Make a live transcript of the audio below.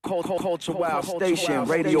Culturewildstation,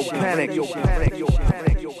 Radio Panic.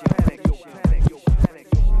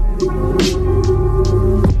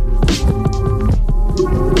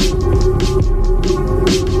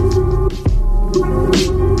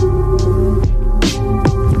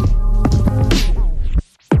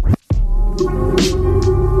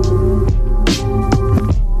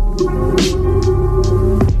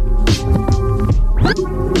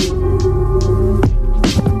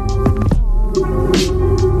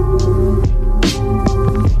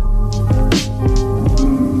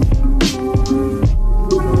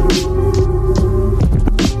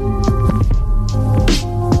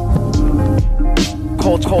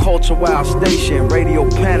 Culturewildstation, Radio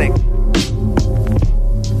Panic.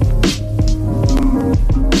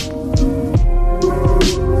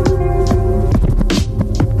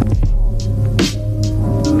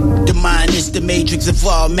 The mind is the matrix of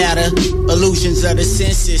all matter. Illusions of the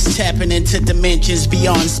senses, tapping into dimensions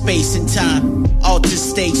beyond space and time. Altered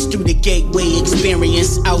states through the gateway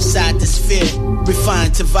experience outside the sphere.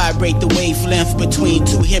 Refined to vibrate the wavelength between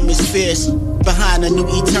two hemispheres. Behind a new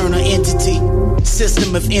eternal entity.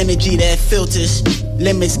 System of energy that filters,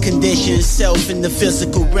 limits conditions, self in the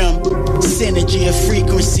physical realm. Synergy of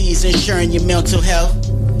frequencies ensuring your mental health.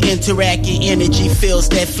 Interacting energy fills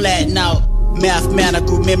that flatten out.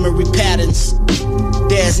 Mathematical memory patterns.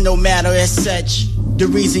 There's no matter as such. The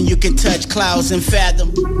reason you can touch clouds and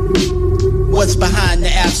fathom what's behind the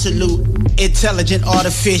absolute. Intelligent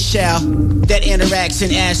artificial that interacts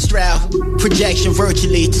in astral projection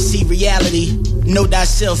virtually to see reality. Know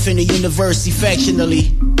thyself in the universe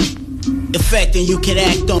affectionately. Affecting you can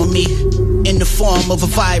act on me in the form of a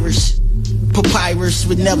virus. Papyrus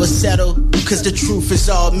would never settle, cause the truth is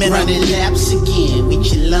all mental. Running laps again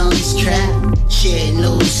with your lungs trapped, shedding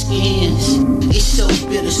those skins. It's so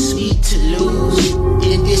bittersweet to lose,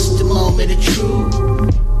 and this the moment of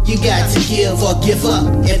truth. You got to give or give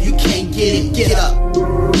up. If you can't get it, get up.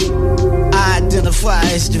 I identify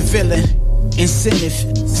as the villain. Incentive,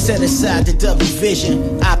 set aside the double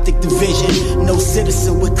vision. Optic division, no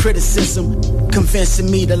citizen with criticism.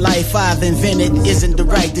 Convincing me the life I've invented isn't the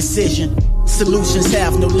right decision. Solutions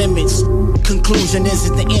have no limits. Conclusion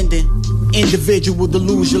isn't the ending. Individual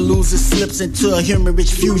delusion loses, slips into a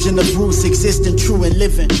humorous fusion of roots existing, true and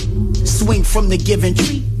living. Swing from the given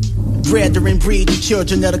tree. Brethren breed the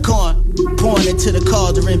children of the corn. Born into the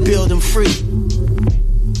cauldron, build them free.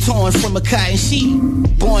 Torn from a cotton sheet.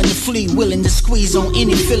 Born to flee, willing to squeeze on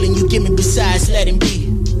any feeling you give me besides letting be.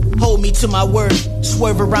 Hold me to my word.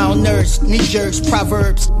 Swerve around nerds, knee jerks,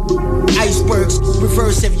 proverbs. Icebergs,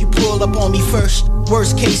 reverse if you pull up on me first.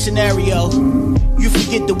 Worst case scenario, you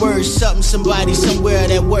forget the words. Something, somebody, somewhere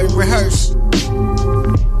that wasn't rehearsed.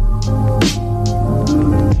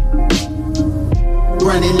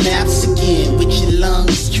 Running laps again with your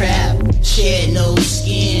lungs trapped, shedding those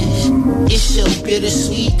skins. It's so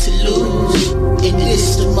bittersweet to lose, and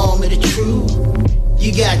this the moment of truth.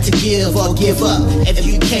 You got to give or give up. If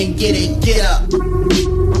you can't get it, get up.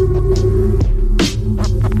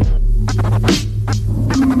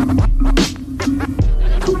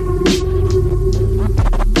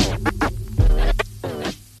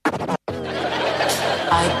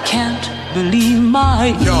 I can't believe my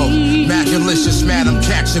Yo, Maculicious, madam,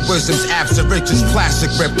 capture wisdom's absent riches, plastic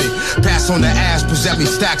ripping. Pass on the ass, present me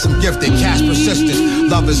stacks, I'm gifted. Cash persistence,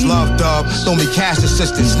 love is love, dog. Throw me cash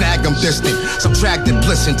assistance, snag, I'm distant. Subtracted,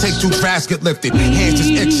 blissing, take two drafts, get lifted. Hands is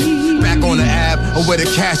itching, back on the ab, or where the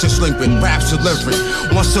cash is limping. Raps delivering,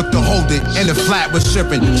 one took to hold it, and the flat was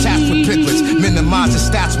shipping. Chats with piglets, minimize the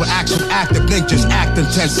stats with actual active ninjas, act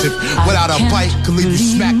intensive. Without a bite, can leave you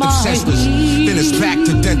smacked them senseless. Then it's back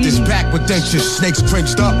to dentist, back with dentures. Snakes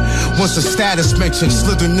cringed up, once the status mentioned.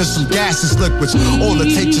 Slithering in some gases, liquids. All it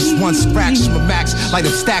takes is one scratch from a max. Light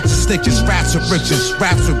up stacks of snitches, rats with riches.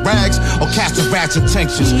 Raps with rags, or cast with rats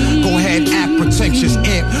intentions. Go ahead, act pretentious.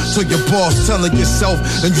 Amp till your boss telling yourself,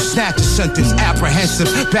 then you snatch a sentence. Apprehensive,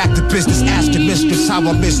 back to business. Ask your mistress how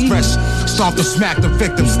I misdress. Stomp to smack the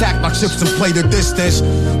victim, stack my chips and play the distance.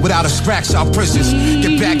 Without a scratch out prisons,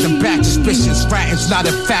 get back them back suspicions. Ratting's not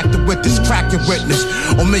a factor with this cracking witness.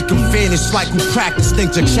 Or make them vanish like who practice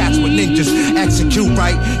ninja chats with ninjas. Execute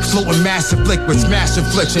right, floating massive liquids, massive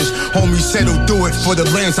afflictions. Homie said he'll do it for the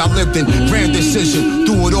lands I lived in. Grand decision,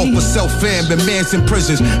 do it all for self-fam. Been mans in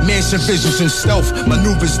prisons, mansion visions and stealth.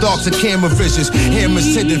 Maneuvers, dogs and camera visions.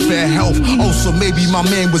 Hammers hidden for health. Also, maybe my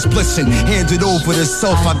man was blissing. Hand it over to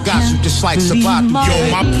self, I got you just like Sabato.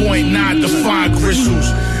 Yo, my point not defined crystals.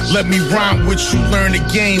 Let me rhyme with you, learn the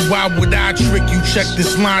game. Why would I trick you? Check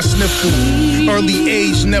this line sniffle. Early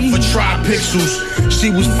age, never try pixels. She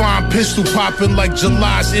was fine, pistol popping like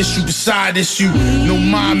July's issue. The side issue, no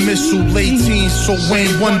mind missile. Late teens, so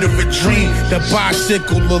ain't wonder a dream. That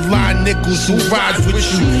bicycle, a line nickels who rides with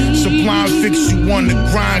you. Sublime fix you on the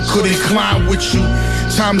grind, couldn't climb with you.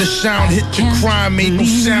 Time to shine, hit the crime, ain't no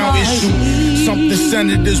sound issue. Something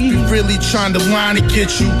senators be really trying to line to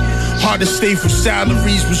get you. Hard to stay for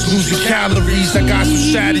salaries, was losing calories. I got some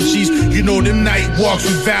strategies, you know them night walks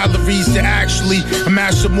with Valerie's to actually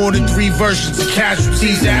amass more than 3 versions of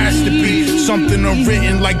casualties. There has to be something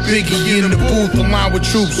unwritten like Biggie in the booth, aligned with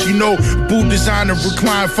troops. You know, booth designer,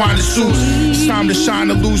 recline, finding suits. It's time to shine,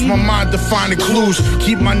 to lose my mind, defining clues.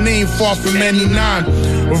 Keep my name far from any nine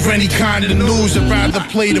or any kind of news. I'd rather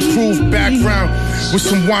play the proof background with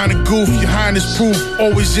some wine and goof. Your highness proof,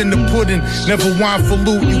 always in the pudding, never wine for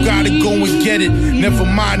loot. You gotta go and get it. Never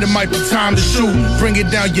mind, it might be time to shoot. Bring it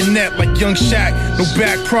down your neck like young Shaq. No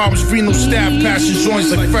back problems, free no staff, passing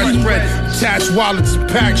joints like fresh bread. Attached wallets and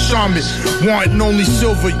packed Charmin. Wanting only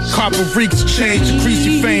silver, copper reeks, change, increase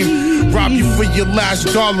your fame. Rob you for your last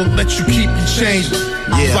dollar, let you keep your change.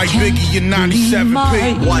 Yeah. Like Biggie in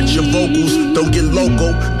 97P. Watch your vocals, don't get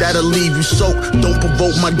loco, that'll leave you soaked. Don't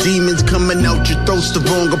provoke my demons coming out your throat's the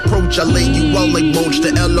wrong approach. I lay you out like Roach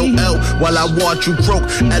the LOL while I watch you croak.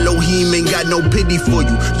 Elohim ain't got no pity for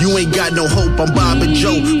you, you ain't got no hope. I'm Bob and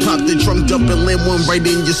Joe, pop the trunk up and land one right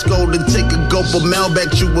in your skull. Then take a gulp of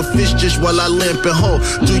Malbec, you a fish just while I lamp and hold.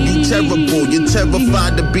 Do you terrible, you're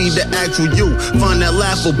terrified to be the actual you. Find that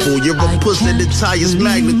laughable, you're a pussy the highest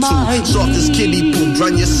magnitude. Soft as kiddie poo,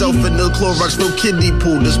 drown yourself in the Clorox no kiddie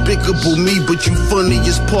pool. Despicable me, but you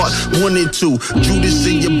funniest part 1 and 2. Judas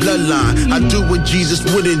in your bloodline, I do what Jesus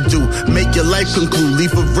wouldn't do. Make your life conclude,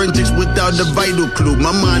 leave forensics without a vital clue.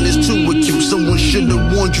 My mind is too acute, someone should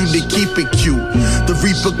have warned you to keep it cute. The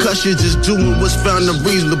repercussions is doing what's found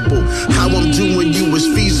unreasonable. How I'm doing you is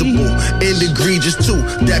feasible and egregious too.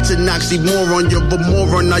 That's an oxymoron, you're a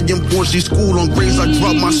moron. I unfortunately school on grades, I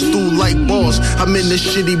drop my stool like balls. I'm in a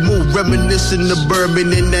shitty mood, reminiscing the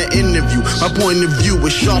bourbon in that interview. My point of view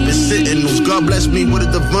is sharp as sentinels. God bless me with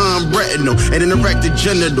a divine retinal and an erected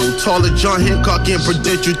genital. Taller John Hancock and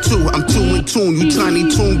predict you too. I'm 2 in tune, you tiny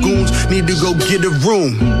tune goons need to go get a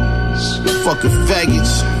room. Fucking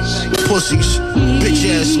faggots, pussies, bitch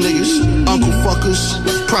ass niggas, uncle fuckers.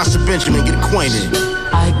 Prosper Benjamin, get acquainted.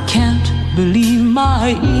 I can't believe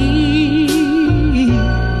my ears.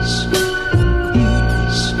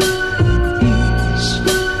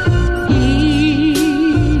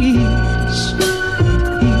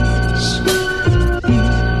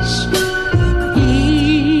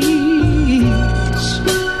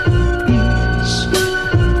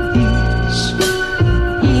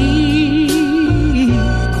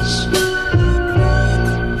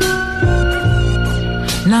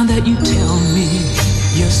 Now that you tell me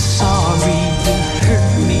you're sorry, you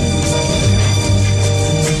hurt me.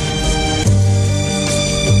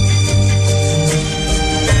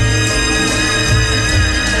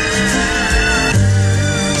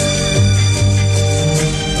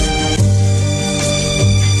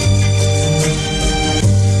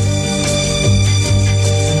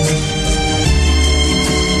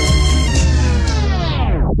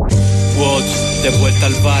 De vuelta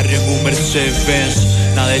al barrio en un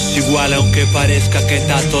Mercedes-Benz. Nada es igual aunque parezca que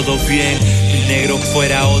está todo bien. Mi negro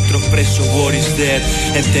fuera otro preso, Boris Dead.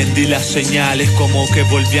 Entendí las señales como que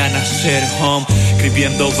volví a nacer, home.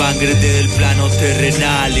 Escribiendo bangre desde el plano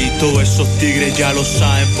terrenal. Y todos esos tigres ya lo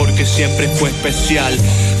saben porque siempre fue especial.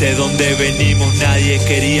 De donde venimos nadie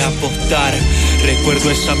quería apostar. Recuerdo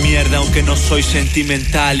esa mierda aunque no soy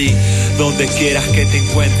sentimental. Y donde quieras que te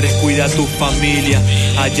encuentres cuida a tu familia.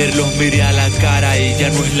 Ayer los miré a la cara y ya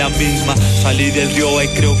no es la misma. Salí del río y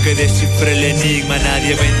creo que descifré el enigma.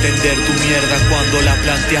 Nadie va a entender tu mierda cuando la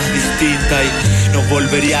planteas distinta. Y no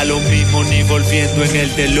volvería a lo mismo ni volviendo en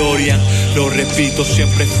el DeLorean. Lo repito,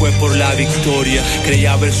 siempre fue por la victoria.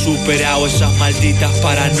 Creía haber superado esas malditas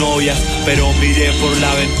paranoias, pero miré por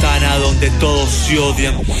la ventana donde todos se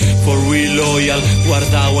odian. For real loyal,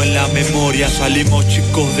 guardado en la memoria. Salimos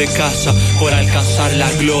chicos de casa por alcanzar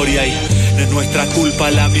la gloria. Y no es nuestra culpa,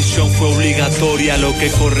 la misión fue obligatoria. Lo que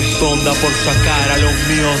corresponda por sacar a los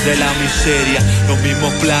míos de la miseria. Los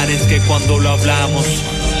mismos planes que cuando lo hablamos.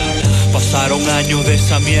 Pasaron años de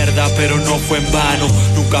esa mierda, pero no fue en vano.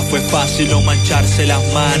 Nunca fue fácil no mancharse las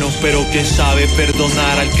manos, pero quién sabe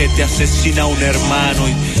perdonar al que te asesina a un hermano.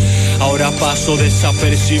 Y Ahora paso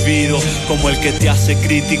desapercibido, como el que te hace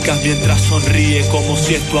críticas mientras sonríe, como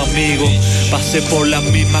si es tu amigo. Pasé por las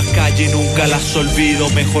mismas calles y nunca las olvido.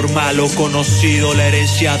 Mejor malo conocido, la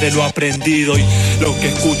herencia de lo aprendido. Y los que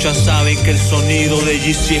escuchan saben que el sonido de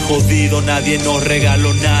GC es jodido. Nadie nos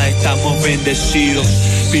regaló nada, estamos bendecidos.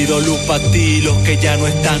 Pido luz para ti, los que ya no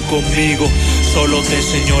están conmigo. Solo te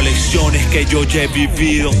enseño lecciones que yo ya he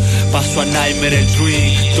vivido. Paso a Nightmare, el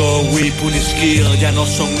Dream, todo whip, un skill. Ya no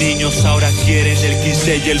son niños, ahora quieren el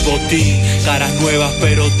 15 y el botín. Caras nuevas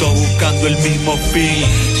pero todos buscando el mismo fin.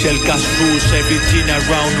 Si el cash rules, everything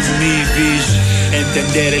around me, bitch.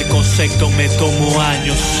 Entender el concepto me tomó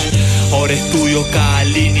años. Ahora estudio cada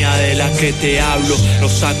línea de la que te hablo. Lo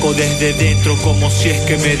saco desde dentro como si es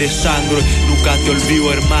que me desangro. Nunca te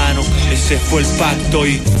olvido, hermano, ese fue el pacto.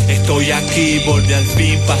 Y estoy aquí, volví al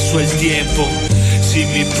fin, pasó el tiempo. Si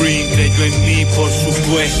mi print creyó en mí, por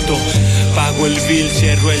supuesto. Pago el bill,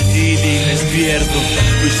 cierro el deal y les pierdo.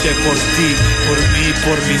 Lo hice por ti, por mí,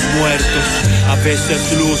 por mis muertos. A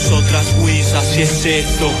veces luz, otras wins, así es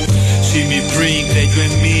esto. Si mi print creyó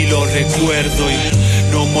en mí, lo recuerdo. Y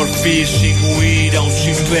no more fear, sin huir, aún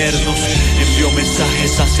sin vernos. Envió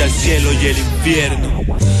mensajes hacia el cielo y el infierno.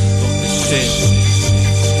 Donde sea.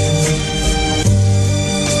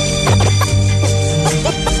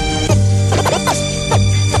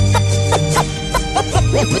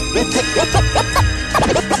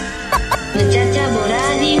 Muchacha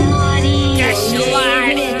borari mori.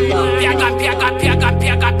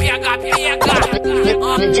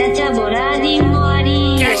 Muchacha borari mori.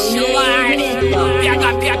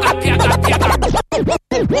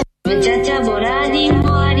 Muchacha borari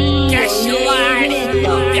mori.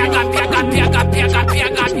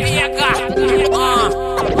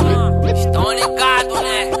 Estão ligados,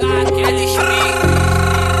 né? Aqueles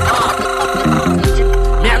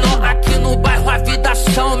menor aqui no bairro, a vida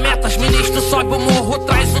são metas. Ministro sobe o morro,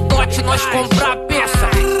 traz o dote, nós compra a peça.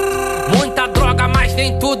 Muita droga, mas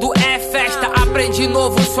nem tudo é festa. Aprendi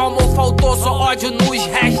novo, só amor faltou, só ódio nos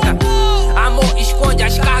resta. Amor esconde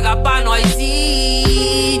as cargas pra nós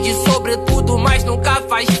ir. De sobretudo, mas nunca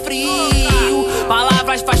faz frio.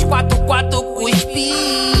 Palavras faz 4-4 cuspir.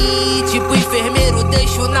 Tipo enfermeiro,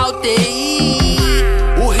 deixo na UTI.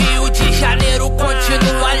 O Rio de Janeiro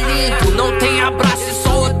continua lindo. Não tem abraço e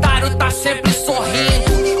só otário tá sempre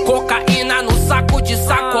sorrindo. Cocaína no saco de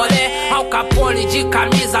sacolé. Al Capone de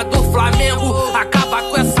camisa do Flamengo. Acaba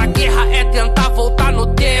com essa guerra é tentar voltar no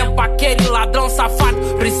tempo. Aquele ladrão safado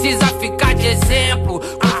precisa ficar de exemplo.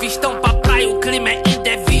 Com vistão pra praia o clima ainda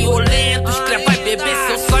é violento. Escreve vai beber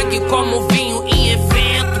seu sangue como vinho em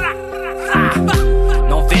evento.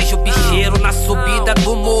 Não vejo bicheiro na subida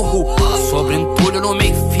do morro. Sobre um entulho no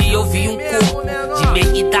meio-fio eu vi um corpo de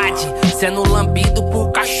meia idade sendo lambido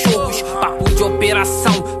por cachorros. Papo de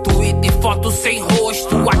operação, tweet e foto sem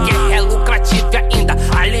rosto. A guerra é lucrativa e ainda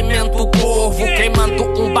alimenta o corvo. Queimando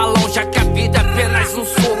um balão já que a vida é apenas um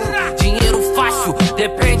sopro. Dinheiro fácil,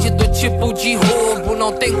 depende do tipo de roubo.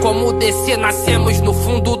 Não tem como descer, nascemos no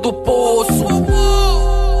fundo do poço.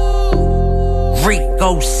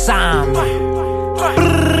 Rico Simon.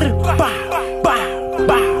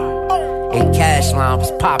 Hey, Cash Line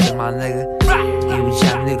was poppin', my nigga. He was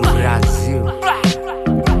young nigga Brazil.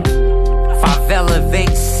 Favela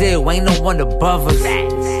venceu, ain't no one above us.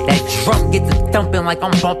 That drum get to thumping like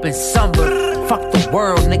I'm bumping summer. Fuck the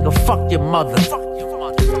world, nigga, fuck your mother.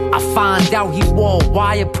 I find out he wore a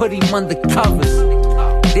wire, put him under covers.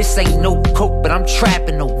 This ain't no coke, but I'm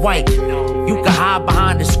trapping the white. You can hide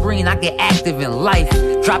behind the screen, I get active in life.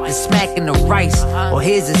 Drop the smack in the rice, or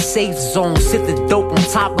here's a safe zone. Sit the dope on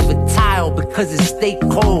top of a tile because it stay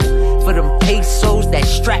cold. For them pesos that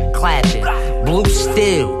strap clapping, blue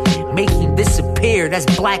steel, make him disappear, that's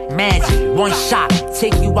black magic. One shot,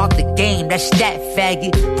 take you out the game, that's that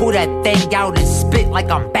faggot. Pull that thing out and spit like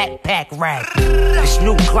I'm backpack rap. This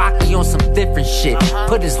new Glocky on some different shit.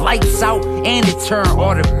 Put his lights out and it turn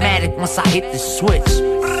automatic once I hit the switch.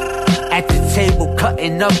 At the table,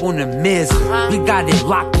 cutting up on the miz. We got it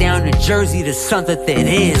locked down in Jersey, the son that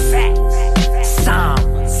is. Sam.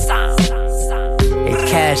 Hey,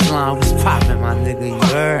 Cash Line was poppin', my nigga, you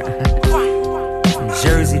heard? From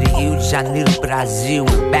Jersey to Rio de Janeiro, Brazil,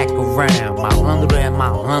 and back around. Malandro é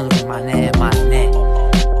malandro, mané é mané.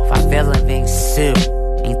 Favela venceu,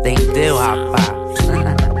 entendeu, rapaz?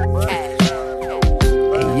 Hey,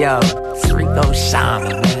 yo, it's Rico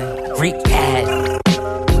Shaman, man. Rick Cash.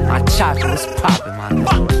 My chocolate was poppin', my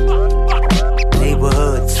nigga.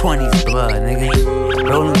 Neighborhood 20s blood, nigga.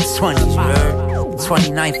 Rolling 20s, you heard?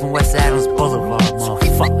 29th and West Adams Boulevard,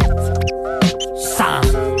 motherfucker. Sound.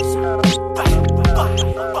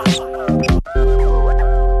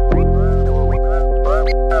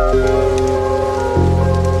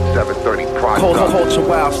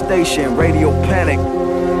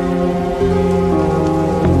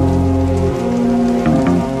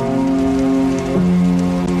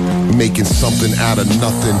 making something out of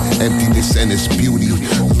nothing, emptiness and its beauty.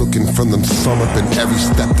 Looking from them sun up in every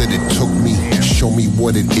step that it took me. Show me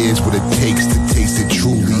what it is, what it takes to taste it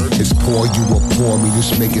truly. It's poor, you or poor me,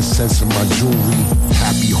 just making sense of my jewelry.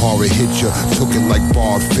 Happy horror hit ya, took it like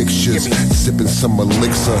barred fixtures. Sipping some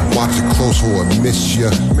elixir, watch it close or it miss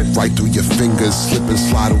ya. Right through your fingers, slip and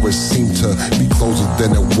slide or it seemed to be closer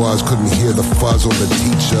than it was. Couldn't hear the fuzz or the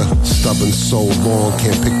teacher. Stubborn so long,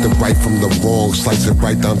 can't pick the right from the wrong. Slice it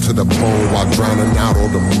right down to the bone while drowning out all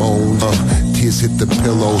the moans. Tears hit the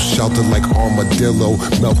pillow, sheltered like armadillo.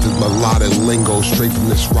 Melted melodic lingo, straight from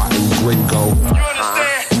this rotten gringo.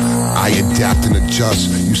 I adapt and adjust.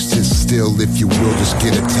 You sit still if you will, just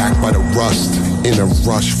get attacked by the rust. In a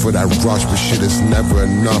rush for that rush, but shit is never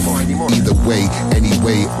enough. Either way,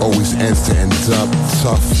 anyway, always ends to end up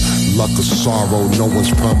tough. Luck or sorrow, no one's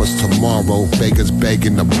promised tomorrow. Beggars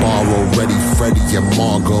begging to borrow, ready Freddy and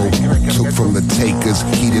Margot. Took from the takers,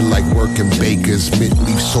 heated like working bakers. Mint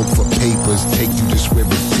leaf soap for papers, take you just where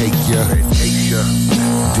it take ya.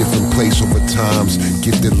 Different place over times,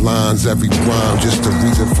 gifted lines, every rhyme, just a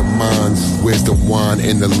reason for mines. Where's the wine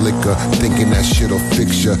and the liquor? Thinking that shit'll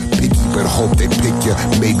fix ya. Picky but hope they pick ya,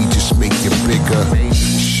 maybe just make you bigger.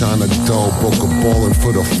 Shine a dull, broke a ballin'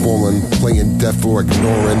 for the fallen. Playing deaf or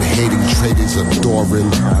ignoring, hating traitors adoring.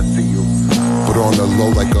 But on the low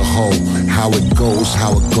like a hoe. How it goes,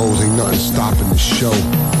 ain't nothing stopping the show.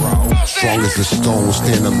 Strong as the stone,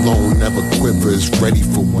 stand alone, never quivers. Ready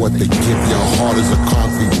for what they give you, hard as a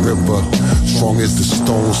concrete river. Strong as the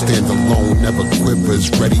stone, stand alone, never quivers.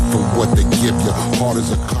 Ready for what they give you, hard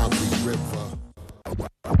as a concrete river.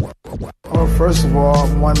 Well, first of all,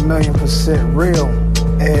 I'm 1,000,000% real.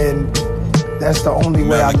 And that's the only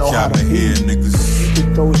way I know how to be. You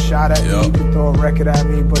can throw a shot at me, you can throw a record at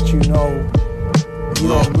me, but you know, you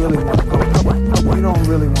don't really want to go. You don't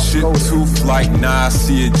really want to go. Shit tooth like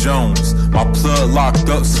Nasir Jones. My plug locked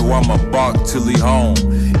up, so I'ma bark till he home.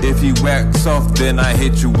 If he whacks off, then I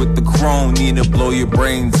hit you with the chrome. Need to blow your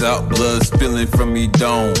brains out, blood spilling from your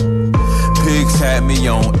dome. Pigs had me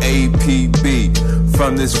on APB.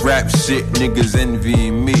 From this rap shit, niggas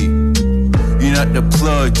envying me. You not the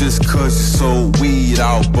plug just cause you sold weed.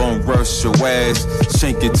 I'll bone rush your ass,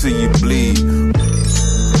 shank it till you bleed.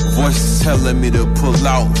 Voices telling me to pull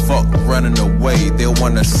out, fuck running away. They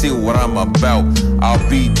wanna see what I'm about. I'll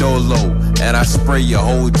be dolo, and I spray your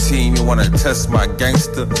whole team. You wanna test my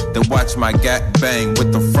gangster? Then watch my gat bang.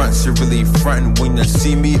 With the fronts, you really frontin'. When you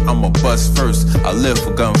see me, I'ma bust first. I live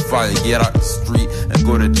for gunfire, get out the street and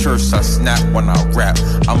go to church. I snap when I rap.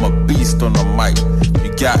 I'm a beast on the mic.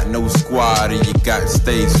 You got no squad and you got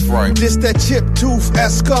stage fright. This that chip tooth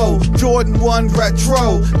Esco, Jordan 1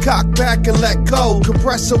 retro. Cock back and let go.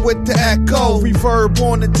 Compressor with the echo. Reverb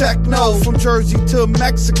on the techno. From Jersey to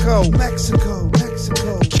Mexico.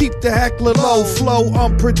 Keep the heckler low. Flow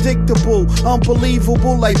unpredictable.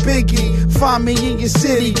 Unbelievable like Biggie. Find me in your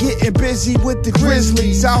city. Getting busy with the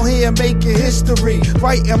Grizzlies. Out here making history.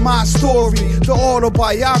 Writing my story. The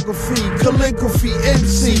autobiography. Calligraphy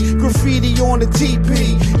MC. Graffiti on the TP.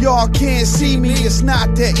 Y'all can't see me. It's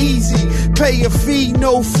not that easy. Pay a fee.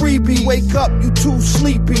 No freebie. Wake up. You too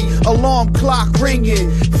sleepy. Alarm clock ringing.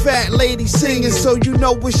 Fat lady singing. So you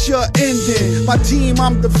know it's your ending. My team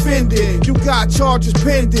I'm defending. You got charges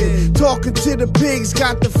pending. Talking to the pigs.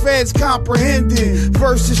 Got the feds comprehending.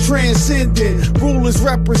 Verses transcending. Rulers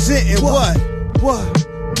representing. What?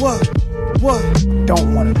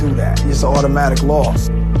 Don't want to do that. It's an automatic loss.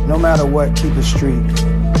 No matter what, keep it street.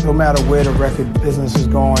 No matter where the record business is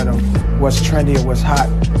going or what's trendy or what's hot,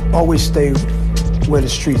 always stay where the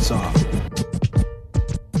streets are.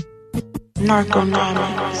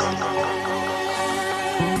 Narconomics.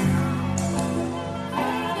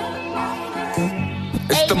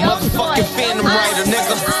 It's the motherfucking Phantom Rider,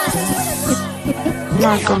 nigga.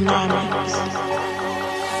 Narconomics.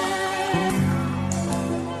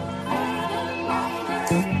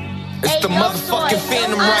 It's the motherfucking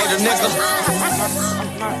Phantom Rider, nigga.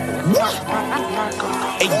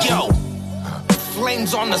 Hey yo,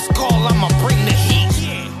 flames on the skull, I'ma bring the heat.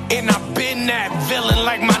 And I've been that villain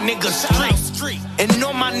like my nigga Street. And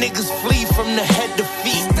all my niggas flee from the head to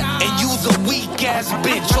feet. And use a weak ass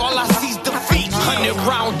bitch, all I see's defeat.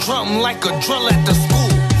 100-round drum like a drill at the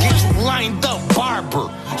school. Get you lined up, barber,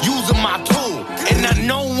 using my tool. And I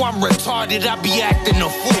know I'm retarded, I be acting a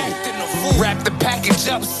fool. Wrap the package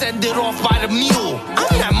up, send it off by the mule.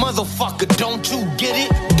 I'm that motherfucker, don't you get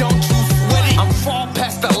it? Don't you sweat it? I'm far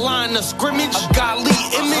past the line of scrimmage, a godly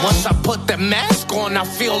image. Once I put the mask on, I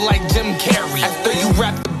feel like Jim Carrey. After you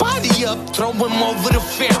wrap the body up, throw him over the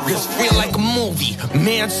ferry. Feel like a movie,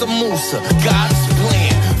 Mansa Musa, God's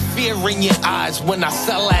plan. fear in your eyes when I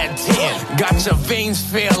sell at 10. Got your veins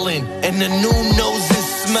failing and the new nose is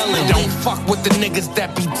smelling. Don't fuck with the niggas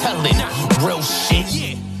that be telling real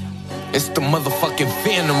shit. It's the motherfucking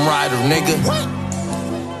Phantom Rider, nigga.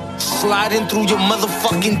 Sliding through your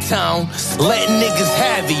motherfucking town, letting niggas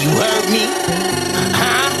have it, you heard me?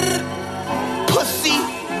 Huh? Pussy,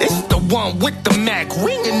 it's the one with the Mac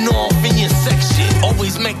ringing off in your section.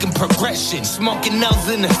 Always making progression, smoking L's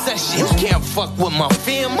in the session. You can't fuck with my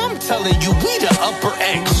fam, I'm telling you, we the upper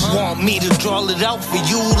X. Want me to draw it out for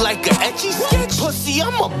you like a etchy sketch? Pussy,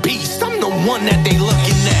 I'm a beast, I'm the one that they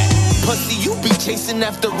looking at. Pussy, you be chasing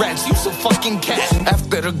after rats, you's a fucking cat.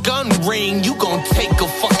 After the gun ring, you gon' take a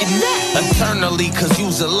fucking nap. Eternally, cause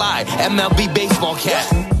you's a lie, MLB baseball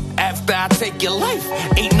cap. After I take your life,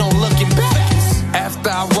 ain't no looking back. After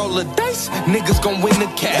I roll the dice, niggas gon' win the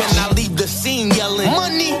cash. Then I leave the scene yelling,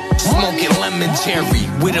 money. Smoking lemon cherry,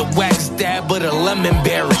 with a wax dab of the lemon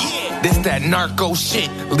berry. This that narco shit,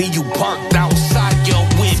 leave you parked outside your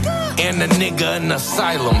whip. And a nigga in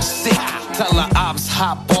asylum, sick. Tell the ops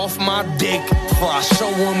hop off my dick before I show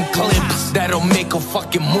them clips that'll make a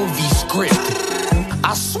fucking movie script.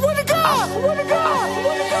 I swear to God, I swear to God, I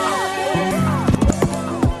swear to God.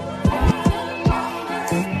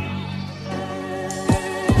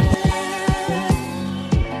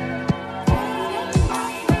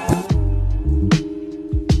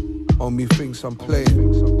 On me thinks I'm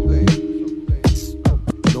playing,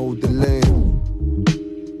 no delay.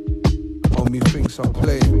 On me thinks I'm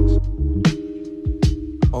playing.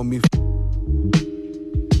 On me.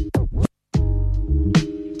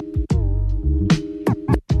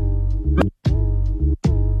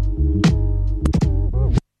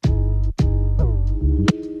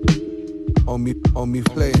 On me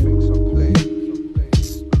playing.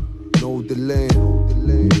 No delay.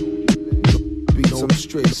 Beats I'm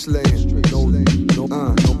straight slaying. No.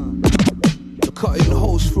 Cutting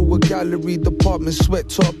holes through a gallery department sweat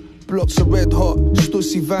top. Blocks are red hot,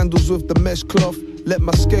 stussy vandals with the mesh cloth. Let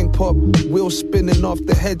my skank pop, wheels spinning off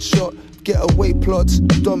the headshot. Getaway plots,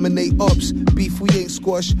 dominate ops. Beef we ain't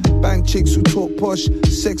squash. Bang chicks who talk posh.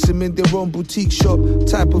 Sex them in their own boutique shop.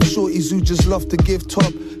 Type of shorties who just love to give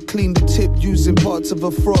top. Clean the tip using parts of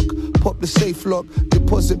a frock. Pop the safe lock.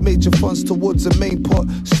 Deposit major funds towards a main pot.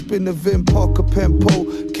 Spin a Vim, Parker, Pempo.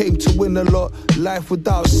 Came to win a lot. Life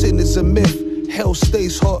without sin is a myth. Hell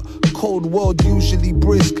stays hot, cold world usually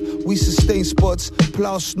brisk. We sustain spots,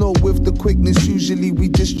 plow snow with the quickness. Usually we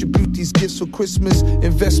distribute these gifts for Christmas.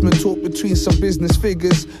 Investment talk between some business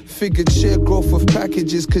figures. Figured share growth of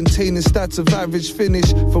packages containing stats of average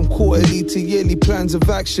finish. From quarterly to yearly plans of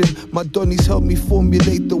action. My Donnies help me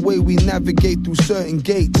formulate the way we navigate through certain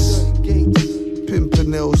gates.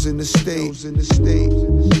 Pimpernels in the state.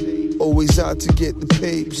 Always out to get the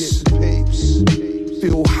papes.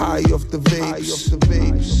 Feel high off the vapes.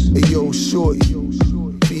 Hey yo, shorty,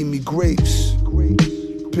 feed me grapes.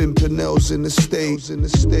 Pimpernels in the state.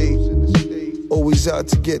 Always out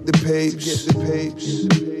to get the papes.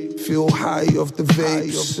 Feel high off the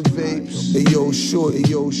vapes. Hey yo,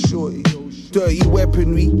 shorty. Dirty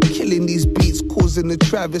weaponry, killing these beats, causing a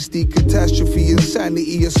travesty, catastrophe,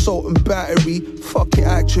 insanity, assault and battery. Fuck it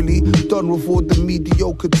actually, done with all the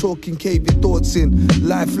mediocre talking, cave your thoughts in.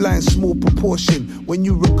 Lifeline, small proportion. When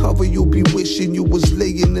you recover, you'll be wishing you was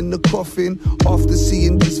laying in the coffin. After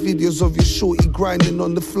seeing these videos of your shorty grinding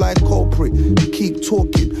on the fly culprit. Keep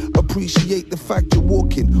talking, appreciate the fact you're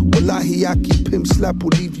walking. Wallahi, Aki, pimp slap will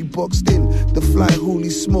leave you boxed in. The fly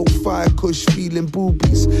hoolie, smoke fire, kush, feeling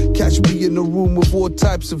boobies. Catch me in the room with all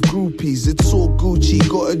types of groupies. It's all Gucci,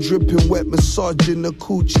 got a dripping wet massage in the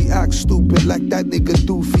coochie. Act stupid like that nigga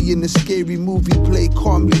Doofy in the scary movie. Play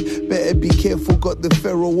calmly, better be careful. Got the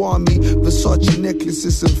Pharaoh army, Versace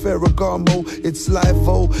necklaces and Ferragamo. It's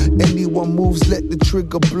live-o, anyone moves, let the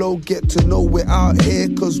trigger blow. Get to know we're out here,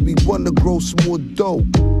 cause we wanna grow some more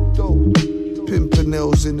dope.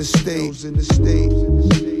 Pimpernels in the state.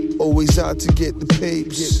 Always out to get the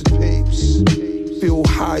papes. Feel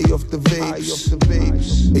high off the vapes.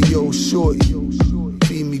 Hey yo, shorty,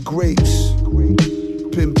 feed me grapes.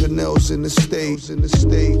 Pimpernels in the state.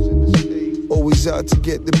 Always out to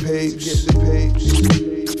get the papes.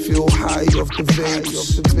 Feel high off the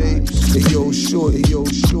vapes. Hey yo, shorty.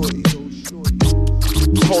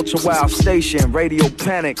 Culturewildstation, Radio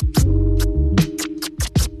Panic.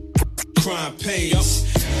 Crime pays.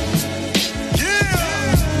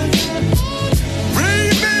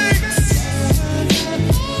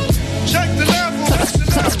 Check the level.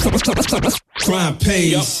 Crime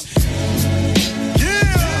pays.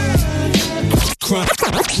 Yeah.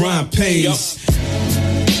 Crime pays.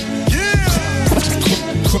 Yeah.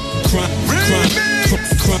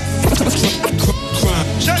 Crime.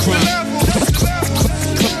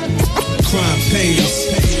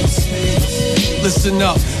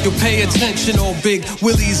 listen up. You'll pay attention, all big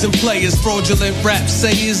willies and players, fraudulent rap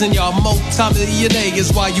sayers, and y'all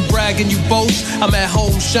multi-millionaires. While you brag and you boast, I'm at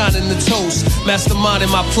home shining the toast,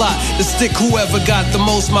 masterminding my plot to stick whoever got the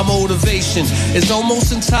most. My motivation is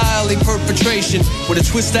almost entirely perpetration, with a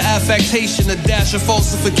twist of affectation, a dash of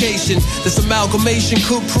falsification. This amalgamation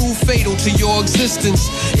could prove fatal to your existence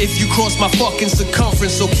if you cross my fucking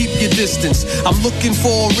circumference, so keep your distance. I'm looking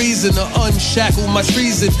for a reason to unshackle my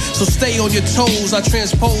treason, so stay on your toes. I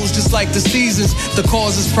transpose just like the seasons. The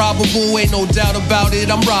cause is probable, ain't no doubt about it,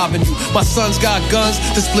 I'm robbing you. My son's got guns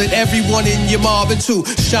to split everyone in your mob in two,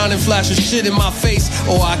 shining flashing shit in my face.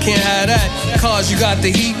 Oh, I can't have that, cause you got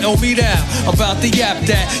the heat on me down. About the yap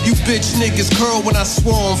that you bitch niggas curl when I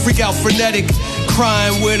swarm, freak out frenetic,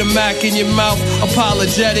 crying with a Mac in your mouth,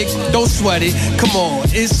 apologetic. Don't sweat it, come on,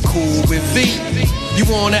 it's cool with V. You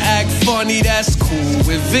wanna act funny, that's cool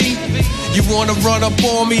with V. You wanna run up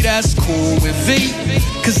on me, that's cool with V.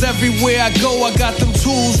 Cause everywhere I go, I got them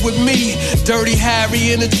tools with me. Dirty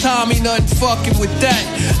Harry and a Tommy, nothing fucking with that.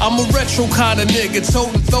 I'm a retro kind of nigga,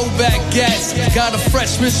 toting throwback gats. Got a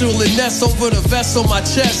fresh Mitchell and Ness over the vest on my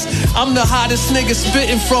chest. I'm the hottest nigga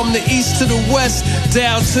spitting from the east to the west,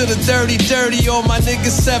 down to the dirty on my nigga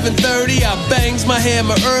 730. I bangs my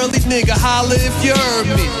hammer early, nigga, holla if you heard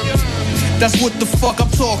me. That's what the fuck I'm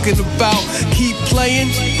talking about. Keep playing,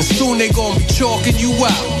 and soon they gon' be chalking you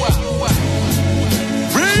out.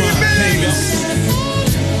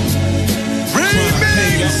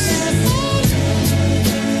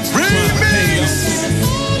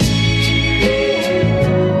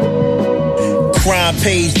 Crime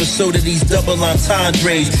pays, but so do these double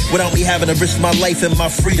entendres. Without me having to risk my life and my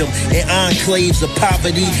freedom in enclaves of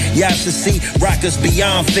poverty. Y'all should see rockers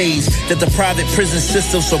beyond phase that the private prison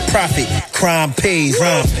system so profit. Crime pays,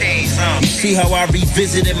 You see how I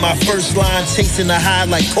revisited my first line, chasing the high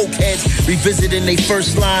like cokeheads, revisiting they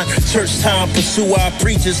first line. Church time, pursue our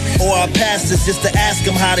preachers or our pastors just to ask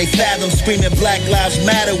them how they fathom screaming Black Lives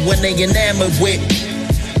Matter when they enamored with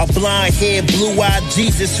a blonde-haired, blue-eyed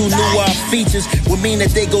Jesus who knew our features would mean that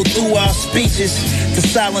they go through our speeches to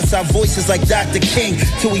silence our voices like Dr. King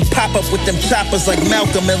till we pop up with them choppers like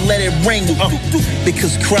Malcolm and let it ring.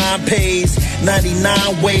 Because crime pays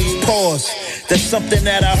 99 ways. Pause. That's something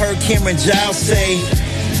that I heard Cameron Giles say.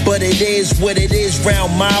 But it is what it is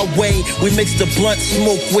round my way. We mix the blunt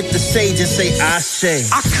smoke with the sage and say, Ashe.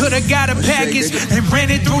 I could've got a package and ran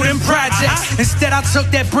it through them projects. Instead, I took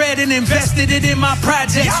that bread and invested it in my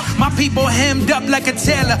projects. My people hemmed up like a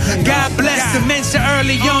tailor. God bless dementia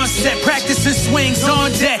early onset. Practicing swings on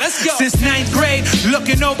deck. Since 9th grade,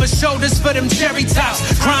 looking over shoulders for them cherry tops.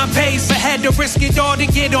 Crime pays, but had to risk it all to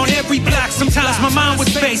get on every block. Sometimes my mind was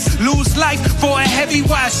spaced. Lose life for a heavy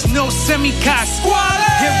watch. No semi-cock.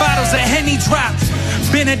 Hit bottles of Henny drop.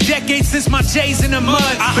 Been a decade since my J's in the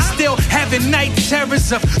mud, but still having night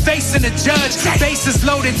terrors of facing the judge. Bases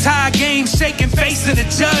loaded, tie game shaking, facing the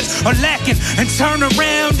judge. Or lacking and turn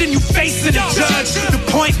around and you facing the judge. The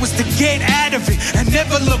point was to get out of it and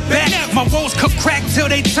never look back. My woes could crack till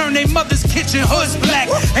they turn their mother's kitchen hoods black.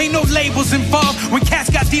 Ain't no labels involved when cats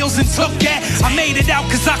got deals and took that. I made it out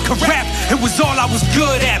cause I could rap. It was all I was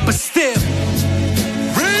good at, but still.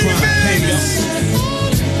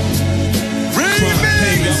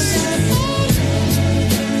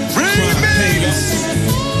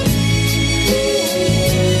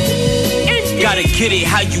 Gotta get it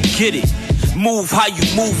how you get it. Move how you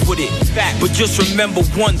move with it. But just remember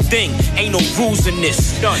one thing, ain't no rules in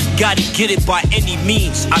this. Gotta get it by any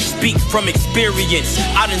means. I speak from experience.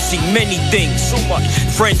 I done seen many things.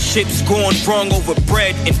 Friendships going wrong over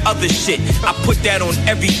bread and other shit. I put that on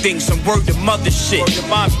everything, some word to mother shit.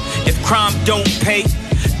 If crime don't pay,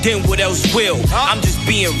 then what else will? I'm just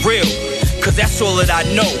being real, cause that's all that I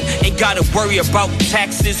know. Ain't gotta worry about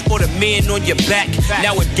taxes or the man on your back.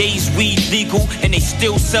 Nowadays weed legal and they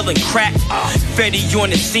still selling crack. Fetty on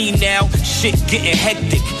the scene now, shit getting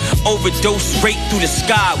hectic. Overdose rate through the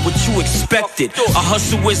sky, what you expected. A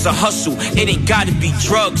hustle is a hustle, it ain't gotta be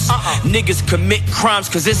drugs. Niggas commit crimes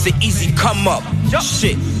cause it's an easy come up.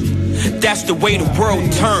 Shit, that's the way the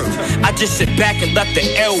world turned. I just sit back and let the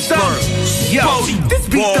L burn. Yo, this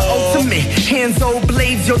beat the ultimate. Hands on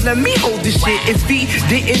blades, yo, let me hold this shit. If he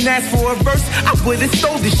didn't ask for a verse, I would've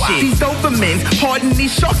stole this shit. These Dobermans, pardon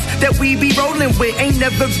these sharks that we be rolling with. Ain't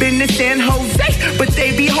never been to San Jose, but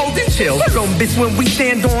they be holding chill. Columbus, when we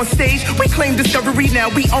stand on stage, we claim discovery, now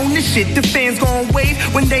we own this shit. The fans gon' wave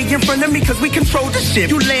when they in front of me, cause we control the ship.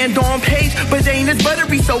 You land on page, but ain't as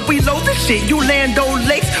buttery, so we load the shit. You land on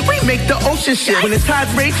lakes, we make the ocean shift. When the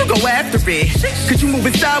tides raise, you go after it. Cause you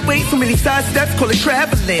moving sideways, so many side steps, call it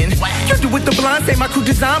traveling. You do what the blind say, my crew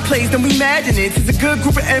design plays, then we imagine it. It's a good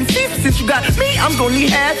group of MCs, since you got me, I'm gonna need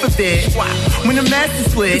half of it. When the master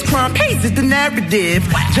split, crime pays is the narrative.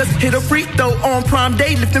 Just hit a free throw on Prime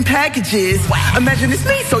Day, lifting packages. Imagine it's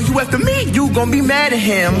me, so you after me, you gon' be mad at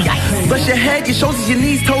him. Bust your head, your shoulders, your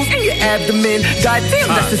knees, toes, and your abdomen. Goddamn,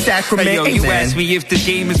 that's the sacrament. Hey, yo, you ask me if the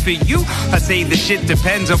game is for you, I say the shit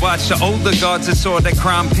depends. I watch the older gods, I saw that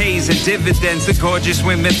crime pays and dividends. The gorgeous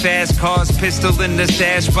women, fast cars, pistol in the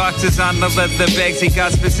stash boxes on the leather bags he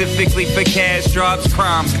got specifically for cash drops.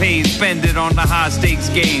 Crime pays, spend it on the high stakes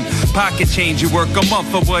game. Pocket change, you work a month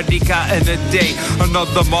for what he got in a day.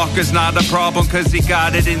 Another marker's not a problem cause he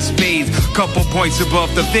got it in spades. Couple points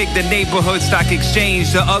above the Vic, the neighborhood stock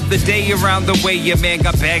exchange. The other day around the way, your man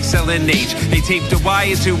got bags selling H. They taped the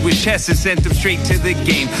wire to his chest and sent him straight to the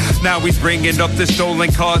game. Now he's bringing up the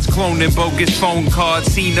stolen cards, cloning bogus phone cards.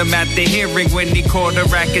 Seen him at the hearing when he caught a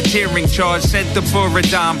racketeering charge. Sent him for a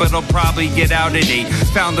dime, but he'll probably get out at 8.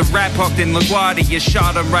 Found a rap hooked in LaGuardia, you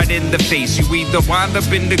shot him right in the face. You either wind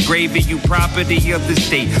up in the grave or you property of the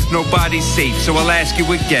state. Nobody's safe, so I'll ask you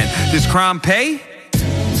again, does crime pay?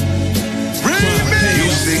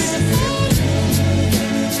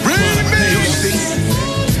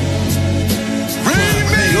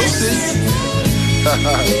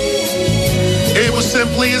 It was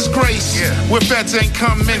simply as grace, where feds ain't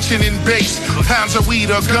come mentioning base. Pounds of weed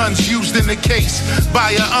or guns used in the case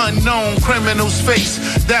by an unknown criminal's face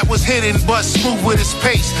that was hidden but smooth with his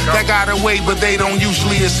pace. That got away but they don't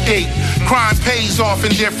usually escape. Crime pays off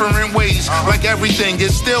in different ways. Like everything,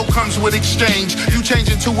 it still comes with exchange. You change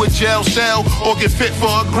into a jail cell or get fit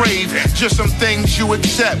for a grave. Just some things you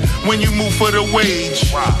accept when you move for the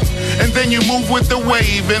wage. And then you move with the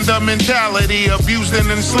wave and the mentality abused and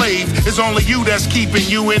enslaved. It's only you that's keeping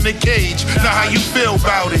you in the cage. Now how you feel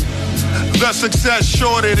about it? The success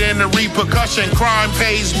shorter than the repercussion. Crime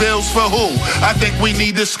pays bills for who? I think we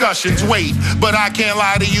need discussions. Wait, but I can't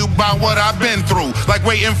lie to you about what I've been through. Like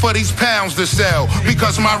waiting for these pounds to sell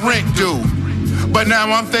because my rent due. But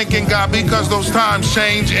now I'm thanking God because those times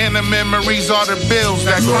change and the memories are the bills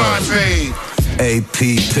that crime paid.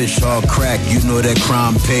 AP, pitch hard crack, you know that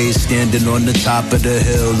crime pays. Standing on the top of the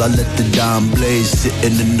hill, I let the dime blaze.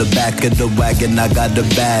 Sitting in the back of the wagon, I got a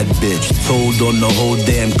bad bitch. Told on the whole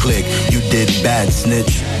damn clique, you did bad,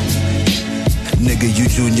 snitch. Nigga, you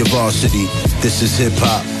junior varsity, this is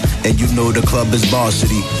hip-hop, and you know the club is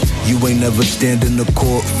varsity. You ain't never stand in the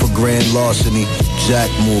court for grand larceny. Jack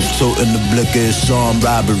move, toting the blicker is armed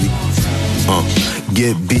robbery.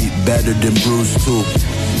 Get beat better than Bruce too.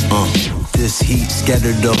 This heat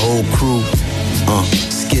scattered the whole crew.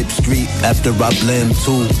 Skip street after I blend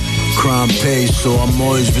too. Crime pays, so I'm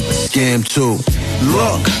always with the scam too.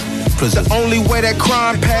 Look, the only way that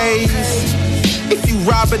crime pays, if you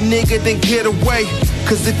rob a nigga, then get away.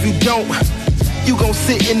 Cause if you don't, you gon'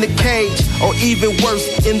 sit in the cage. Or even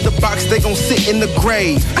worse, in the box, they gon' sit in the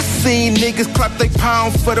grave. I seen niggas clap they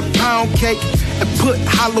pound for the pound cake and put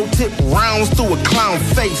hollow tip rounds through a clown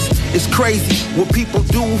face. It's crazy what people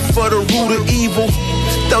do for the root of evil.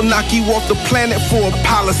 They'll knock you off the planet for a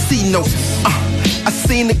policy note. I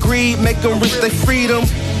seen the greed make them risk their freedom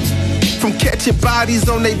from catching bodies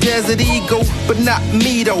on their desert ego, but not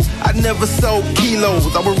me though. I never sold kilos.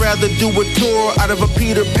 I would rather do a tour out of a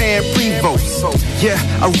Peter Pan Prevost. Yeah,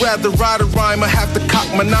 I'd rather ride a rhyme or have to cock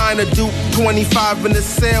my 9 or do 25 in the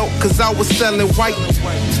cell, cause I was selling white.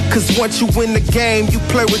 Cause once you win the game, you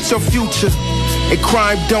play with your future. And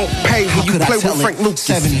crime don't pay when you play with Frank Lucas.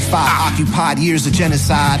 75 occupied years of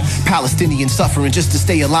genocide, Palestinian suffering just to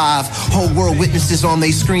stay alive. Whole world witnesses on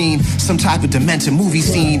they screen, some type of demented movie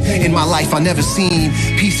scene. In my life I never seen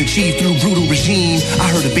peace achieved through brutal regime. I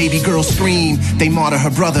heard a baby girl scream. They martyr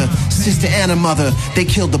her brother, sister and her mother. They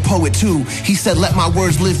killed the poet too. He said, let my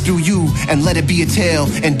words live through you and let it be a tale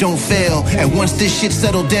and don't fail. And once this shit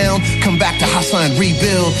settled down, come back to Hassa and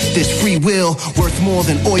rebuild. This free will worth more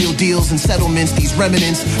than oil deals and settlements. These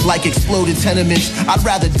remnants like exploded tenements. I'd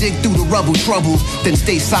rather dig through the rubble trouble than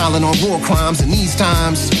stay silent on war crimes in these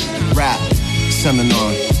times. Rap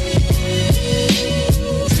seminar.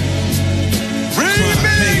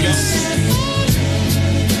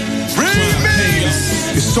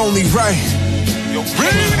 It's only right.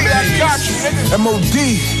 MOD.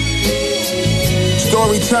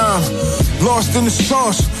 Story time. Lost in the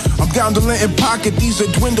sauce. I'm down to lint in pocket, these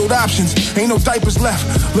are dwindled options. Ain't no diapers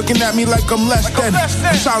left, looking at me like I'm less than.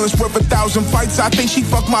 Silence worth 1,000 fights, I think she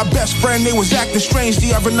fucked my best friend. They was acting strange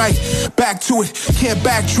the other night. Back to it, can't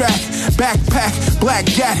backtrack. Backpack, black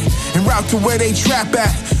gat, en route to where they trap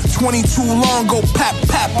at. 22 long, go pap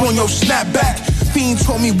pap on your snapback. Fiend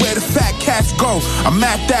told me where the fat cats go. I'm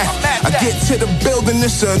at that. I get to the building,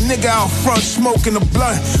 it's a nigga out front smoking a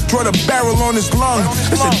blunt. Draw the barrel on his lung.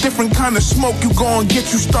 It's a different kind of smoke you gon'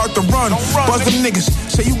 get, you start to run. Buzz them niggas,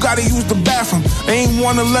 say you gotta use the bathroom. They ain't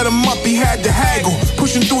wanna let him up, he had to haggle.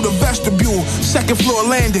 Pushing through the vestibule, second floor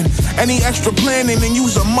landing. Any extra planning and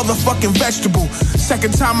use a motherfucking vegetable.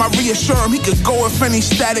 Second time I reassure him he could go if any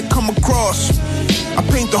static come across. I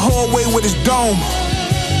paint the hallway with his dome.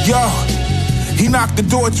 Yo. He knocked the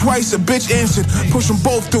door twice, a bitch answered, pushed them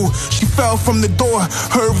both through. She fell from the door,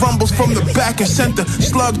 heard rumbles from the back and sent the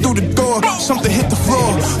slug through the door. Something hit the floor,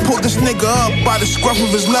 pulled this nigga up by the scruff of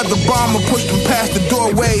his leather bomber, pushed him past the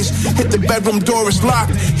doorways, hit the bedroom door, it's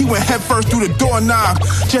locked. He went headfirst through the doorknob.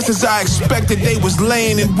 Just as I expected, they was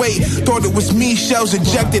laying in wait. Thought it was me, shells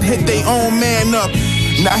ejected, hit they own man up.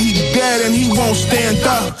 Now he dead and he won't stand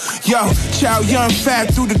up. Yo, Chow Young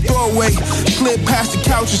fat through the doorway. Slid past the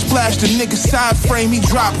couch and splashed the nigga's side frame. He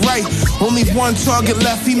dropped right. Only one target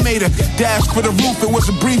left. He made a dash for the roof. It was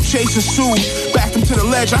a brief chase ensued. Backed him to the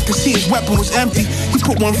ledge. I could see his weapon was empty. He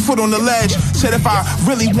put one foot on the ledge. Said if I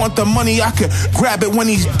really want the money, I could grab it when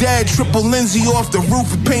he's dead. Triple Lindsay off the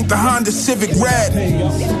roof and paint the Honda Civic red.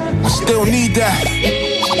 I still need that.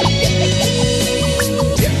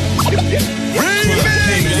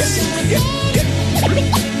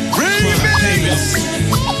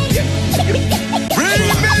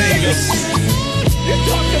 You're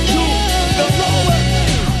talking to the Rolex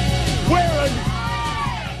wearing,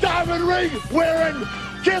 diamond ring wearing,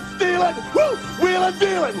 kiss stealing, woo, wheeling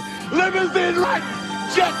dealing, limousine riding,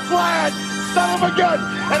 jet flying, son of a gun,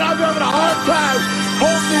 and I'm having a hard time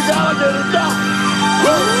holding these alligators down.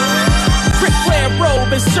 Ric Flair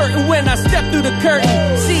robe is certain when I step through the curtain.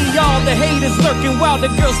 See all the haters lurking while the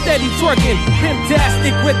girl steady twerking.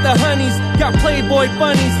 Fantastic with the honeys, got Playboy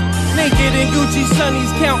bunnies. Naked in Gucci sunnies,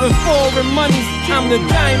 counting foreign monies. I'm the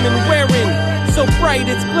diamond wearing, so bright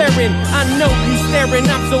it's glaring. I know you staring,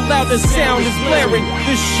 I'm so loud the sound is blaring.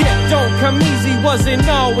 This shit don't come easy, wasn't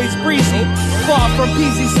always breezy. Far from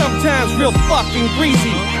peasy, sometimes real fucking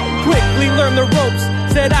greasy. Quickly learn the ropes,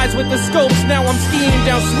 set eyes with the scopes. Now I'm skiing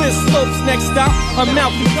down Swiss slopes. Next stop,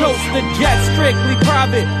 Amalfi Coast. The jet's strictly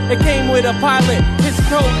private, it came with a pilot. His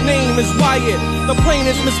code name is Wyatt, the plane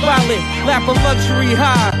is Miss Violet. Lap of luxury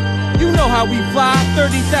high, you know how we fly,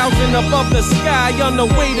 30,000 above the sky on the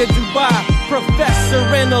way to Dubai. Professor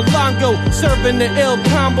and a Longo, serving the ill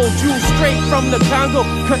combo. Drew straight from the Congo,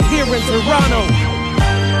 cut here in Toronto.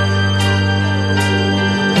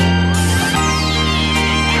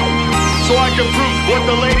 So I can prove what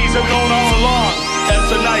the ladies have known all along as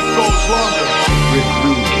the night goes longer.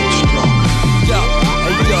 Yo,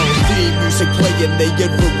 Steve music playing, they get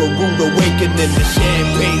for a rude awakening. The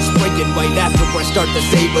champagne spraying right after I start to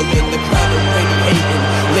savor in the crowd already hating.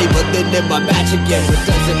 Labeling in my match again, it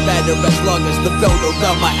doesn't matter as long as the belt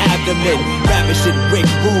around my abdomen. Ravishing Rick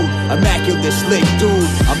Rude, immaculate slick dude.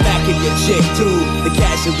 I'm backing your chick too, the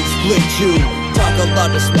casually split you. Talk a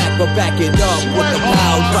lot of smack, but back it up with the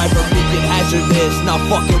loud driver making hazardous. Not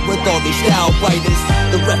fucking with all these style fighters.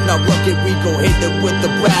 The ref not looking, we go hit it with the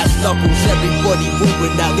brass knuckles. Everybody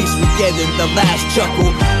moving, at least we getting the last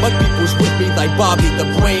chuckle. My people's with me like Bobby the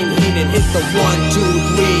Brain Heenan. Hit the 1, 2,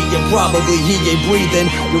 3, and probably he ain't breathing.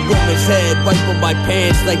 Your woman's head right from my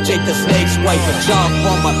pants like Jake the Snake's wife. A chop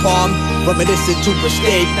on my palm, reminiscent to a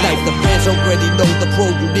steak knife. The fans already know the pro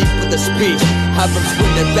you need for the speech. Have them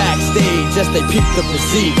sprinting backstage as they peep the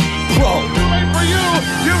physique. Bro, Too late for you.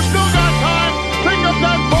 You still got time. Pick up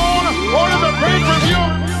that phone. Order the pay-per-view.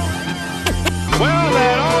 Well,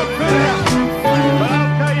 that all could happen. But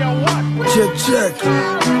I'll tell you what. Check.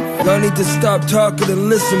 Y'all need to stop talking and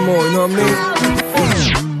listen more, you know what I mean?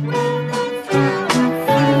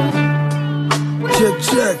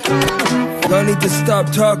 Check. Y'all need to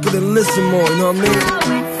stop talking and listen more, you know what I mean?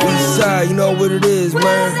 East side, you know what it is,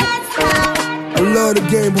 man. I love the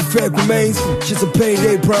game, but fact remains. Shit's a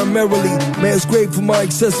payday primarily. Man's great for my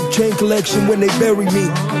excessive chain collection when they bury me.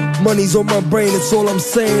 Money's on my brain, that's all I'm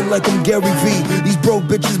saying, like I'm Gary V. These broke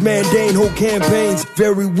bitches mandate whole campaigns.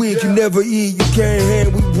 Very weak, you never eat, you can't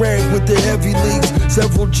hand. We rank with the heavy leagues.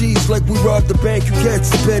 Several G's, like we robbed the bank, you catch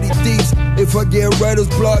the petty thieves. If I get writer's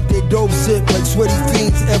block, they dope sick like sweaty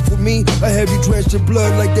fiends. And for me, I have you drenched in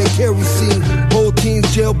blood like that kerosene. Whole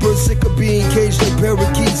teams jailbird sick of being caged like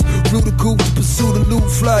parakeets. Flew the coop to pursue the loot,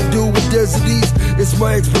 fly dude with desert ease. It's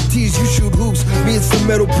my expertise, you shoot hoops, me it's the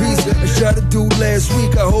metal piece. I shot a dude last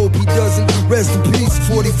week, I hope he doesn't rest in peace.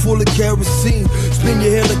 40 full of kerosene, spin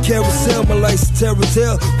your hair like carousel. My life's a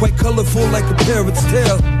terror, quite colorful like a parrot's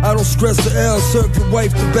tail. I don't stress the L, serve your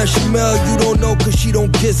wife the bechamel. You don't know cause she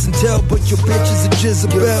don't kiss and tell, but your bitch is a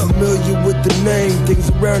Jezebel. Get familiar with the name, things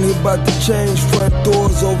around here about to change. Front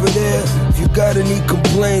doors over there, if you got any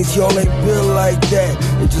complaints, y'all ain't built like that.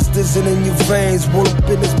 It just isn't in your veins. Roll up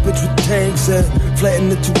in this bitch with tanks and flatten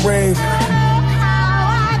the terrain.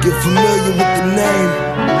 Get familiar with the name.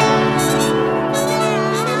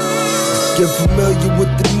 Get familiar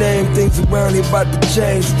with the name, things around here about to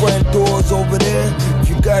change. Front doors over there, if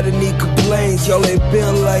you got any complaints, y'all ain't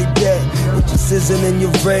built like that. It just isn't in your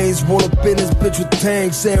veins. Roll up in this bitch with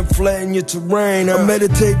tanks and flatten your terrain. I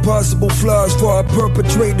meditate possible flaws before I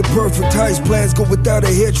perpetrate the perfect heist. Plans go without a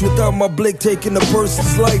hitch, without my blick taking a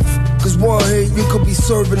person's life. Cause one hate, you could be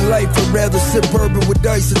serving life. I'd rather sip bourbon with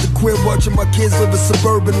dice at the crib, watching my kids live a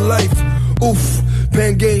suburban life. Oof,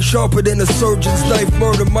 pen game sharper than a surgeon's knife.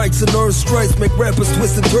 Murder mics and earn stripes, make rappers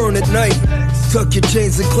twist and turn at night. Tuck your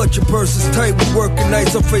chains and clutch your purses tight. We working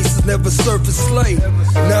nights, our faces never surface slight.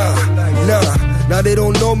 Nah, they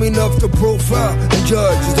don't know me enough to profile and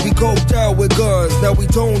judge. Used to be coked out with guns, now we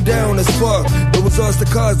toned down as fuck. It was us that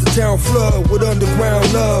caused the town flood with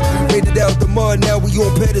underground love. Made it out the mud, now we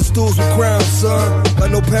on pedestals with crowns, son. Got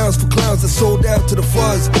no pounds for clowns that sold out to the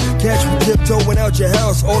fuzz. Catch me tiptoeing out your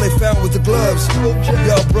house, all they found was the gloves.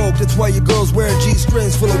 Y'all broke, that's why your girls wearing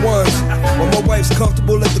G-strings full of ones. While my wife's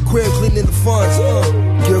comfortable at the crib cleaning the funds.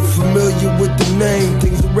 Get familiar with the name,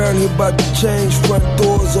 things around here about to change. Front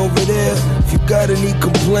doors over there, if you got any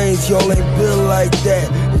complaints, y'all ain't built like that.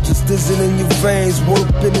 It just isn't in your veins. Roll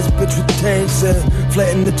up in this bitch with tanks and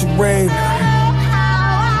flatten the terrain.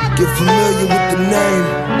 Get familiar with the name.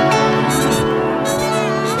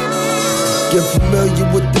 Get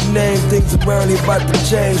familiar with the name, things around here about to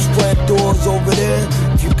change. Front doors over there,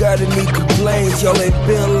 if you got any complaints, y'all ain't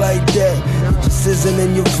built like that. It just isn't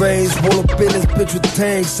in your veins. Roll up in this bitch with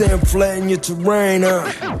tanks and flatten your terrain.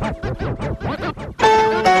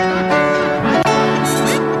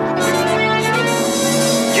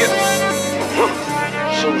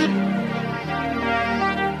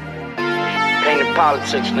 Painted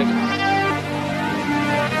politics, nigga.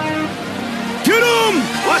 Get 'em!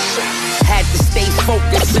 Listen. Had to stay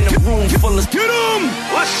focused in a room full of. Get 'em!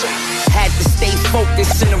 Listen. Had to stay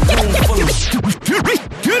focused in a room full of.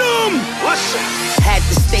 Get 'em! Listen. Had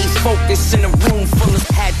to stay focused in a room full of.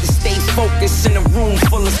 Had to stay focused in a room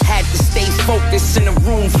full of. Had to stay focused in a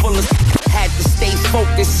room full of. Had to stay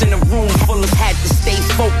focused in a room full of. Had to stay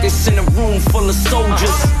focused in a room full of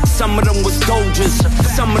soldiers. Some of them was dojas,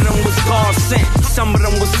 some of them was God sent, some of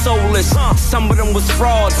them was soulless, some of them was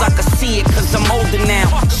frauds. I could see it cause I'm older now.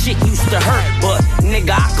 Shit used to hurt, but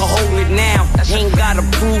nigga I could hold it now. Ain't gotta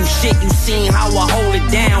prove shit, you seen how I hold it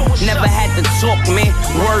down. Never had to talk, man,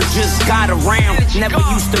 word just got around. Never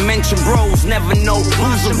used to mention bros, never know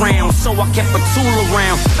who's around. So I kept a tool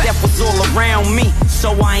around, that was all around me.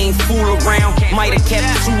 So I ain't fool around, might've kept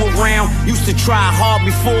two around. Used to try hard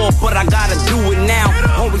before, but I gotta do it now.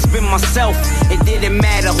 Always been myself, it didn't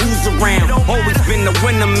matter who's around. Always been the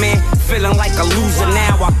winner, man, feeling like a loser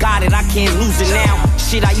now. I got it, I can't lose it now.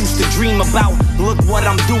 Shit I used to dream about, look what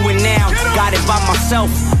I'm doing now. Got it by myself,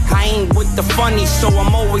 I ain't with the funny, so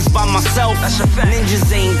I'm always by myself.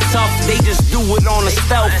 Ninjas ain't tough, they just do it on the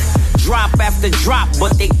stealth. Drop after drop,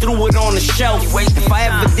 but they threw it on the shelf. If I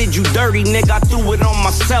ever did you dirty, nigga, I threw it on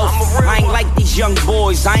myself. I ain't like these young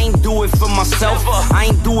boys, I ain't do it for myself. I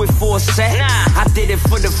ain't do it for a set, I did it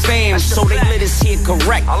for the fam. So they let us here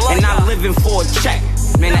correct, and not living for a check.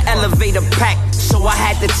 Man, the elevator packed, so I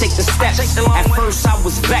had to take the steps. At first I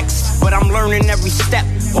was vexed, but I'm learning every step.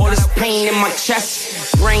 All this pain in my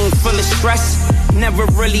chest, brain full of stress. Never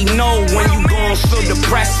really know when you gon' feel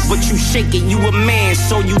depressed, but you shake it, you a man,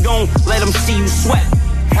 so you don't let them see you sweat.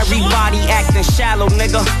 Everybody acting shallow,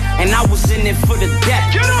 nigga, and I was in it for the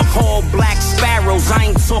death. All black sparrows, I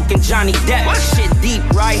ain't talking Johnny Depp. Shit deep,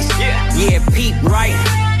 right? Yeah, peep, right?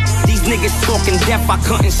 These niggas talking deaf, I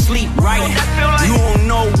couldn't sleep, right? You don't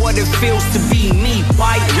know what it feels to be me,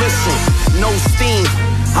 bite. Listen, no steam,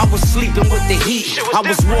 I was sleeping with the heat. I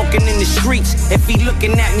was walking in the streets. If he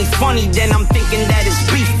looking at me funny, then I'm thinking that it's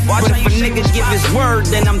beef. But if a nigga give his word,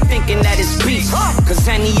 then I'm thinking that it's peace. Cause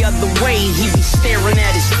any other way, he be staring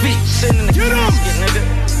at his feet. Sitting in the casket, nigga.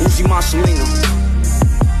 Uzi Marcelino.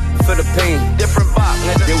 For the pain. Different vibe,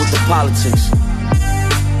 nigga. Deal with the politics.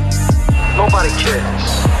 Nobody cares.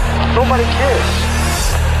 Nobody cares.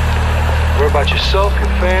 Worry about yourself, your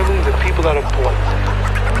family, the people that are important.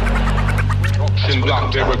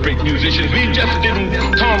 Block, they were great musicians. We just didn't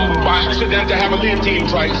come by accident to have a Leontine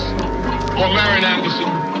Price or Marion Anderson.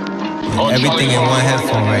 Or everything in one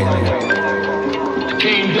headphone right now.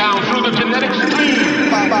 Came down through the genetic stream.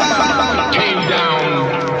 Came down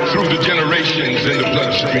through the generations in the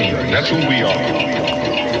bloodstream. That's who we are.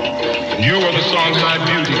 You are the song High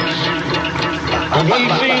Beauties. The one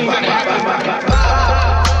thing that happened.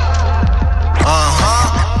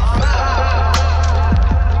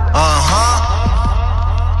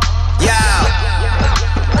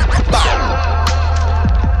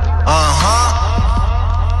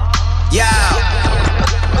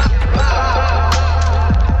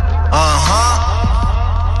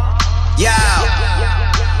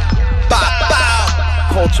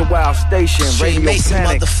 Culturewildstation, Radio Mason,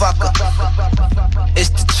 Panic. Motherfucker. It's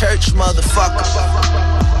the church, motherfucker.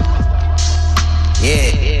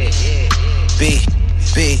 Yeah. B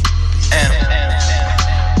M.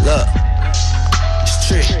 Look, it's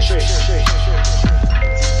trick.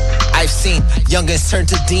 I've seen youngins turn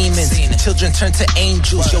to demons, children turn to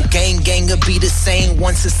angels. Your gang'll be the same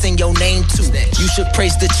once it's in your name too. You should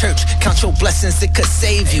praise the church, count your blessings, it could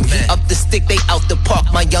save you. He up the stick, they out the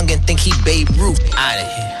park. My youngin' think he Babe Ruth. Outta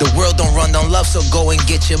here. The world don't run on love, so go and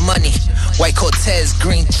get your money. White Cortez,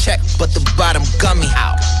 green check, but the bottom gummy.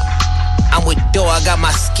 Out. I'm with Doe, I got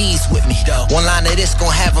my skis with me. One line of this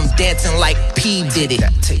gon' have them dancing like P did it.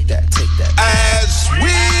 Take that. As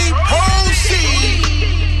we proceed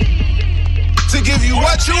to give you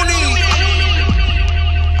what you need,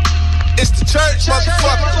 it's the church,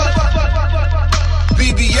 motherfucker.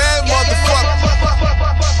 BBM, motherfucker.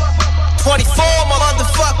 24,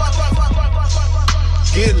 motherfucker.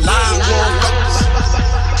 Get live, motherfuckers.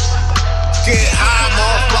 Get high,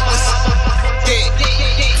 motherfuckers.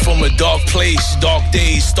 From a dark place, dark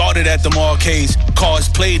days, started at the arcades. Cars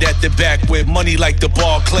played at the back with money like the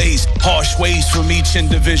Barclays. Harsh ways from each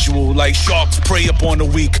individual, like sharks prey upon the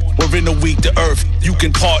weak. Or in the week, the earth, you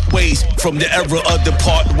can part ways. From the era of the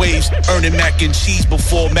part waves, earning mac and cheese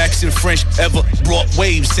before Max and French ever brought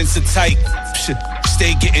waves. Since the type,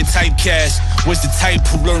 stay getting typecast. Was the type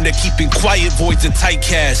who learned that keeping quiet voids a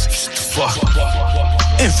typecast. Fuck.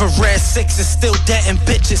 Infrared 6 is still deadin'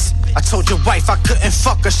 bitches. I told your wife I couldn't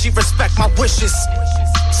fuck her, she respect my wishes.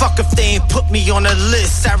 Fuck if they ain't put me on a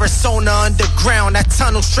list. Arizona underground, that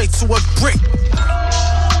tunnel straight to a brick.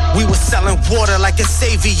 We was selling water like a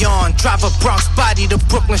Savion. Drive a Bronx body to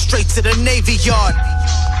Brooklyn straight to the Navy Yard.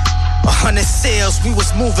 100 sales, we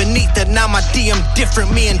was moving neater. Now my DM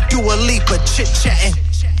different, me and Dua Lipa chit-chatting.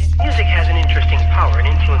 Music has an interesting power and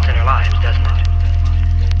influence in our lives, doesn't it?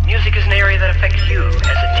 Music is an area that affects you as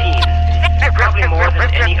a teen, probably more than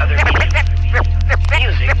any other medium.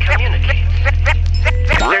 Music communicates.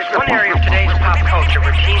 There's one area of today's pop culture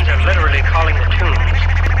where teens are literally calling the tunes.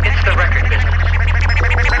 It's the record business.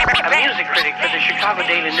 A music critic for the Chicago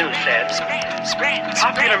Daily News said,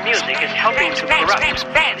 popular music is helping to corrupt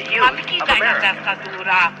the youth of America.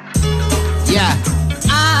 Yeah.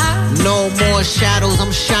 No more shadows,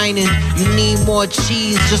 I'm shining. You need more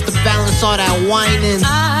cheese just to balance all that whining.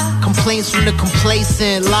 Complaints from the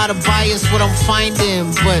complacent, lot of bias what I'm finding,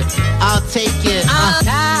 but I'll take it.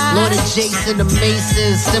 Lord of Jason, the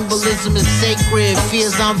Masons, symbolism is sacred.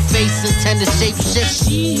 Fears I'm facing tend to shape shift.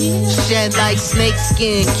 Shed like snake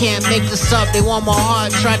skin, can't make this up. They want my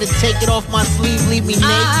heart, try to take it off my sleeve, leave me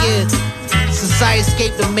naked. Since I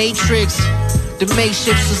escaped the matrix, the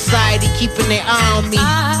makeshift society keeping their eye on me.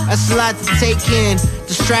 That's a lot to take in.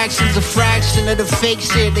 Distractions a fraction of the fake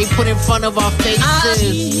shit they put in front of our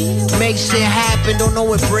faces. Make shit happen, don't know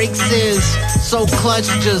what breaks is. So clutch,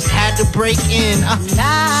 just had to break in.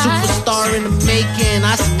 Superstar in the making.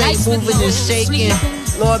 I stay moving and shaking.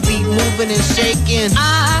 Lord be moving and shaking.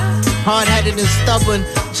 Hard-headed and stubborn,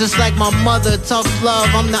 just like my mother. Tough love,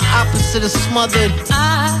 I'm the opposite of smothered.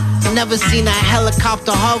 Never seen a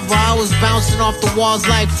helicopter hover. I was bouncing off the walls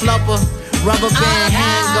like flubber. Rubber band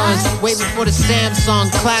handguns, waiting for the Samsung.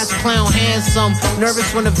 Class clown handsome,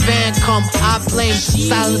 nervous when the van come. I blame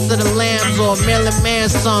Silence of the Lambs or Marilyn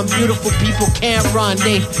Manson. Beautiful people can't run,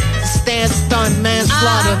 they stand stunned,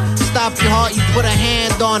 manslaughter. Stop your heart, you put a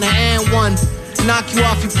hand on it and one. Knock you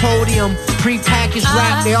off your podium. Pre-packaged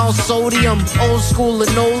rap, they all sodium. Old school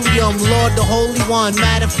linoleum. Lord the Holy One.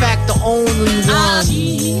 Matter of fact, the only one.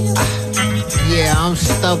 Yeah, I'm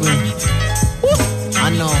stubborn. I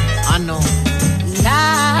know.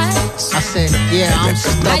 I said, yeah, I'm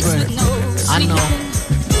stubborn. I know.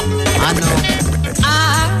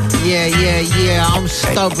 Yeah, I'm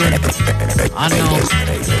stubborn. I know.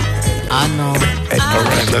 I know. All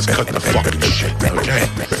right, let's cut the fucking shit,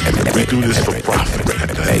 okay? We do this for profit at the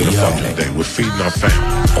end of the fucking day. We're feeding our family.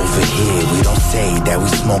 Over here, we don't say that we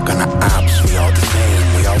smoke on the ops. We all the same,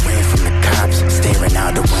 we all ran from the cops. Staring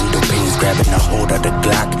out the window panes, grabbing a hold of the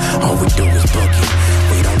Glock. All we do is boogie.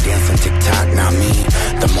 We don't dance on TikTok, not me.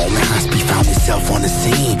 The moment Hospi found himself on the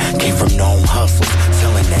scene, came from known hustles,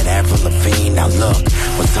 selling that Avril Lavigne. Now look,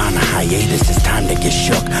 was on a hiatus, it's time to get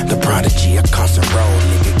shook. The prodigy of Carson Road,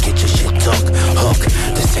 nigga, get your shit took. Hook,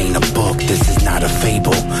 this ain't a book, this is not a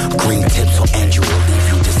fable. Green tips will end you or leave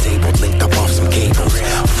you disabled, linked up off some cables.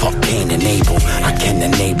 Fuck can't enable, I can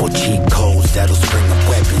enable cheat codes that'll spring up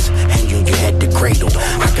weapons, hand you your head to cradle.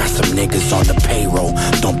 I got some niggas on the payroll,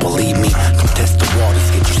 don't believe me? Come test the waters,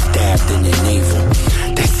 get you stabbed in the navel.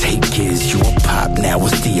 They say kids, you a pop, now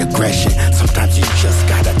what's the aggression? Sometimes you just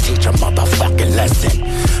gotta teach a motherfucking lesson.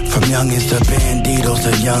 From youngins to banditos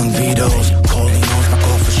to young Vitos, Corleones, my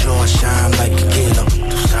call for sure, shine like a kilo.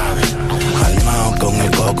 Tú sabes, Almao con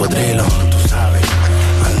el cocodrilo. Tú sabes,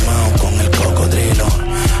 Almao con el cocodrilo.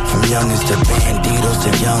 From youngins to banditos to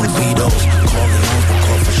young Vitos, Corleones, my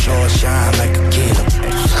call for sure, shine like a kilo.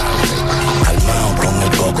 Tú sabes, Almao con el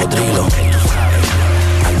cocodrilo.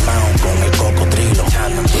 Con el cocodrilo.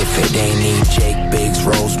 If it ain't E, Jake, Biggs,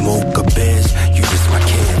 Rose, Mooka, Biz, you just my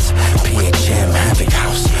kids. PHM, Havoc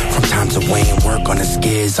House. From times away and work on the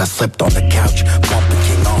skids, I slept on the couch, bumping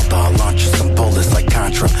King Arthur, launching some bullets like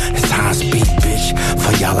Contra. It's high speed, bitch.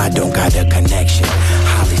 For y'all, I don't got a connection.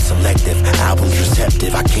 Highly selective, albums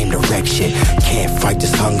receptive. I came to wreck shit. Can't fight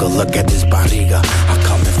this hunger. Look at this barriga. I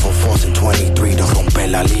come in full force in 23 to romper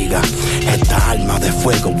la liga. Esta alma de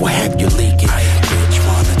fuego will have you leaking. Bitch,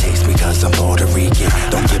 wanna taste me cause I'm Puerto Rican.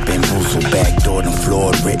 Don't get bamboozled, backdoored and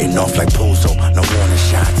floored, written off like Puzo. No warning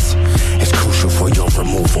shots. It's crucial for your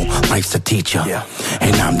removal. Life's a teacher,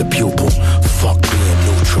 and I'm the pupil. Fuck being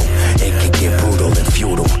neutral. It can get brutal and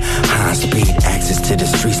futile. High speed access to the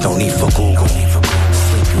streets, no need for Google.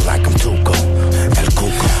 Sleep you like I'm Tuco, El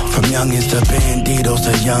Cuco. From youngins to banditos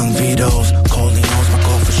to young Vitos, Corleones, my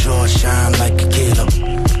call for sure, shine like a kilo.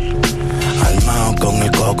 Almao con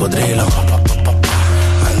el cocodrilo.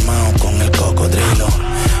 Almao con el cocodrilo.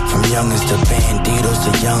 From youngins to banditos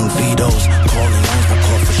to young Vitos, Corleones, my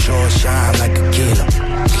call for sure, shine like a kilo.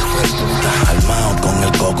 Almao con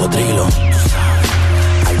el cocodrilo.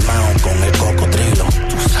 Almao con el cocodrilo.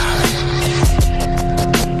 Tú sabes.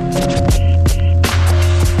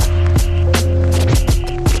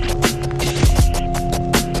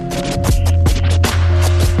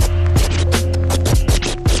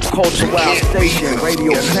 Culturewildstation,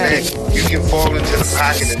 Radio Panic. You can fall into the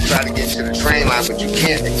pocket and try to get to the train line, but you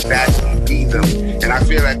can't exactly beat them. And I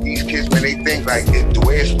feel like these kids, when they think like the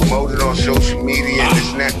way it's promoted on social media and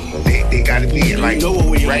this and that, they gotta be it. Like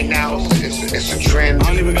right now, it's a trend.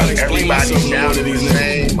 Everybody sounding the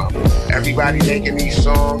same. Everybody making these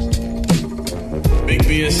songs. Big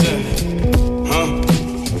BSF, huh?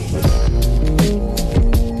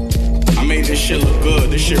 I made this shit look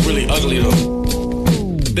good. This shit really ugly though.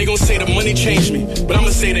 They gon' say the money changed me, but I'ma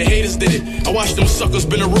say the haters did it. I watched them suckers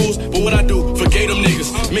bend the rules, but what I do, forgave them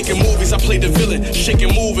niggas. Making movies, I played the villain,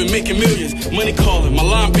 shaking, moving, making millions. Money calling, my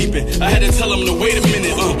line beeping. I had to tell them to wait a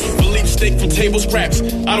minute. Philippe steak from table scraps.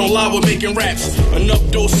 I don't lie with making raps.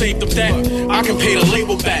 Enough dough saved up that I can pay the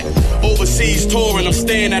label back. Overseas touring, I'm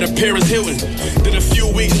staying at a Paris Hilton. Then a few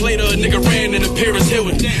weeks later, a nigga ran in a Paris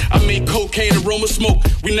Hilton. I made cocaine, aroma smoke.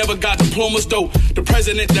 We never got diplomas though. The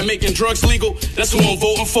president that making drugs legal, that's who I'm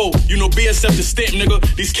voting for. You know BSF the stamp, nigga.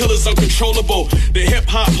 These killers uncontrollable. The hip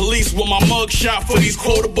hop police with my mug shot for these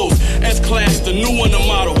quotables. S-Class, the new one, the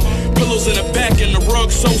model. Pillows in the back and the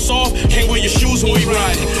rug so soft. Can't wear your shoes when we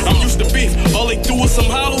ride. I'm used to beef. All they do is some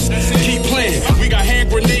hollows. Keep playing. We got hand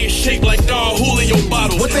grenades shaped like Don Julio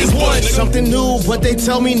bottles. What they want, something new, but they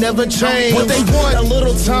tell me never change. What they want, a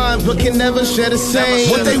little time, but can never share the same.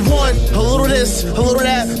 What they want, a little this, a little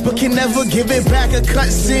that, but can never give it back. A cut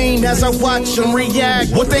scene as I watch them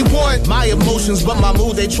react. What they want, my emotions, but my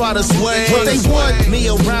mood they try to sway. What they want, me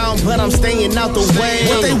around, but I'm staying out the way.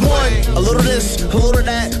 What they want, a little this, a little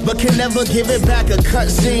that, but can never give it back. A cut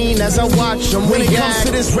scene as I watch them react. When it comes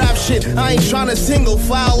to this rap shit, I ain't trying to single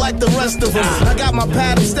file like the rest of them. I got my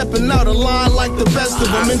pad, I'm stepping out of line like the best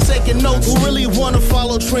of them. And taking notes, who really wanna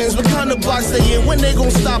follow trends? What kind of box they in? When they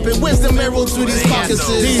gon' stop it? Where's the marrow to these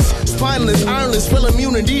carcasses? These spineless, ironless, full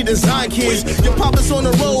immunity design kids. Your papa's on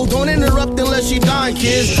the road, don't interrupt unless you dying,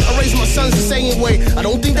 kids. I raise my sons the same way. I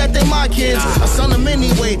don't think that they my kids. I son them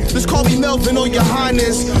anyway. Just call me Melvin or your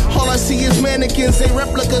highness. All I see is mannequins, they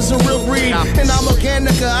replicas of real breed. And I'm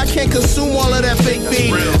organica, I can't consume all of that fake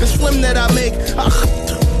feed. This film that I make,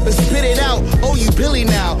 spit it out, oh you Billy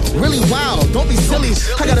now. really wild, don't be silly.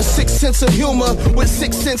 I got a sixth sense of humor with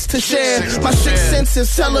 6 cents to share. My sixth sense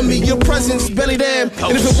is telling me your presence barely there.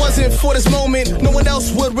 And if it wasn't for this moment, no one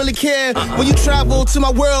else would really care. When you travel to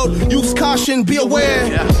my world, use caution, be aware.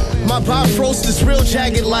 My bifrost is real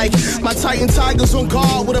jagged like my Titan Tigers on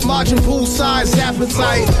guard with a margin pool-sized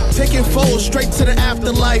appetite. Taking foes straight to the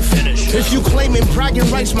afterlife. If you claiming bragging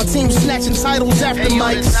rights, my team snatching titles after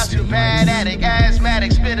mics. Not too bad at it,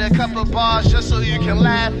 asthmatic. Spit a couple bars just so you can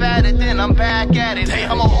laugh at it. Then I'm back at it.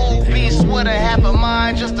 I'm a old beast with a half a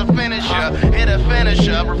mind just to finish ya. Hit a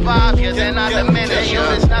finisher, revive ya, then I diminish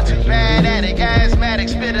ya. It's not too bad at it, asthmatic.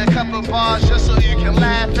 Spit a couple bars just so you can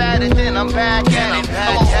laugh at it. Then I'm back at it.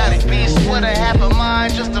 I'm a old beast with a half a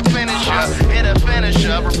mind just to finish ya. Hit a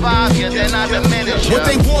finisher, revive ya, then I diminish ya. What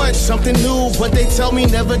they want, something new, but they tell me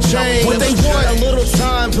never change. What they want, a little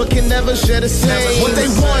time, but can never share the same. What they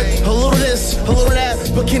want, a little this, a little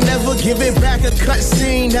that, but can never give it back. A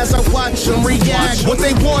cutscene as I watch them react. What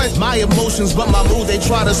they want, my emotions, but my mood they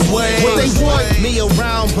try to sway. What they want, me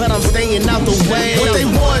around, but I'm staying out the way. What they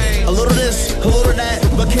want, a little this, a little that,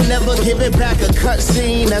 but can never give it back. A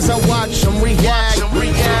cutscene as I watch them react.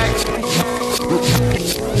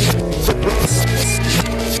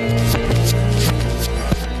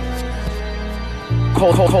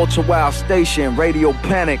 Culturewildstation, Radio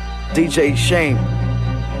Panic, DJ Shame.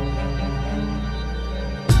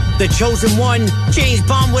 The chosen one, James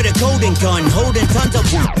Bond with a golden gun, holding tons of.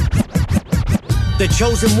 The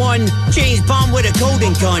chosen one, James Bond with a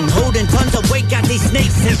golden gun, holding tons of weight, got these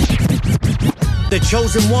snakes. The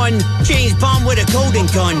chosen one, James Bond with a golden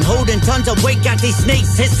gun, holding tons of weight, got these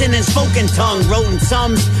snakes hissing and spoken tongue, rodent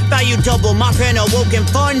sums, value double, my pen awoken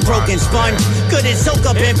fun, broken sponge, good at soak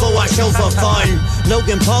up info, I show for fun.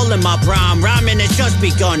 Logan Paul in my prime, rhyming has just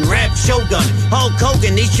begun, rap Shogun, Hulk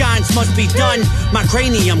Hogan, these giants must be done. My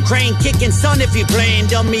cranium, crane kicking, son, if you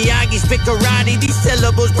playing dumb Miyagi, spit karate, these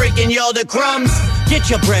syllables breaking y'all the crumbs.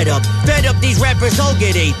 Get your bread up, fed up, these rappers all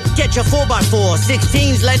get 8. Get your 4x4,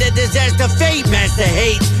 16s, let a disaster fate, master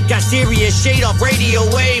hate. Got serious shade off radio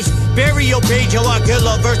waves. Bury your page, how I kill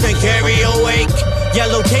a verse and carry awake.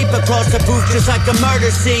 Yellow tape across the booth just like a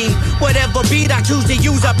murder scene. Whatever beat I choose to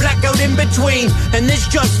use, I black out in between. And this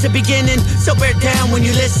just the beginning, so bear down when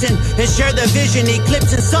you listen. And share the vision,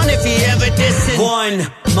 eclipse and sun if he ever dissin'.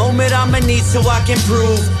 1 moment I'ma need so I can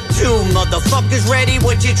prove. 2 motherfuckers ready,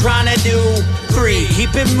 what you tryna do? 3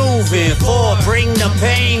 keep it moving. 4 bring the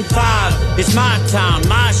pain. 5 it's my time,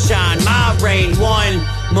 my shine, my reign. 1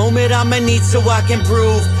 moment I'ma need so I can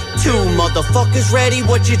prove. 2 motherfuckers ready,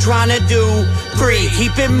 what you tryna do? 3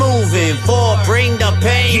 keep it moving. 4 bring the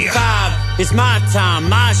pain. 5 it's my time,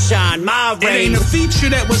 my shine, my reign. It ain't a feature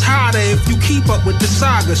that was harder if you keep up with the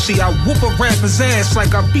saga. See, I whoop a rapper's ass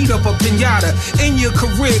like I beat up a pinata. In your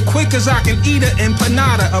career, quick as I can eat an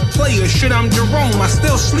empanada. A player, shit, I'm Jerome, I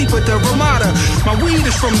still sleep at the Ramada. My weed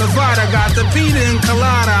is from Nevada, got the Peter and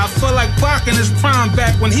Colada. I feel like Pac in his prime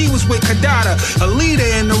back when he was with Kadada. A leader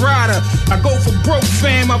in the rider, I go for broke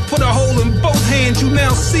fam, I put a hole in both hands, you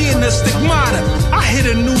now seeing the stigmata. I hit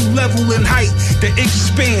a new level in height, the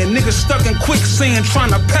expand, niggas stuck in quicksand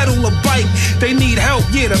trying to pedal a bike. They need help,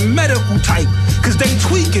 yeah, the medical type. Cause they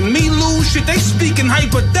tweaking, me lose shit, they speaking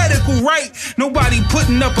hypothetical, right? Nobody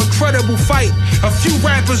putting up a credible fight. A few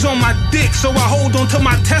rappers on my dick, so I hold on to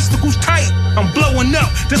my testicles tight. I'm blowing up,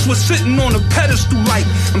 this was sitting on a pedestal like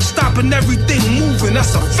I'm stopping everything moving,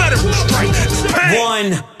 that's a federal strike.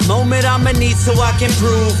 1 moment I'ma need so I can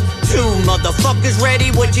prove. 2 motherfuckers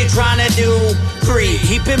ready, what you tryna do? 3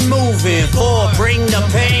 keep it moving. 4 bring the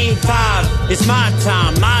pain. 5 it's my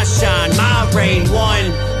time, my shine, my reign.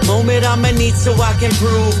 1 moment I'ma need so I can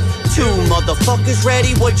prove. 2 motherfuckers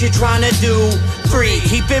ready, what you tryna do? 3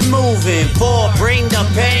 keep it moving. 4 bring the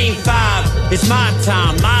pain. 5 it's my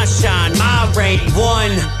time, my shine, my reign.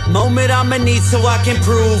 1 moment I'ma need so I can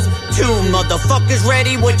prove. 2 motherfuckers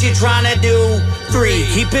ready, what you tryna do? 3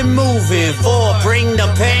 keep it moving. 4 bring the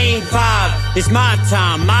pain. 5 it's my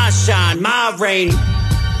time, my shine, my reign.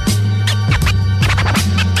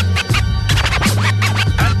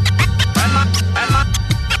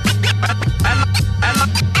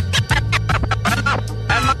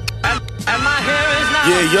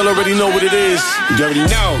 Yeah, y'all already know what it is. You already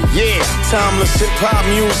know, yeah. Timeless hip-hop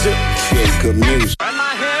music. Yeah, good music.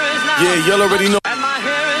 Yeah, y'all already know.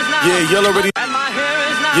 Yeah, y'all already.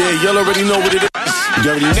 Yeah, y'all already know what it is.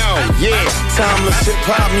 You already know, yeah. Timeless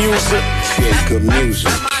hip-hop music. Yeah, good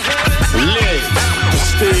music. Live. The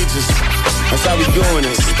stages. That's how we doing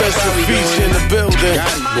it. Special feature in the building. Got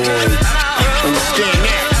it, boy. Understand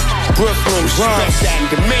that. Brooklyn, Bronx. Respect that and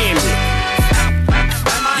demand it.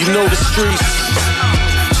 You know the streets.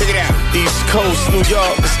 Check it out. East Coast, New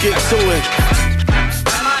York, let's get to it.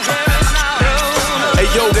 Hey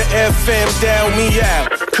yo, the FM dial me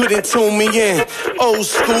out, couldn't tune me in. Old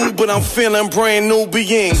school, but I'm feeling brand new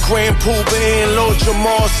being. Grand Pooba in, Lord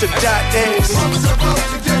Jamal, Sadat X.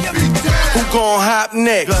 Who gon' hop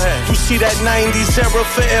next? You see that 90s era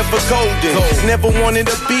forever golden. Never wanted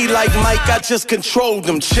to be like Mike, I just controlled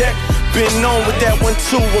them. Check. Been known with that one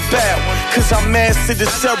too about. Cause I mastered the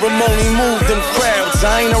ceremony, moved them crowds.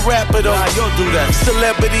 I ain't a rapper though, you'll do that.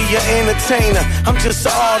 Celebrity or entertainer, I'm just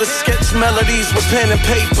an artist, sketch melodies with pen and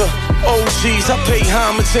paper. OGs, I pay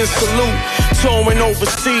homage and salute. Touring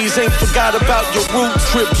overseas, ain't forgot about your root.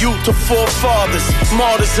 Tribute to forefathers,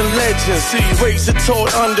 martyrs and legends. Raised and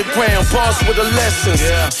taught underground, bars with the lessons.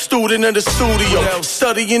 Student in the studio,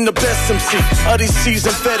 studying the best MC. Of these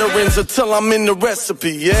seasoned veterans until I'm in the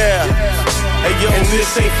recipe, yeah. Hey yo, and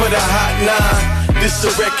this ain't for the hot nine. This a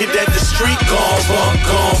record that the street gon'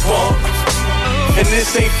 bump. And this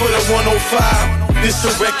ain't for the 105. This a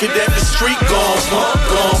record that the street gon'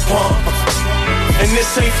 bump. And this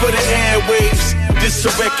ain't for the airwaves. This a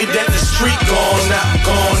record that the street gon'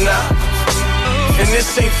 knock. And this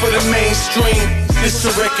ain't for the mainstream. This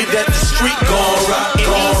a record that the street gon' rock. In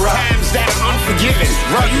these times that are unforgiving,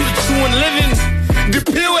 while you the true and living, the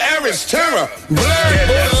pure era's terror, blurred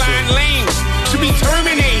borderline lanes should be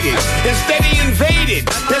terminated, instead invaded.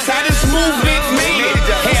 That's how this movement made it.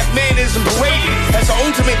 Half man isn't paraded as the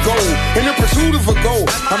ultimate goal. In the pursuit of a goal,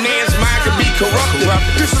 a man's mind could be corrupted,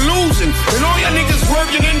 disillusioned, and all your niggas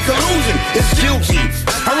working in collusion is guilty.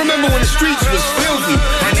 I remember when the streets was filthy.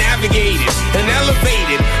 I navigated and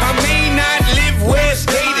elevated. I may not live where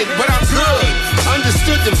stated, but I'm good.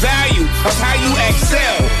 Understood the value of how you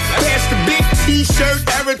excel. Past the big T-shirt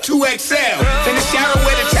era 2XL. In the shadow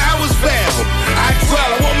where the towers fell, I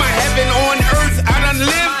dwell. I want my heaven on earth. I done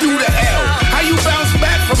lived through the hell. How you bounce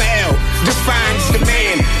back from hell defines the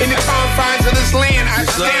man. In the confines of this land, I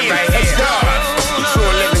stand as God, the true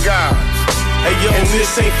and living God. Hey yo, and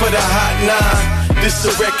this ain't for the hot nine. This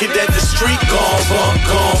a record that the street gon'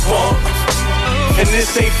 bump. And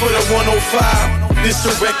this ain't for the 105. This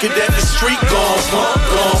a record that the street gon'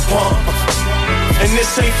 bump. And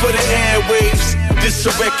this ain't for the airwaves. This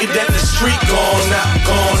a record that the street gon'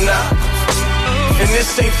 knock. And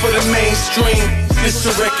this ain't for the mainstream. This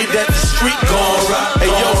a record that the street gon' rock.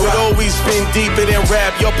 Hey yo, it always been deeper than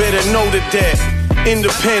rap. Y'all better know that.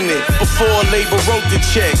 Independent, before labor wrote the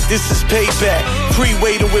check. This is payback,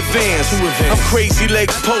 pre-way to advance. I'm crazy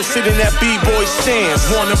legs posted in that B-boy stance.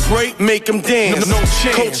 Wanna break, make them dance. No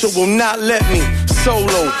chance. Culture will not let me.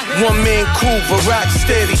 Solo, one man crew, but rock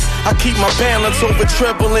steady. I keep my balance over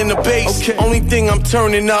treble in the bass. Only thing I'm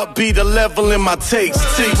turning up be the level in my taste.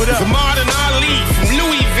 See what up? The modern Ali from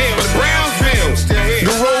Louisville to Brownsville.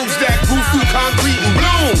 The roads that grew through concrete and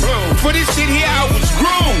bloom. For this shit here, I was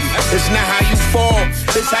groomed. It's not how you fall,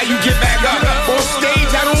 it's how you get back up. On stage,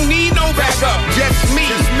 I don't need no backup, just me.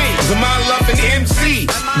 The my love and MC,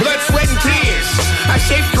 blood, sweat, and tears. I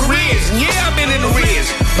shaped careers, and yeah, I've been in the rears,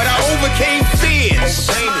 but I overcame fears.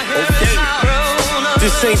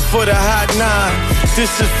 This ain't for the hot nine. This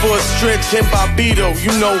is for Stretch and Bobito,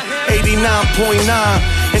 you know, 89.9.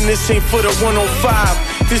 And this ain't for the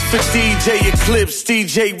 105. This for DJ Eclipse,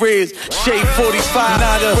 DJ Riz, Shade 45.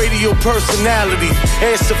 Not a radio personality,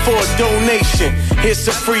 answer for a donation. Here's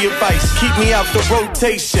some free advice, keep me out the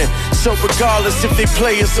rotation. So regardless if they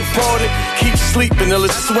play or support it, keep sleeping till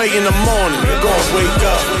it's sway in the morning. You're gonna wake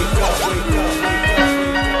up.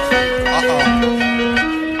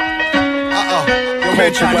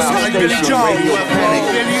 Culturewildstation, Billy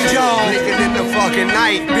Joe, nigga in the fucking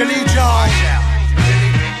night, Billy Joe.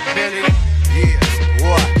 Billy, yeah,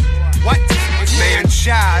 what? Man,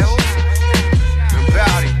 child, and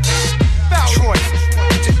Bowdy, Detroit,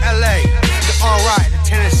 to LA, to alright, to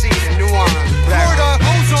Tennessee, to New Orleans, Florida,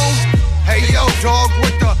 Ozone. Hey yo, dog,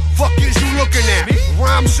 what the fuck is you looking at?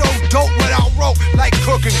 Rhyme so dope without rope, like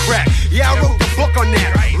cooking crack. Yeah, I wrote the book on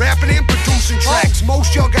that, rapping and producing tracks.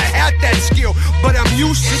 Most y'all got had that skill, but I'm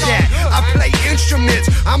used to that. I play instruments,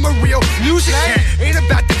 I'm a real music cat. Ain't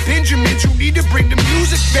about the Benjamins, you need to bring the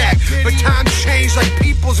music back. But times change like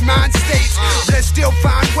people's mind states. Let's still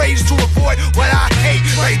find ways to avoid what I hate.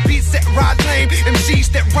 Like beats that rhyme lame, MCs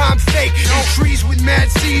that rhyme fake, and trees with mad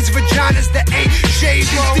seeds, vaginas that ain't shaved,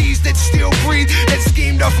 and thieves that still breathe, that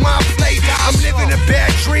schemed off my plate. I'm living a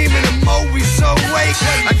bad dream and I'm always so awake.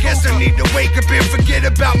 I guess I need to wake up and forget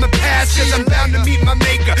about my past, cause I'm bound to meet my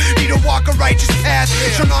maker. Need a walk a righteous path.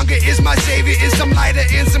 So longer is my savior, is some lighter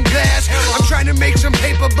in some glass. I'm trying to make some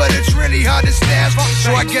paper, but it's really hard to stash.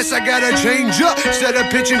 So I guess I gotta change up instead of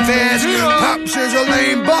pitching fast. Pop says a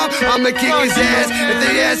lame bum, I'ma kick his ass. If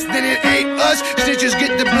they ask, then it ain't us. Snitches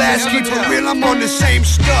get the blast. Keep it real, I'm on the same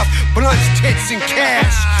stuff. Blunts, tits, and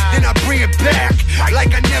cash. Then I bring it back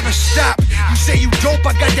like I never stop. You say you dope,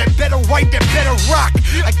 I got that better white, that better rock.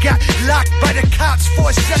 I got locked by the cops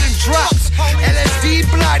for selling drops. LSD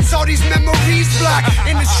bloods, all these memories block.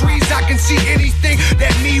 In the trees, I can see anything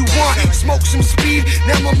that me want. Smoke some speed,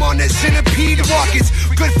 now I'm on that centipede walk. It's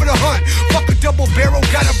good for the hunt. Fuck a double barrel,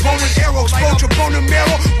 got a bone and arrow. Explode your bone and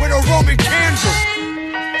marrow with a Roman candle.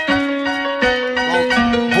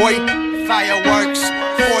 Boy, fireworks,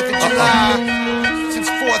 4th of July. Since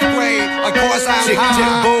 4th grade, of course I'm tick, high.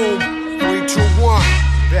 Tick, boom, 3, 2, 1,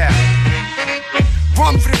 yeah.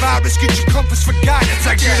 Run for the virus, get your compass for guidance.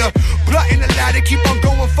 I get a blunt in the ladder, keep on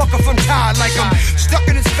going, fuck if I'm tired. Like I'm stuck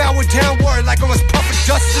in this foul with downward, like I was puffing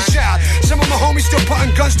dust as a child. Some of my homies still putting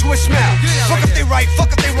guns to a smile. Fuck if they right, fuck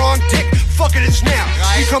if they wrong, dick. Fuck it, it's now.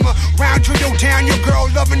 You come around, drill down, your girl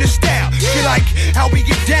loving the style. Feel like how we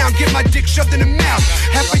get down, get my dick shoved in the mouth.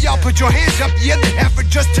 Half of y'all put your hands up, the other half are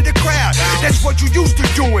just to the crowd. That's what you used to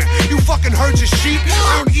doing. You fucking herds of sheep.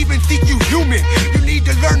 I don't even think you human. You need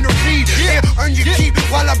to learn to read and earn your keep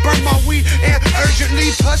while I burn my weed and urgently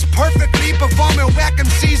plus perfectly performing whack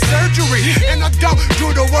MC surgery. And I don't do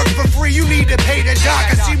the work for free. You need to pay the doc.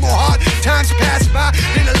 I see more hard times pass by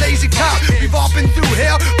than a lazy cop. We've all been through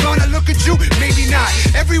hell. Gonna look at you, maybe not.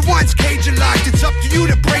 Everyone's cage locked. It's up to you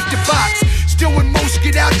to break the box. Still when most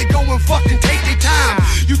get out, they go and fucking take their time.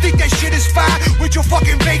 You think that shit is fine with your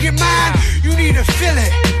fucking vacant mind? You need to feel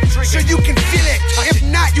it so you can feel it. If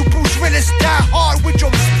not, you Bruce Willis, die hard with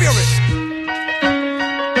your spirit.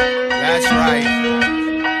 That's right.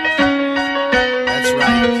 That's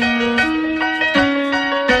right.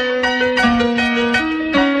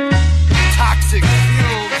 Toxic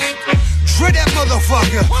fumes. Dread that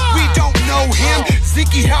motherfucker. We don't know him.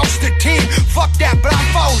 Ziggy House the team. Fuck that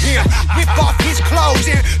blindfold him. Rip off his clothes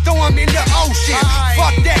and throw him in the ocean.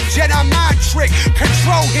 Fuck that Jedi mind trick.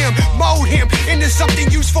 Control him, mold him into something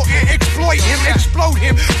useful and exploit him, explode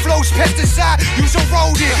him. Flows pesticide, use a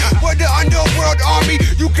rodent. We're the underworld army,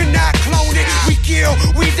 you cannot clone it. We kill,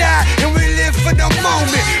 we die, and we live for the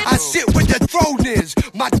moment. I sit where the throne is.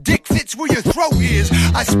 My dick fits where your throat is.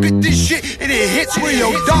 I spit this shit and it hits where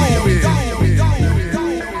your dome is.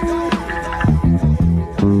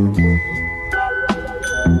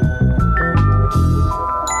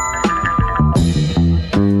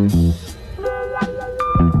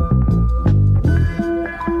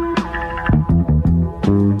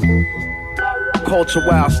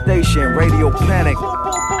 Culturewildstation, Radio Panic.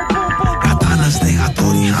 Katanas de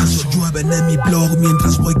Hattori Hanzo llueven en mi blog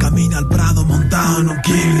mientras voy camino al prado montado en un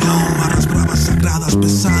King Long. Barras bravas sagradas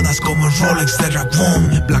pesadas como el Rolex de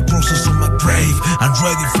Ragón. Black roses on my grave, I'm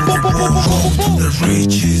ready for the road to the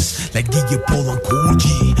riches. Like DJ Paul and Cool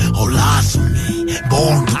G, all eyes on me,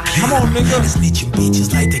 born to kill. Snitching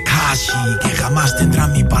bitches like Tekashi, que jamás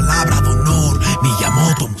tendrán mi palabra de honor.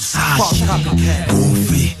 Miyamoto Musashi,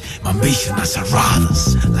 Goofy, my ambition as a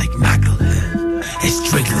radas, like Knucklehead.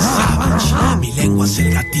 Strictly savage. Mi lengua es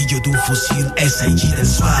el gatillo de un fusil SIG del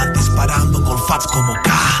SWAT, disparando con fats como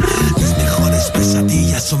K. Mis mejores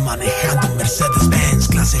pesadillas son manejando un Mercedes-Benz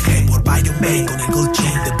clase G por Byron Bay con el gold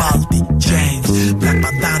chain de Baltic James. Black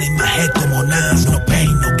bandana in my head como Nas. No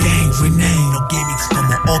pain, no gain, rename, no gimmicks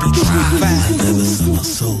como Obi-Wan. I never sell my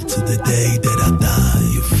soul to the day that I die.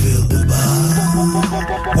 You feel the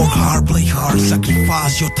vibe? Work hard, play hard,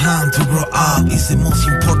 sacrifice your time to grow up. It's the most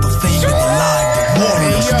important thing in the life.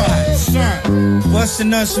 Hey, son,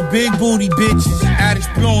 busting us some big booty bitches. Addicts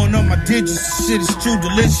blowing up my digits. The shit is too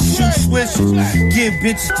delicious. Shoot switches. Give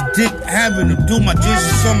bitches the dick. Having them do my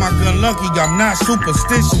dishes. On my gun lucky, I'm not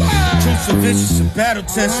superstitious. Truths are vicious and battle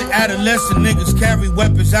tested. Adolescent niggas carry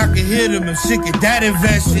weapons. I can hit them if shit get that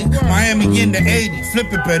invested. Miami in the 80s.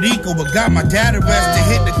 Flipping Perico, but got my dad arrested.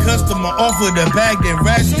 Hit the customer off with a bag, then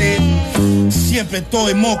rested. Siempre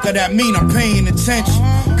estoy mocha, that mean I'm paying attention.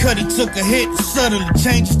 Cuddy took a hit, suddenly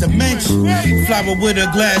changes dimension. Flower with a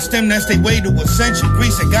glass stem, that's they way to ascension.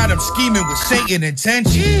 Grease, I got them scheming with Satan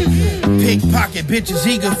intention. Pickpocket bitches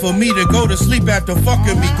eager for me to go to sleep after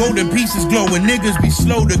fucking me. Golden pieces glowing, niggas be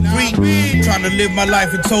slow to greet. Trying to live my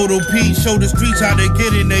life in total peace. Show the streets how they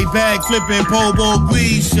get in they bag, flipping pobo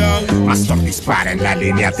grease, yo. Mastor dispara en la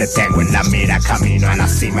línea, te tengo en la mira. Camino a la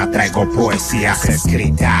cima, traigo poesías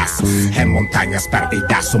escritas. En montañas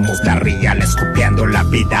perdidas somos la real, escupiendo la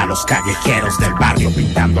vida vida. Los callejeros del barrio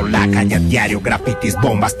pintando la calle a diario, grafitis,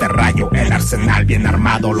 bombas de rayo, el arsenal bien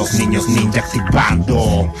armado, los niños ninja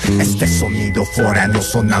activando. Este sonido foráneo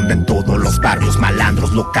sonando en todos los barrios,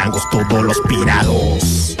 malandros, locangos, todos los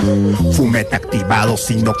pirados. Fumeta activado,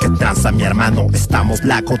 sino que tranza mi hermano. Estamos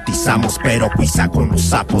la cotizamos, pero cuisa con los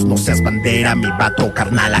sapos. No seas bandera, mi vato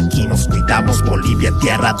carnal, aquí nos cuidamos. Bolivia,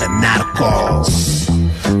 tierra de narcos.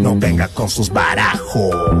 No venga con sus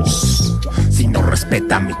barajos, si no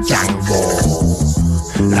respeta mi chango.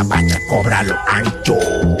 La bacha cobra lo ancho.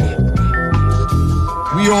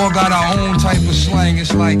 We all got our own type of slang.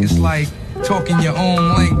 It's like talking your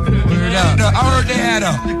own language. I heard they had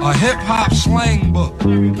a hip-hop slang book,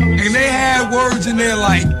 and they had words in there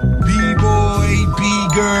like B-boy,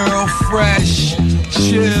 B-girl, fresh,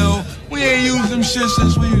 chill. We ain't used them shit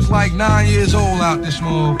since we was like 9 years old out this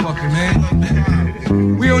motherfucker, man.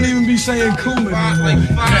 We don't even be saying cool anymore.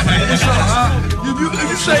 What's up, huh? If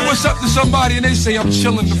you say what's up to somebody and they say I'm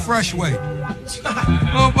chilling the fresh way,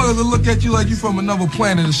 motherfuckers will look at you like you from another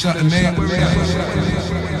planet or something, man.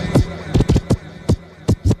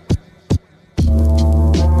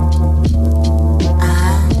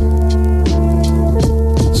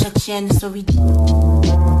 So we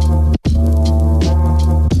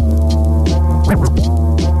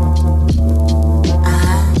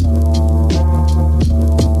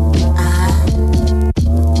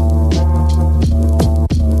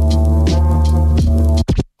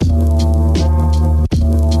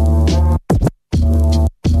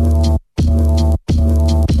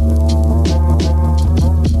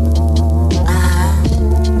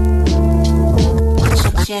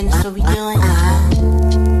so we doing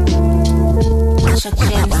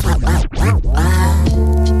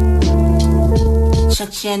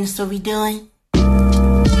Chuck Shannon, so we doing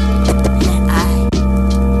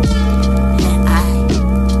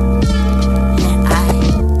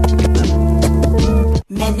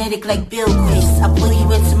magnetic like Bill Quist. I pull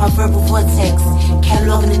you into my verbal vortex.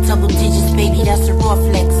 Catalog in the double digits, baby, that's a raw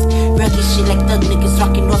flex. Rugged shit like thug niggas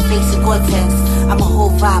rockin' North Face and Gore-Tex. I'm a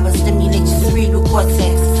whole vibe, I stimulate your cerebral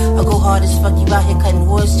cortex. I go hard as fuck, you out here cutting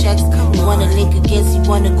horse checks. You wanna link against, you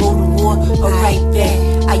wanna go to war, or right back.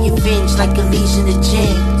 I avenge like a legion of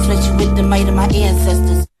gin. Sweat you with the might of my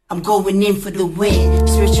ancestors. I'm going in for the win.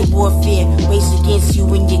 Spiritual warfare, race against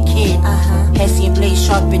you and your kin. Hesse and blade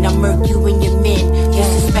sharpen, I murk you and your men.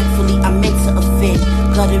 Disrespectfully, I meant to offend.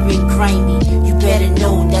 Guttering grimy, you better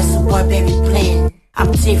know that's a barbaric plan.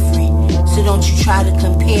 I'm different, so don't you try to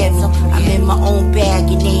compare me. I'm in my own bag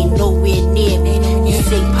and they ain't nowhere near me. You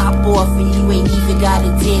say pop off and you ain't even gotta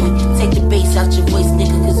dare me. Take the bass out your voice,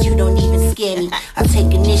 nigga, cause you don't even scare me. I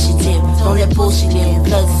take initiative, don't let bullshit live.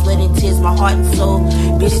 Blood, sweat and tears, my heart and soul.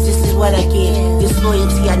 Bitch, this is what I get. This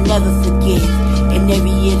loyalty I never forget. And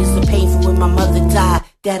every year there's a painful when my mother died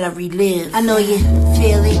that I relive. I know you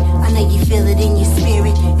feel it, I know you feel it in your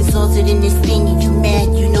spirit. It's altered in this thing and you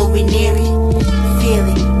mad, you know we're near it. Feel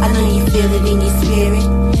it, I know you feel it in your spirit.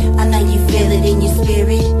 I know you feel it in your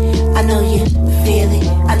spirit. I know you feel it,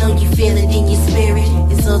 I know you feel it in your spirit.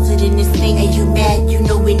 It's altered in this thing and you mad, you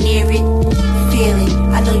know we're near it. Feel it,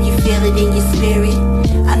 I know you feel it in your spirit.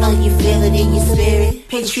 I know you feel it in your spirit.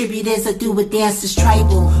 Pay tribute as I do with dancers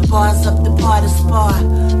tribal. Bars up the part of spar.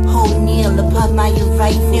 Hold kneel upon my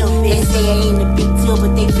rifle. They say I ain't a big deal,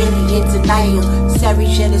 but they really in denial. Sorry,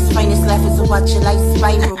 shed his finest life is to watch your life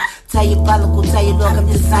spiral. Diabolical dialogue I'm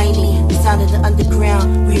designing. The sound of the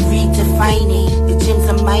underground, we redefining. The gems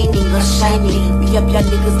I'm mining are shining. We up y'all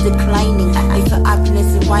niggas declining. Life for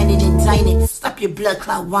opulence and whining and dining. Stop your blood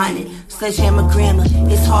clot whining. Sledgehammer grammar,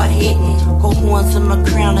 it's hard hitting. Go horns on my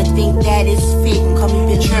crown, I think that is fitting. Call me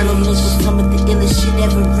the journalist with some of the illest shit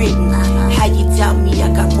ever written. How you doubt me? I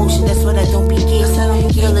got motion, that's what I don't be getting.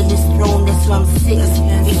 Feeling this throne, that's why I'm sick.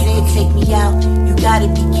 If you could take me out, you gotta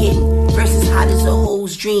be kidding. Versus hot as a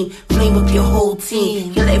hoe's dream. Flame up your whole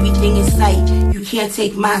team. Kill everything in sight. You can't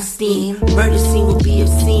take my steam. Murder scene will be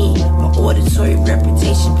obscene. My auditory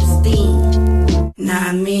reputation pristine. Nah,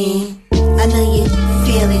 I mean, I know you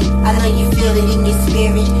feel it. I know you feel it in your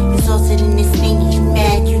spirit. It's altered in this thing. You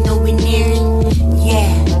mad? You know we're near it.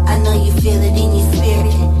 Yeah, I know you feel it in your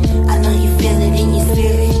spirit. I know you feel it in your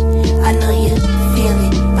spirit. I know you feel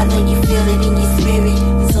it. I know you feel it in your spirit.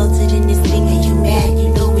 It's altered in this thing. And you mad? You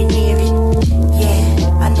know we're near it.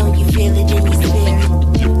 I know you feel it in your spirit.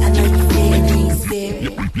 I know you feel it in your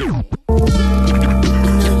spirit. I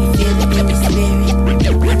know you feel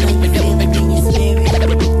it in your spirit. I know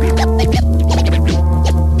you feel it in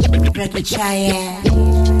your spirit. Break a triad.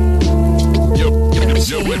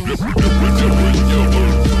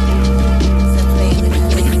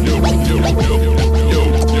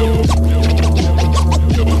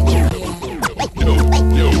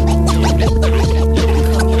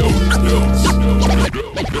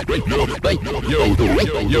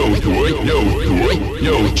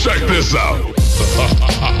 Yo, check this out.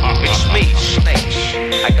 It's me, Snakes.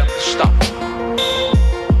 I got the stuff.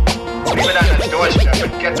 Leave it on the doorstep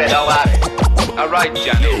and get the hell out of here. All right,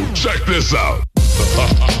 Johnny. Yo, check this out.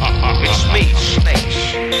 It's me,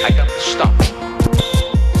 Snakes. I got the stuff.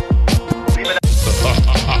 Leave it on.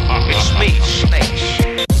 It's me, Snakes.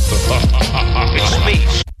 It's me.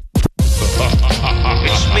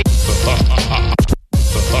 It's me.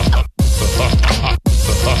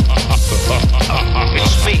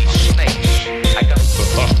 It's me, Snakes. I got.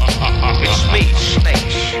 It's me,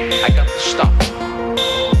 Snakes. I got the stuff.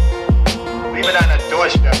 Leave it on the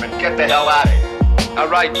doorstep and get the hell out of here. All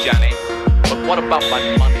right, Johnny. But what about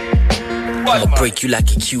my money? I'ma break you like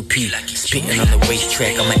a QP. Spitting on the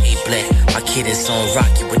racetrack, I'm an A-black. My kid is on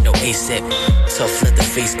Rocky with no ASAP. Tough leather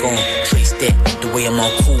face gone, trace that. The way I'm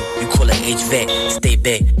on cool, you call it HVAC. Stay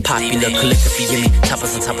back, popular, calligraphy, give me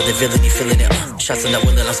toppers on top of the villain, you feeling it. Shots in the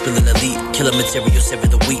willing, I'm spilling the lead. Killer material, sever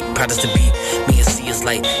the wheat. Proud as to be. Me and C is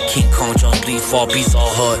like King Kong, John bleed. Fall beats all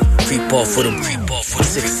hard. Creep off with them, creep off with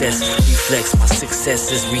success. Reflex, my success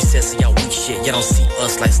is recess. Y'all weak shit, y'all don't see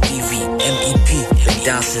us like Stevie. MVP, been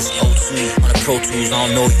down since 02. On the Pro Tools, I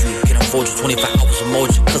don't know you. Get on 4 25 hours of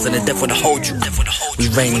motion, cause in the death wanna hold you. We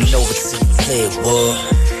raining over to the play world.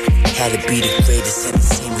 Had to be the greatest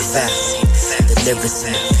entertainment value. The lyrics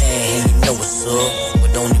in the pen, and you know what's up.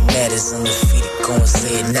 What only matters undefeated, go and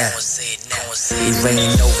say it now. We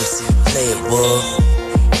raining over to the play world.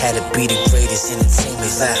 Had to be the greatest entertainment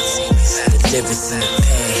value. The lyrics in the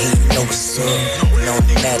pen, and you know what's up. What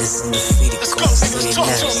only matters undefeated, go and say it now.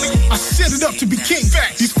 I set it up to be king.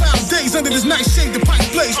 These foul days under this nice shade, the pipe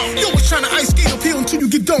blaze. You always trying to ice skate uphill until you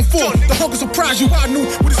get done for. The hunger surprise you, I knew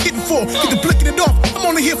what it's hitting for. Get the blicking it off. I'm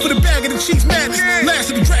only here for the bag of the cheese madness. Last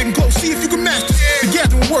of the dragon glow, see if you can master. The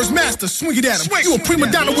gathering words master, swing it at him. You a prima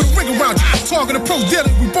donna with a ring around you. Talking to pro dealer,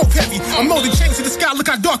 we both heavy. I'm more than chains to the sky, look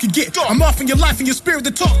how dark it get. I'm off in your life and your spirit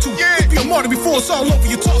to talk to. Be a martyr before it's all over.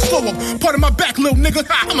 You talk slow up. Part of my back, little nigga.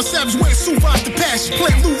 I'm a savage wearing survives the passion.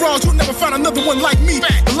 Play Lou Rawls, you'll never find another one like me.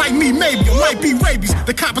 But like me, maybe. It might be rabies.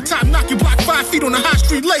 The copper top knock your block 5 feet on the high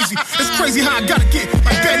street lazy. It's crazy how I gotta get.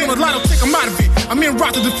 Like betting on the lotto, take them out of it. I'm in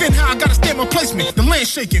rock to defend how I gotta stand my placement. The land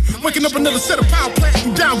shaking. Waking up another set of power plants.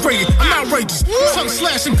 You downgraded. I'm outrageous. Tongue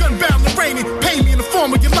slashing, gun barrel and raining. Pay me in the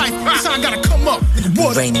form of your life. That's how I gotta come up.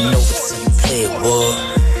 Raining over till you play it, war.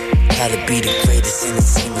 Had to be the greatest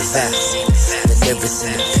entertainment value. The lyrics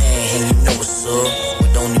in the pen, and you know what's up.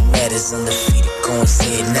 What only matters undefeated, go and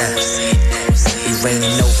say it now. We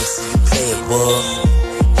raining over till you play it, war.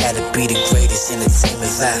 Had to be the greatest entertainment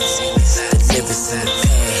value. The lyrics in the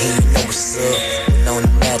pen, and you know what's up. What only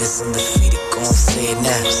matters undefeated, go and say it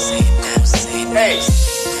now. Hey,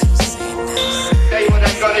 tell you what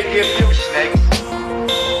I'm gonna give you, Snakes.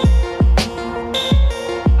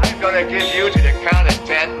 I'm gonna give you to the count of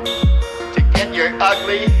 10 to get your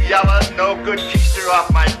ugly, yellow, no good keister off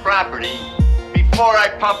my property before I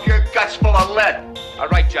pump your guts full of lead. All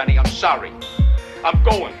right, Johnny, I'm sorry. I'm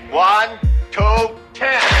going. 1, 2,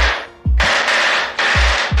 10.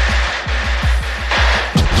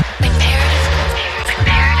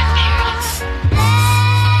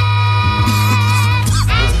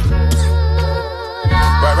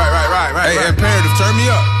 Right. Hey, Imperative, turn me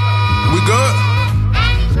up. We good?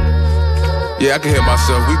 Yeah, I can hear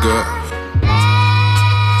myself. We good.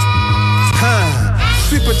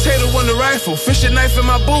 Sweet potato on the rifle, fishing knife in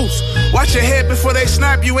my boots. Watch your head before they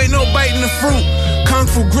snipe you, ain't no biting the fruit. Kung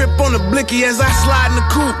fu grip on the blicky as I slide in the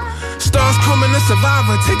coupe. Stars coming to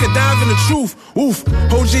survivor, take a dive in the truth. Oof,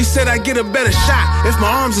 OG said I get a better shot if my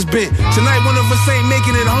arms is bent. Tonight one of us ain't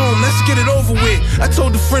making it home, let's get it over with. I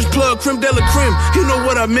told the French plug, creme de la creme, he know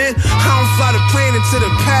what I meant. I don't fly the plane into the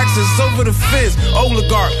packs, it's over the fence.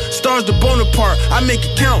 Oligarch, stars the Bonaparte, I make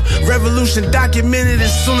it count. Revolution documented as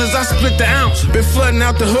soon as I split the ounce. Been flooding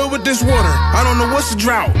out the hood with this water, I don't know what's a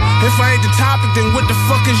drought. If I ain't the topic, then what the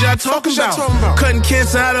fuck is y'all talking about? Cutting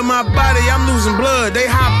cancer out of my body, I'm losing blood, they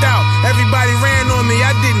hopped out. Everybody ran on me,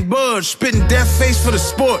 I didn't budge. Spitting death face for the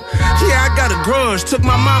sport. Yeah, I got a grudge. Took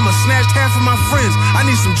my mama, snatched half of my friends. I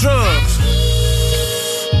need some drugs.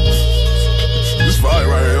 This fire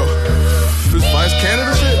right here, yo. This fire's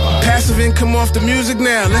Canada shit. Passive income off the music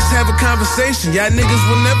now. Let's have a conversation. Y'all niggas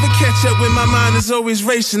will never catch up when my mind is always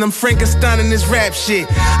racing. I'm Frankenstein in this rap shit.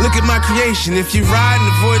 Look at my creation. If you ride and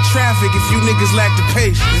avoid traffic, if you niggas lack the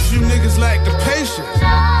patience. If you niggas lack the patience.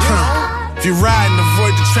 If you ride and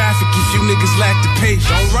avoid the traffic, if you niggas lack the patience.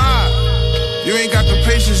 Don't ride. You ain't got the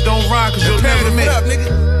patience, don't ride, cause you'll never make it.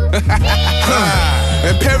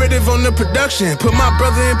 Imperative on the production, put my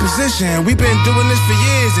brother in position. We been doing this for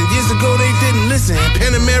years, and years ago they didn't listen.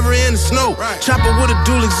 Panamera in the snow, chopper with a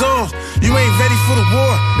dual exhaust. You ain't ready for the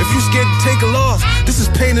war, if you scared to take a loss. This is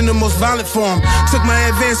pain in the most violent form. Took my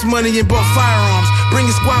advance money and bought firearms. Bring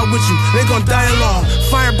a squad with you, they gon' die alone.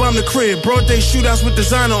 Firebomb the crib, broad day shootouts with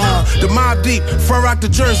designer on. The mob deep, fur rock the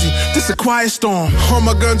jersey, this a quiet storm. All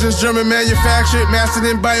my guns is German manufactured, mastered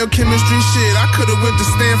in biochemistry shit. I could've went to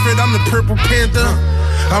Stanford, I'm the Purple Panther.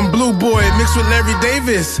 I'm Blue Boy mixed with Larry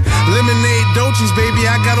Davis. Lemonade Dolces, baby,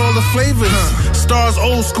 I got all the flavors. Stars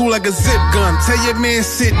old school like a zip gun. Tell your man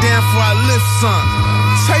sit down before I lift, son.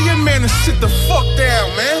 Tell your man to sit the fuck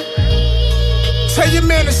down, man. Tell your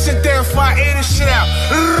man to sit down before I air this shit out.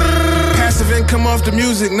 Passive income off the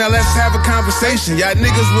music, now let's have a conversation. Y'all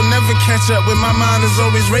niggas will never catch up when my mind is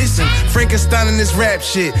always racing. Frankenstein in this rap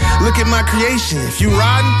shit, look at my creation. If you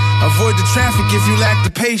riding, avoid the traffic if you lack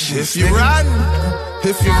the patience. If you riding,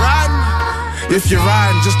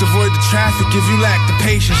 just avoid the traffic if you lack the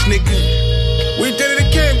patience, nigga. We did it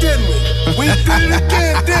again, didn't we? We did it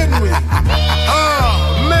again, didn't we?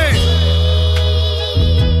 Oh, man.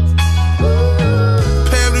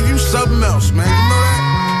 Pam, you something else, man. You know that?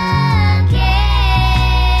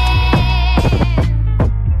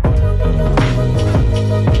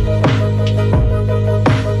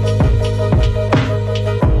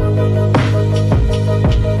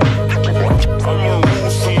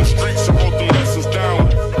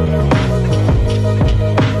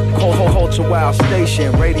 Culturewildstation,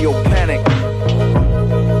 Radio Panic.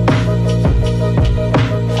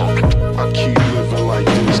 I keep living like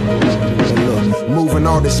this. Hey, look, moving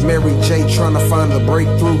all this Mary J, trying to find the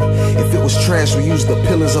breakthrough. If it was trash, we used the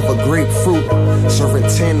pillars of a grapefruit. Serving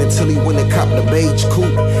 10 until he went and copped the beige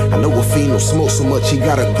coupe. I know a fiend will smoke so much he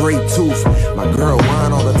got a great tooth. My girl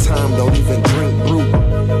whine all the time, don't even drink brew.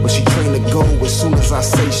 But she trained to go as soon as I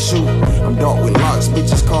say shoot. I'm dark with locks,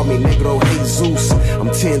 bitches call me Negro Jesus. I'm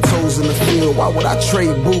 10 toes in the field, why would I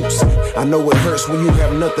trade boots? I know it hurts when you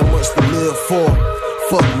have nothing much to live for.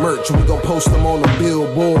 Fuck merch, we gon' post them on the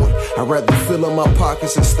billboard. I'd rather fill up my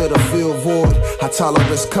pockets instead of feel void. High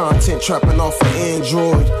tolerance content trapping off of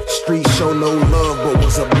Android. Street show no love, but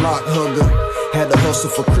was a block hugger. Had to hustle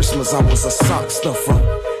for Christmas, I was a sock stuffer.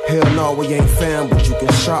 Hell no, we ain't fam, but you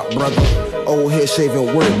can shop, brother. Old head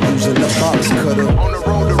shaving work using the box cutter. On the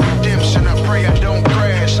road to redemption, I pray I don't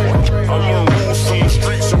crash. I'm on rules from the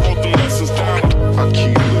streets, I wrote the lessons down. I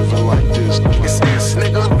keep living like this. It's S,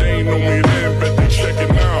 nigga. They ain't know me then, bet they check it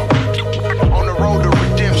now. On the road to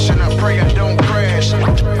redemption, I pray I don't crash. I'm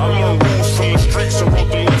on rules from the streets, I wrote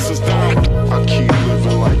the lessons down. I keep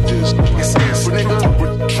living like this. It's S, nigga.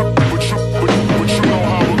 But you know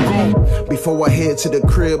how it go. Before I head to the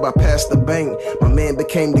crib, I passed the bank. My man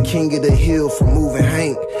became the king of the hill for moving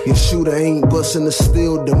Hank. Your shooter ain't busting the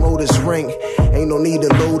steel, demote his rank. Ain't no need to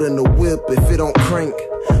load in the whip if it don't crank.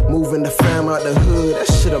 Moving the fam out the hood, that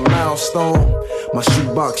shit a milestone. My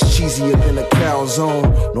shoebox cheesier than a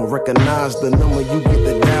calzone. Don't recognize the number, you get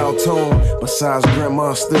the dial tone. Besides,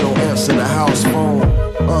 grandma still don't answer the house phone.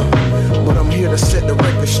 But I'm here to set the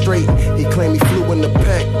record straight. He claimed he flew in the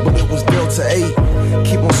pack, but it was Delta 8.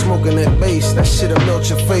 Keep on smoking that bass, that shit'll melt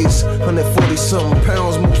your face. 140 something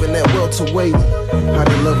pounds moving that welterweight. How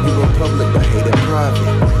they love you in public, but hate in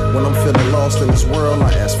private. When I'm feeling lost in this world,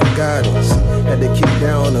 I ask for guidance. Had to kick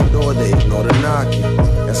down the door, they ignore the knocking.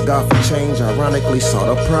 Asked God for change, ironically sought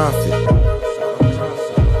a prophet.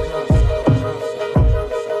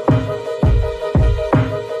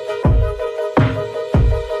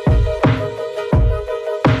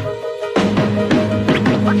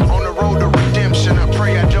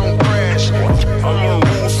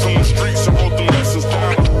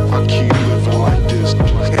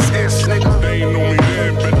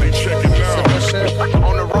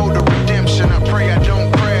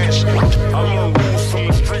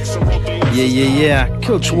 Yeah,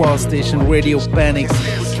 Culturewildstation, Radio Panic.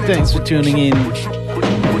 Thanks for tuning in.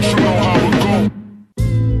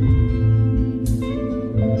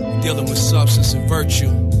 Dealing with substance and virtue.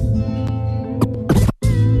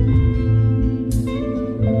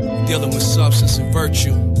 Dealing with substance and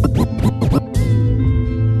virtue.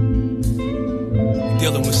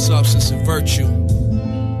 Dealing with substance and virtue.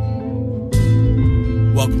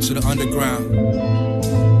 Welcome to the underground.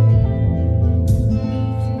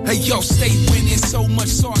 Hey yo, stay winning, so much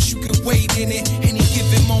sauce you can wade in it. Any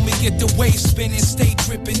given moment, get the wave spinning. Stay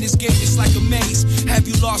dripping, this game is like a maze. Have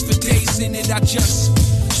you lost for days in it? I just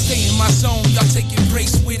stay in my zone, y'all taking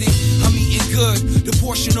breaks with it. I'm eating good, the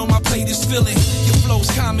portion on my plate is filling. Your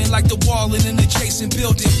flow's common like the wall in an adjacent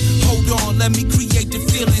building. Hold on, let me create the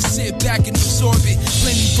feeling. Sit back and absorb it.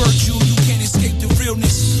 Plenty virtue, you can't escape escape the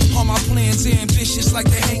realness. All my plans are ambitious like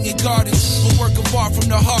the hanging gardens. A work of art from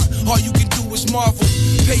the heart, all you can do is marvel.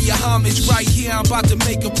 Pay your homage right here, I'm about to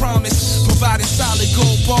make a promise. Providing solid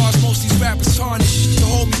gold bars, most these rappers tarnish. To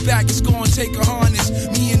hold me back, it's gonna take a harness.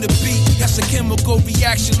 Me and the beat, that's a chemical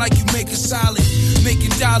reaction like you make a solid.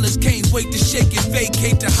 Making dollars, can't wait to shake and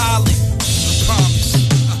vacate to Holland. I promise.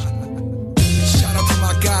 Shout out to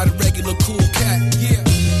my guy, the regular cool cat, yeah.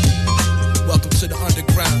 Welcome to the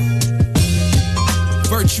underground.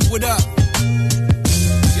 Virtue, what up?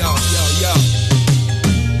 Yo, yo, yo.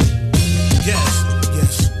 Yes.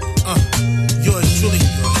 Yours truly.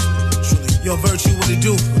 Yo, Virtue, what it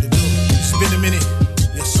do? It's been a minute.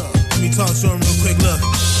 Yes, sir. Let me talk to him real quick. Look.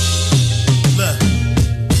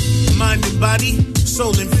 Mind and body,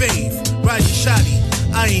 soul and faith. Riding shoddy,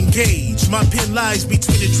 I engage. My pen lies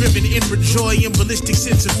between a driven inward joy and ballistic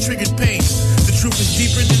sense of triggered pain. The truth is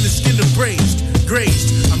deeper than the skin abrased.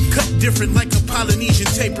 Grazed, I'm cut different like a Polynesian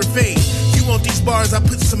taper fade. You want these bars, I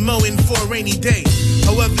put some mo in for a rainy day.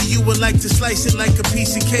 However you would like to slice it like a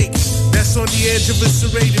piece of cake. That's on the edge of a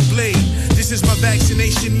serrated blade. This is my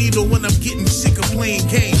vaccination needle when I'm getting sick of playing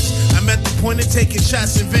games. I'm at the point of taking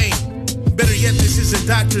shots in vain. Better yet, this is a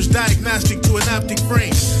doctor's diagnostic to an optic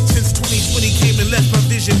frame. Since 2020 came and left my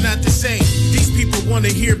vision not the same. These people want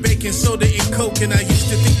to hear baking soda and coke, and I used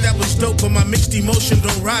to think that was dope, but my mixed emotion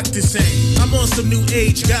don't rock the same. I'm on some new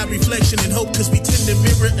age, God reflection and hope, cause we tend to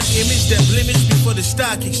mirror an image that blemished before the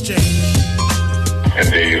stock exchange. And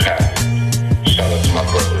there you have it. Shout out to my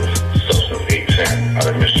brothers, Substance 810 out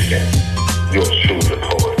of Michigan. Yours truly, the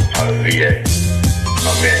poet out of VA.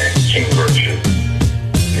 My man, King Virtue.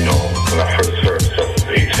 You know, when I first heard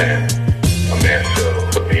Substance 810, my man Phil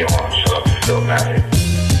put me on. Shout out to Phil Matic.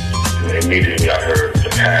 And immediately I heard the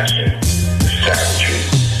passion, the savagery,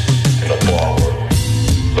 and the ball work.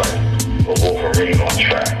 Like a Wolverine on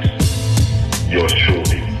tracks. Yours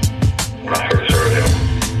truly. When I first heard him,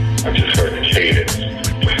 I just heard the cadence,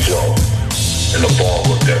 the flow, and the ball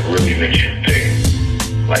work that really makes you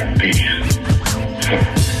think like beast.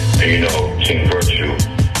 And you know, King Virtue,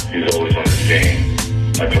 he's always on the game.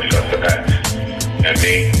 Like Professor X, and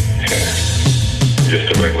me,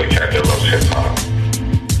 just a regular cat that loves hip-hop.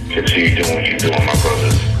 Continue doing what you're doing, my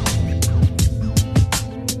brothers.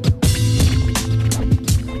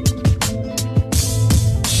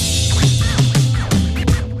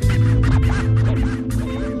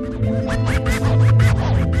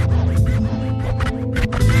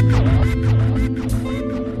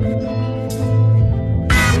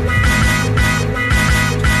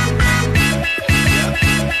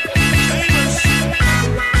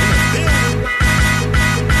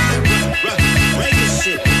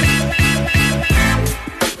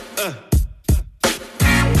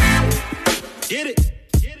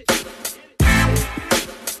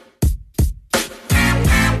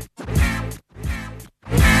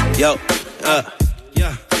 Yo,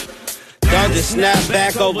 Dodger snap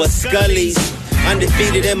back over Scully's.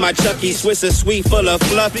 Undefeated in my Chucky, Swiss a sweet full of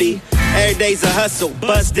fluffy. Every day's a hustle,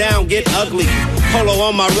 bust down, get ugly. Polo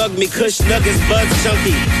on my rug, me kush nuggets, buzz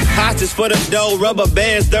chunky. Hostage for the dough, rubber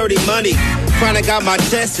bands, dirty money. Chronic out my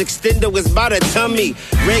chest, extender was by the tummy.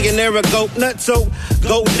 Reagan era goat nutso,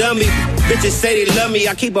 goat dummy. Bitches say they love me,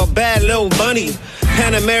 I keep a bad little bunny.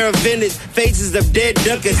 Panamera vintage, faces of dead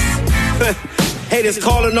duckers. Haters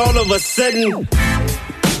calling all of a sudden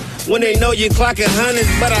when they know you clocking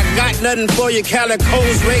hundreds, but I got nothing for you.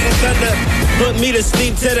 Calicos, rating thunder. Put me to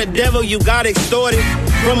sleep to the devil, you got extorted.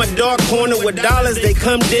 From a dark corner with dollars, they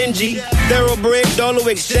come dingy. Thoroughbred dollar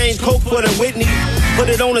exchange, coke for the Whitney. Put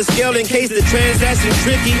it on a scale in case the transaction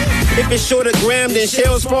tricky. If it's short of gram, then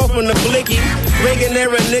shells fall from the blicky. Reagan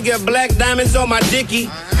era nigga, black diamonds on my dicky.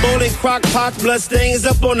 Bowling crock pots, blood stains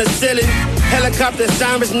up on the ceiling. Helicopter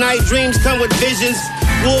sirens, night dreams come with visions.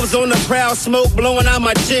 Wolves on the prowl, smoke blowing out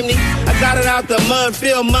my chimney. I got it out the mud,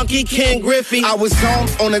 Phil Monkey, Ken Griffey. I was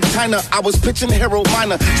on a China, I was pitching Hero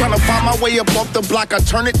Minor. Trying to find my way up off the block, I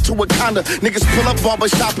turn it to a conda. Niggas pull up barber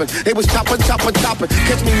shopping, they was chopping.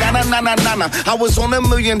 Catch me, na. I was on $1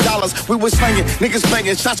 million, we was slanging, niggas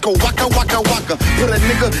banging. Shots go waka. Put a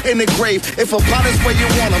nigga in the grave, if a plot is where you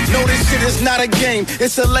want him. No, this shit is not a game,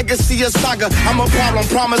 it's a legacy, a saga. I'm a problem,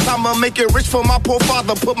 promise I'ma make it rich for my poor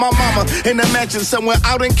father. Put my mama in a mansion somewhere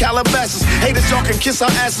out in Calabasas. Haters, y'all can kiss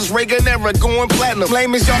our asses. Reagan era going platinum.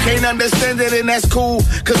 Flamers, y'all can't understand it, and that's cool.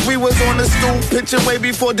 Cause we was on the stool, pitching way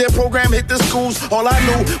before their program hit the schools. All I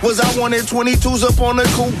knew was I wanted 22s up on the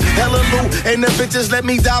coupe. Hella loot, and the bitches let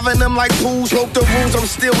me dive in them like pools. Broke the rules, I'm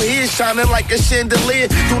still here, shining like a chandelier.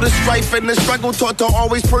 Through the strife and the struggle, taught to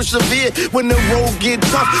always persevere. When the road get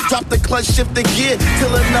tough, drop the clutch, shift the gear.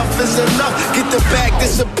 Till enough is enough, get the bag,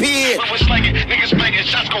 disappear. We was slanging, niggas banging,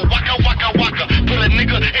 shots go waka, waka, waka. Put a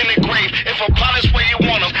nigga in the grave, if a plot is where you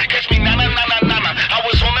want him. Catch me, na na na na na na. I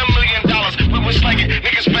was on $1 million, we was slanging,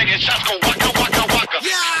 niggas banging, shots go waka, waka, waka.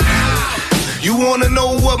 You wanna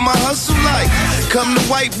know what my hustle like? Come to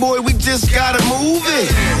white boy, we just gotta move it.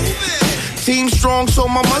 Team strong, so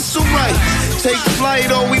my muscle right. Take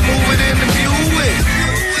flight, or we move it in the view it.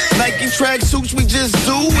 Nike track suits, we just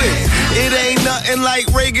do it. It ain't nothing like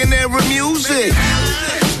Reagan era music.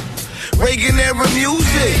 Reagan era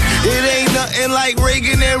music. It ain't nothing like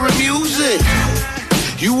Reagan era music.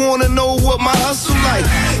 You wanna know what my hustle like?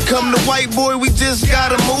 Come to white boy, we just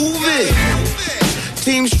gotta move it.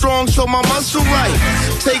 Team strong, so my muscle right.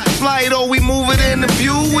 Take flight, or we move it in the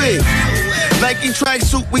view it. Nike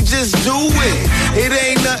tracksuit, we just do it. It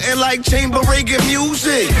ain't nothing like Chamber Reagan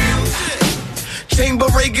music. Chamber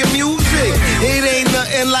Reagan music. It ain't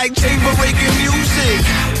nothing like Chamber Reagan music.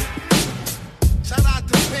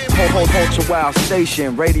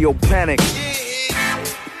 Culturewildstation, Radio Panic.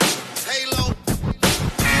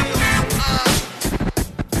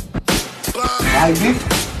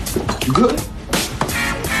 You good?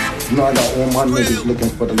 You know I got all my niggas looking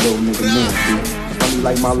for the little nigga man, dude. I mean,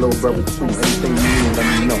 like my little brother too. Anything you need, let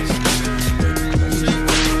me know.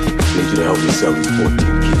 Need you to help me sell these 14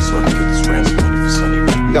 keys so I can get this ransom money for Sunday.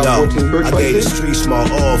 You got 14 bricks I right gave there? the streets my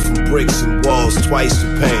all from bricks and walls, twice the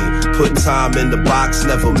pain. Put time in the box,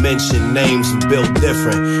 never mention names and built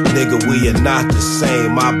different. Nigga, we are not the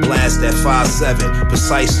same. I blast that 5-7,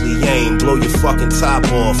 precisely aim. Blow your fucking top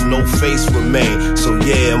off, no face remain. So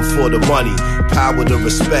yeah, I'm for the money, power to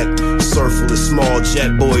respect. Circle of small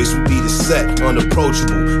jet boys will be the set.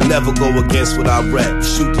 Unapproachable, never go against what I rep.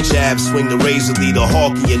 Shoot the jab, swing the razor, lead a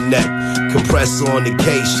hawk in your neck. Compressor on the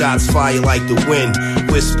K, shots fire like the wind.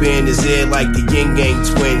 Whisper in his ear like the yin yang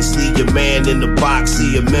twins. Leave your man in the box,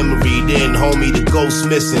 see a memory, then homie the ghost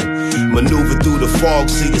missing. Maneuver through the fog,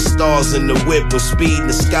 see the stars in the whip with speed in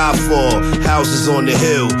the skyfall. Houses on the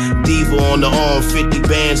hill, diva on the arm, 50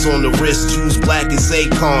 bands on the wrist, juice black as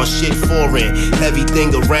Akon, shit foreign.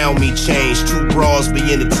 Everything around me changed, true bras be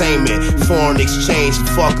entertainment. Foreign exchange,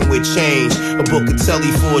 fucking with change. A book of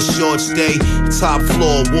telly for a short stay. Top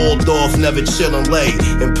floor, walled off, never chillin' lay.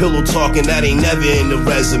 And pillow talking, that ain't never in the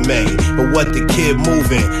resume. But what the kid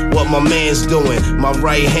moving, what my man's doing. My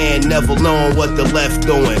right hand never knowing what the left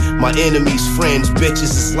doing. My enemies, friends,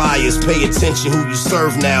 bitches is liars. Pay attention who you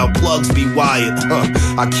serve now, plugs be wired.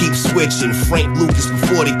 I keep switching, Frank Lucas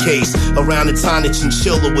before the case. Around the time the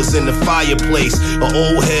chinchilla was in the fireplace. An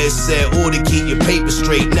old head said, to keep your paper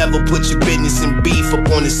straight. Never put your business and beef up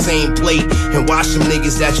on the same plate. And watch them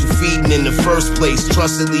niggas that you feeding in the first place.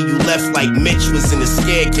 Trustedly you left like Mitch was in the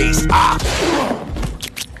staircase.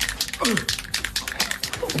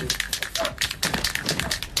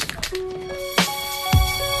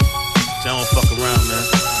 Don't fuck around, man.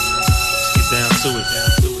 Let's get down to it.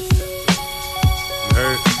 You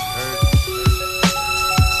heard?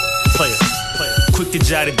 Player. Quick to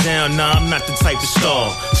jot it down, nah, I'm not the type to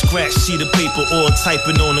stall. Scratch sheet of paper or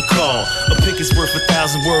typing on the call. A pic is worth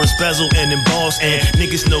 1,000 words, bezel and embossed. And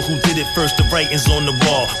niggas know who did it first, the writing's on the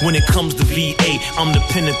wall. When it comes to VA, I'm the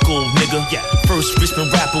pinnacle, nigga. Yeah, first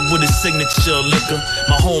Richmond rapper with a signature liquor.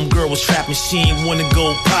 My homegirl was trapping, she ain't wanna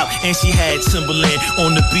go pop. And she had Timberland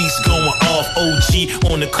on the beats going off. OG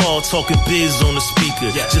on the call, talking biz on the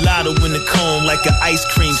speaker. Gelato in the cone like an ice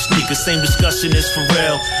cream sneaker. Same discussion as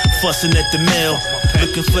Pharrell, fussing at the mail.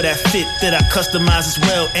 Looking for that fit that I customize as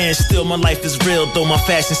well. And still my life is real, though my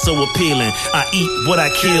fashion's so appealing. I eat what I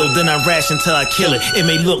kill, then I ration till I kill it. It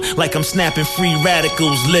may look like I'm snapping free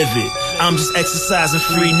radicals, live it. I'm just exercising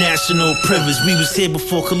free national privilege. We was here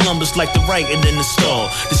before Columbus, like the writing in the stall.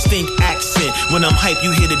 Distinct accent, when I'm hype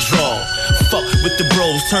you hear the draw. Fuck with the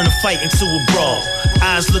bros, turn a fight into a brawl.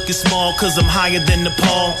 Eyes looking small cause I'm higher than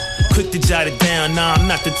Nepal. Quick to jot it down, nah, I'm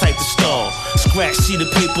not the type to stall. Scratch sheet of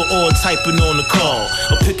paper or typing on the call.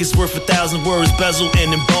 A pic is worth 1,000 words, bezel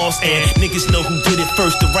and embossed. And niggas know who did it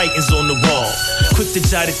first, the writing's on the wall. Quick to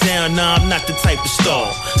jot it down, nah, I'm not the type to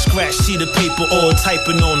stall. Scratch sheet of paper or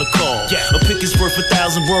typing on the call. A pic is worth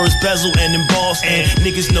 1,000 words, bezel and embossed. And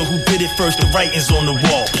niggas know who did it first, the writing's on the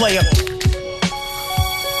wall. Play up.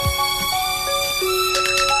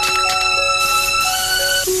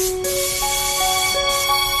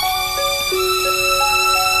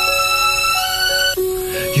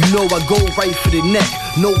 know I go right for the neck.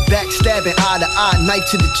 No backstabbing, eye to eye, knife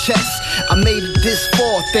to the chest. I made it this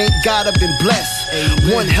far, thank God I've been blessed.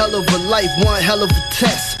 Amen. One hell of a life, one hell of a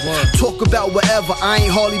test. Talk about whatever, I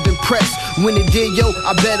ain't hardly been pressed. When it did, yo,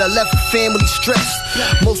 I bet I left the family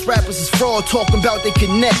stressed. Most rappers is fraud, talking about they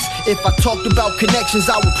connects. If I talked about connections,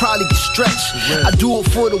 I would probably get stretched. I do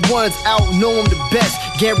it for the ones out, know I'm the best.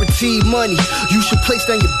 Guaranteed money, you should place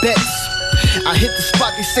down your bets. I hit the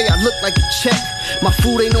spot, they say I look like a check. My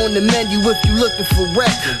food ain't on the menu if you looking for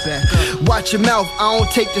wreck. Watch your mouth, I don't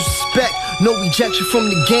take disrespect. No rejection from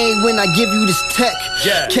the game when I give you this tech.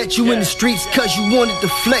 Catch you in the streets cause you wanted to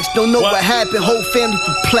flex. Don't know what happened, whole family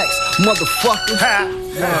perplexed. Motherfucker.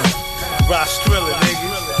 Ross Thriller, nigga.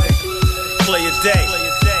 Play a day.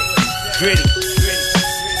 Gritty.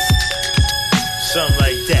 Something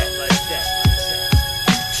like that.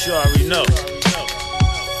 Sure already know.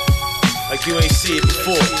 Like you ain't see it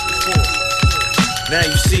before. Now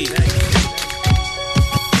you see it.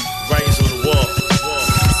 Writings on the wall.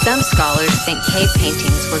 Some scholars think cave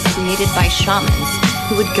paintings were created by shamans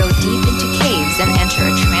who would go deep into caves and enter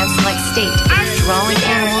a trance-like state, drawing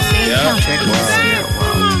animals they encountered in the spirit world.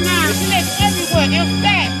 Come on now, it's everywhere, in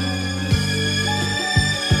fact.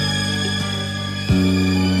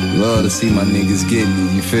 Love to see my niggas getting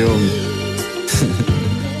it, you feel me?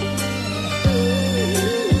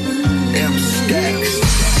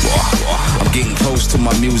 I'm getting close to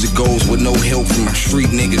my music goals with no help from my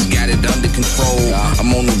street niggas, got it under control.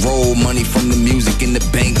 I'm on the road, money from the music in the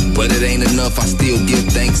bank, but it ain't enough, I still give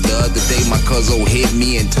thanks. The other day my cousin hit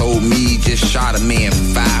me and told me he just shot a man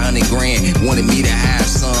for 500 grand. Wanted me to have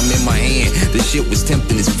some in my hand. This shit was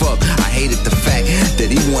tempting as fuck. I hated the fact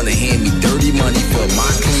that he wanna hand me dirty money for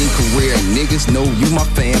my clean career. Niggas know you my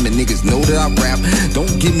fam and niggas know that I rap.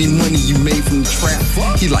 Don't give me money you made from the trap.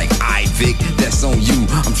 He like, aight Vic, that's on you.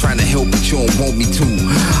 I'm trying to help but you don't want me to.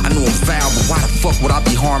 I know I'm foul, but why the fuck would I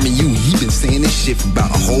be harming you? He been saying this shit for about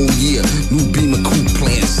a whole year. New Beamer coupe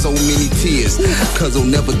playing so many tears. Cuzzo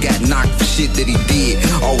never got knocked for shit that he did.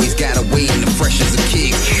 Always got away in the fresh as a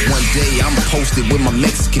kid. One day I'm posted with my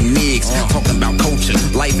Mexican niggas, talking about culture,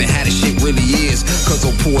 life and how the shit really is.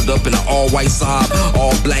 Cuzzo pulled up in an all-white Saab,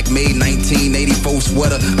 all black made 1984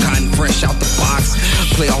 sweater, cotton fresh out the box.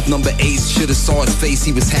 Playoff number 8, shoulda saw his face,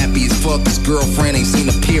 he was happy as fuck. His girlfriend ain't seen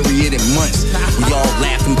a period in months. We all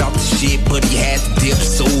laughing about the shit, but he had to dip.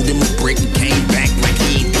 Sold him a brick and came back like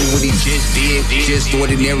he ain't do what he just did. Just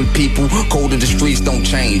ordinary people, cold in the streets don't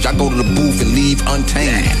change. I go to the booth and leave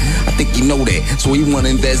untamed. I think you know that, so he wanna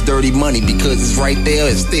invest dirty money because it's right there.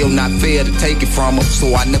 It's still not fair to take it from him,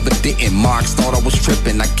 so I never didn't. Marks thought I was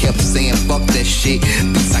tripping, I kept saying fuck that shit.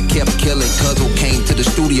 Beats I kept killing. Cuzzo came to the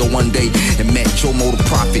studio one day and met Jomo the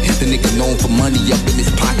Prophet, the nigga known for money up in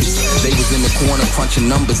his pockets. They was in the corner crunching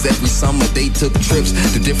numbers every summer. They took trips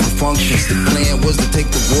to different functions. The plan was to take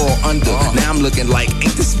the world under. Now I'm looking like,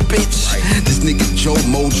 ain't this a bitch? This nigga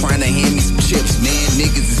Jomo trying to hand me some chips. Man,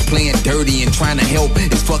 niggas is playing dirty and trying to help.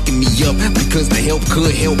 It's fucking me up because the help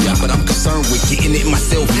could help, but I'm concerned with getting it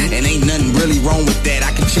myself. And ain't nothing really wrong with that.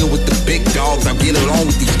 I can chill with the big dogs. I'll get along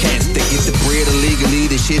with these cats that get the bread illegally.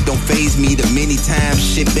 The shit don't faze me. The many times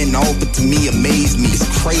shit been offered to me amaze me. It's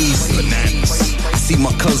crazy. Bananas. I see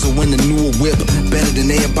my cousin in the newer whip, better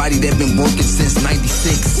than everybody that been working since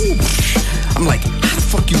 96. I'm like, how the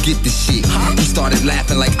fuck you get this shit? He started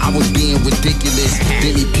laughing like I was being ridiculous.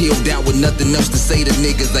 Then he peeled out with nothing else to say to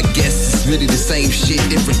niggas. I guess it's really the same shit,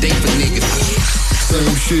 different day for niggas.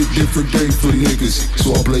 Same shit, different day for niggas.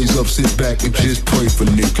 So I blaze up, sit back and just pray for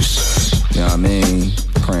niggas. You know what I mean?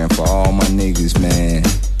 Praying for all my niggas, man.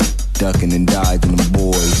 Ducking and dodging them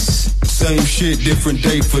boys. Same shit, different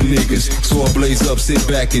day for niggas. So I blaze up, sit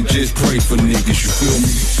back and just pray for niggas. You feel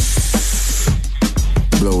me?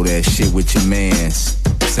 Blow that shit with your mans.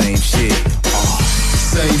 Same shit.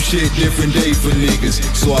 Same shit, different day for niggas.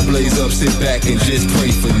 So I blaze up, sit back and just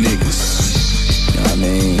pray for niggas. You know what I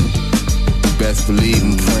mean? Best believe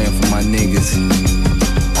I'm praying for my niggas.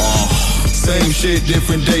 Same shit,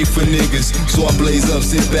 different day for niggas. So I blaze up,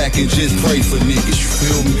 sit back and just pray for niggas. You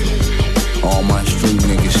feel me? All my street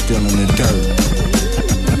niggas still in the dirt.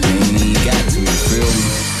 They ain't even got to, you feel me?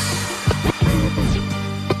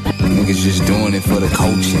 Niggas just doing it for the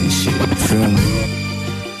culture and shit, you feel me?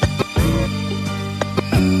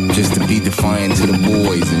 Just to be defiant to the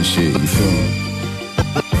boys and shit, you feel me?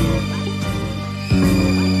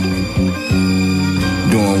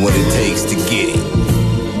 Doing what it takes to get it.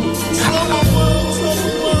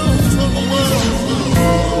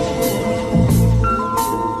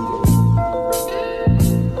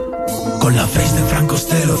 Con la face de Franco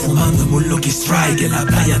costero fumando un Lucky Strike en la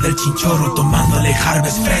playa del Chinchorro tomándole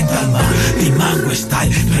Harvest frente al mar. Mango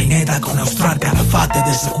Style, reineta con Austral, Calafate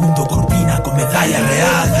de segundo, Corvina con medalla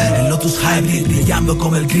real. El Lotus Hybrid brillando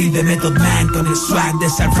como el grill de Method Man con el swag de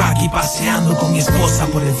Sir Rocky paseando con mi esposa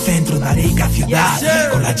por el centro de Arica ciudad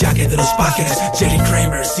con la jacket de los Packers, Jerry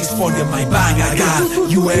Kramer, 640 en my bag. I got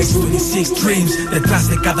UX 26 Dreams. Detrás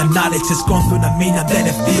de cada knowledge se esconde una mina de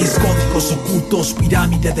NFTs, códigos ocultos,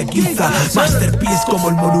 pirámide de Giza, masterpiece como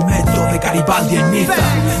el monumento de Garibaldi en Niza.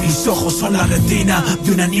 Mis ojos son la retina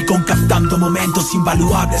de una Nikon captando momentos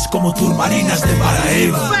invaluables como turmarinas de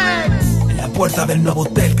Paraíba. En la puerta del nuevo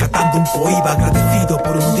hotel catando un cohiba, agradecido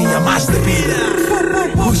por un día más de vida.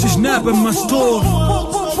 Push is snap in my store.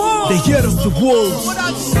 They hit us the wolves.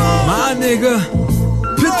 My nigga,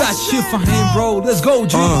 put that shit for him, bro. Let's go,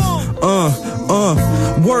 G.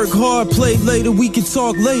 Work hard, play later, we can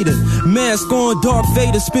talk later. Mask on, Darth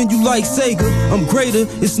Vader, spin you like Sega. I'm greater,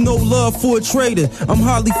 it's no love for a traitor. I'm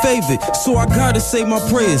highly favored, so I gotta say my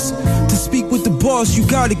prayers. To speak with the boss, you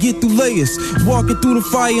gotta get through layers. Walking through the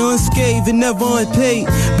fire unscathed and never unpaid.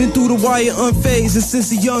 Been through the wire unfazed and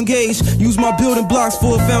since a young age. Use my building blocks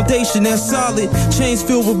for a foundation that's solid. Chains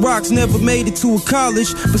filled with rocks, never made it to a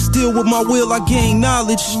college. But still with my will I gain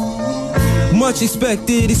knowledge. Much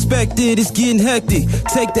expected, it's getting hectic.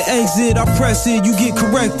 Take the exit, I press it, you get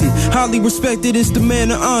corrected. Highly respected, it's the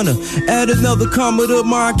man of honor. Add another comma to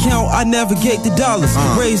my account, I navigate the dollars.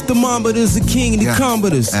 Raise thermometers, the king and the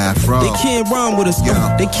commodores. Afro. They can't rhyme with us,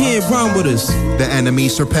 they can't rhyme with us. The enemy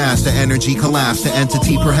surpassed, the energy collapsed. The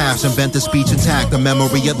entity perhaps invent the speech attack. The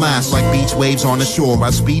memory at last, like beach waves on the shore.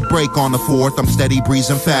 I speed break on the fourth, I'm steady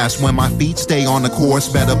breezing fast. When my feet stay on the course,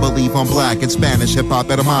 better believe I'm black. In Spanish, hip-hop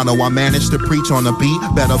hermano, I managed to preach on the beat,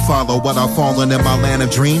 better follow what I've fallen in my land of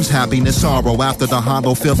dreams. Happiness, sorrow, after the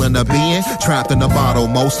hollow feeling of being trapped in a bottle.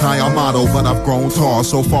 Most high I'm motto, but I've grown tall,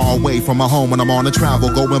 so far away from my home when I'm on a travel.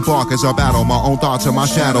 Going bark as I battle my own thoughts in my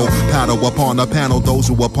shadow. Paddle upon the panel, those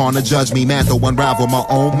who upon to judge me. Mantle unravel my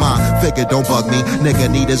own mind. Figure don't bug me, nigga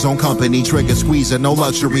need his own company. Trigger squeezing, no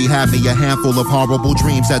luxury. Had me a handful of horrible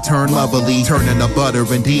dreams that turn lovely, turning to butter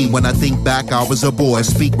indeed. When I think back, I was a boy.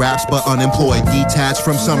 Speak raps but unemployed, detached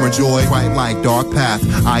from summer joy. Right like dark path,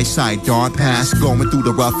 eyesight, dark past. Going through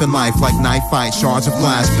the rough in life like knife fight, shards of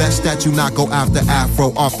glass. Best that you not go after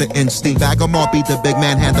afro off the instinct. Bag them off, beat the big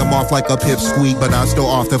man, hand them off like a pip squeak. But I still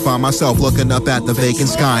often find myself looking up at the vacant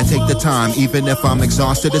sky. Take the time, even if I'm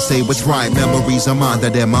exhausted, to say what's right. Memories are mine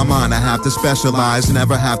that in my mind I have to specialize.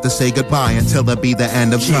 Never have to say goodbye until it be the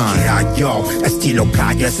end of time. Yo, estilo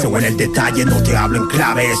calles o en el detalle, no te hablo en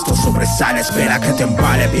clave. Esto sobresale, espera que te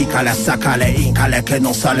embale. Pícale, sácale, híncale, que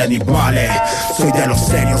no sale ni vale. Soy de los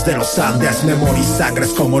serios de los Andes, memoria y sangres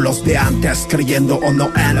como los de antes. Creyendo o no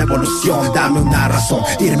en la evolución, dame una razón,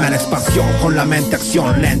 irme a la expansión. Con la mente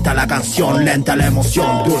acción, lenta la canción, lenta la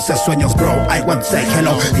emoción. Dulces sueños bro, I want to say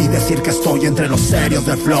hello. Y decir que estoy entre los serios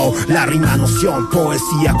del flow. La rima noción,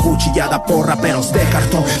 poesía cuchillada por raperos de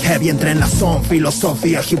cartón. Heavy entre en la son,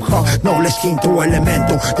 filosofía hip hop, knowledge quinto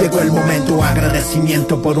elemento. Llegó el momento,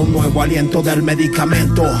 agradecimiento por un nuevo aliento del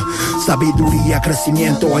medicamento. Sabiduría,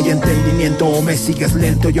 crecimiento, hay entendimiento. O me sigues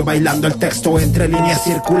lento, yo bailando el texto entre líneas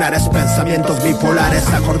circulares, pensamientos bipolares,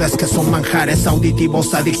 acordes que son manjares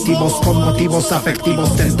auditivos, adictivos, con motivos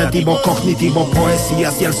afectivos, tentativo, cognitivo,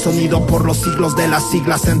 poesías y el sonido por los siglos de las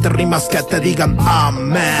siglas, entre rimas que te digan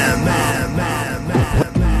amén.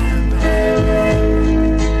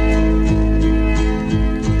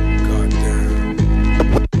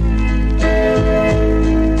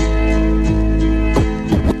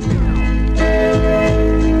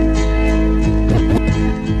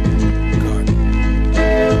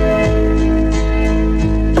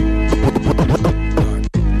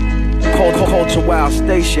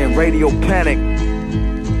 Culturewildstation, Radio Panic.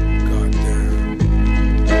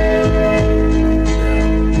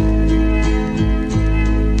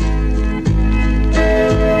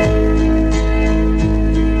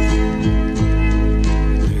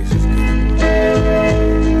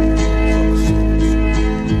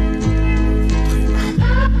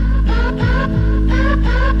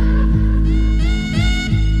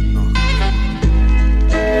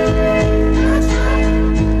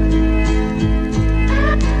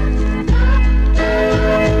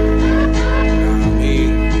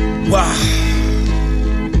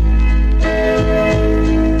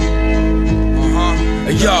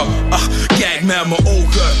 Kijk met mijn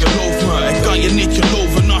ogen, geloof me, ik kan je niet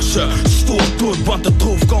geloven als je stoort doet, want de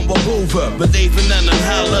troef kan wel boven. We leven in een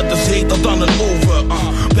hel, het is heter dan een oven.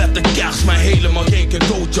 Met de kerst, maar helemaal geen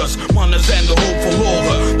cadeautjes. Mannen zijn de hoop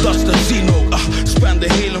verloren, dat is te zien ook.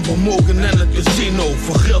 Spenden hele vermogen in het casino.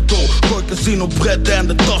 Vergildo, gooi Casino-bret en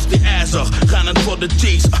de tas die ijzer. Rennen voor de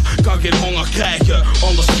cheese, kan geen honger krijgen.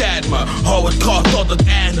 Onderscheid me, hou het trouw tot het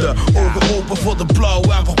einde. Ogen open voor de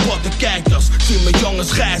blauwe en verpotte kijkers. Zie mijn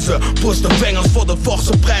jongens reizen, post de vingers voor de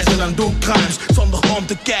forse prijzen. En doe crimes zonder om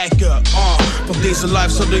te kijken. Van deze life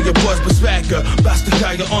zullen je boys bezwijken. Beste ga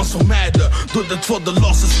je ons vermijden. Doe dit voor de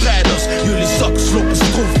losse strijders. Jullie zakken slopen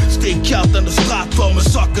stroef. Steek geld in de straat voor mijn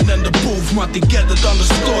zakken en de boef. Maar die get it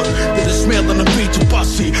understood. Dit is meer dan een beetje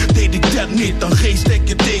passie. Deed ik dat niet, dan geest ik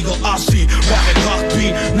je tegel assie. Waar ik hard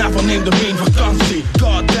be, never neem de main vakantie.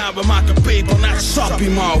 God damn, we maken paper net sappie,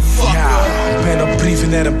 motherfucker. Ja, ben op brieven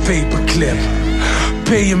net een paperclip.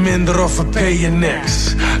 Pay je minder of pay je niks.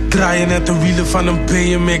 Draai je net de wielen van een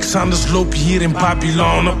BMX. Anders loop je hier in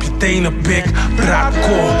Babylon op je tenen pik.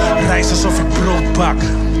 Braadkool, reis alsof ik brood bak.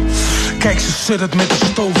 Kijk, ze suddert met de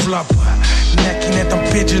stooflappen. Nek je net een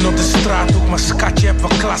pigeon op de straathoek. Maar schat, je hebt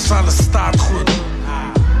wel klas, alles staat goed.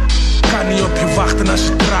 Kan niet op je wachten als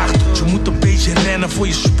je traag doet. Je moet een beetje rennen voor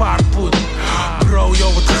je spaarpoed. Bro,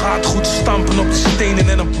 yo, het gaat goed. Stampen op de stenen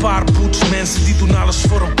en een paar boots. Mensen die doen alles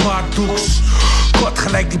voor een paar doeks. Kort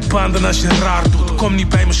gelijk die banden als je raar doet. Kom niet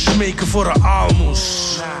bij me smeken voor een aalmoes.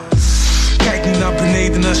 Kijk niet naar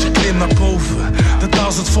beneden als je klimt naar boven. Dat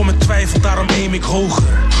als het voor me twijfel, daarom aim ik hoger.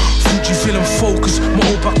 Fuji-film focus, mijn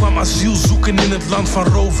opa kwam asiel zoeken in het land van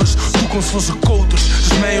rovers. Toekomst voor zijn koters,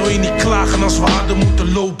 dus mij hoor je niet klagen als we hadden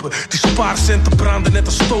moeten lopen. Die spaarcenten branden net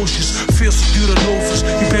als toastjes, veel te dure lovers.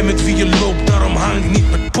 Je bent met wie je loopt, daarom hang ik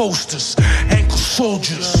niet met posters. Enkel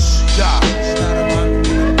soldiers, ja.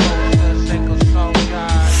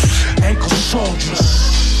 Enkel soldiers.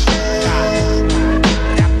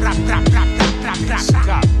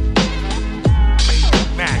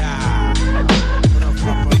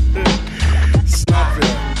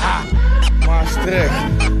 Maastricht.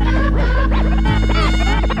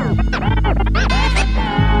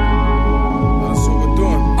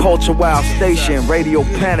 Culturewildstation, Radio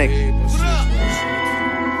Panic.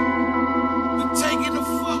 Taking the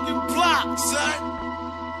fucking block, son.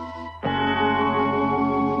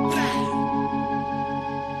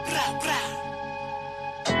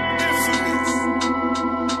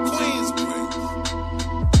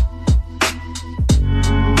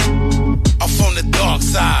 I'm from the dark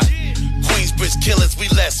side. Queensbridge killers, we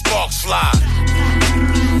let sparks fly.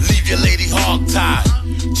 Leave your lady hog-tied.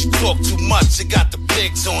 She talk too much, she got the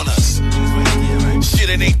pigs on us. Shit,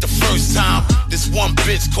 it ain't the first time. This one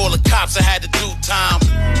bitch called the cops, I had to do time.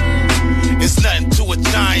 It's nothing to a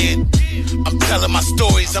giant. I'm telling my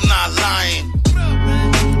stories, I'm not lying.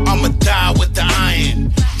 I'ma die with the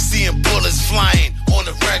iron. Seeing bullets flying on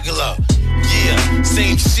the regular. Yeah,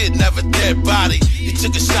 same shit, never dead body. He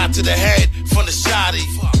took a shot to the head from the shotty.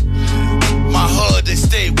 My hood, they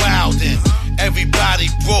stay wildin'. Everybody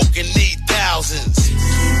broke and need thousands.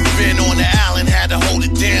 Been on the island, had to hold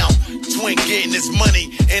it down. Twin getting his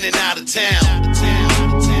money in and out of town.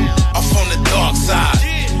 I'm from the dark side.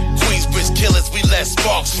 Queensbridge killers, we let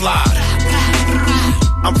sparks fly.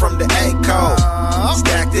 I'm from the A-Code.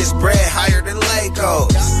 Stack this bread higher than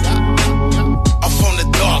Legos. I'm from the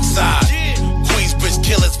dark side. Queensbridge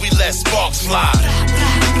killers, we let sparks fly.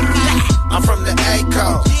 I'm from the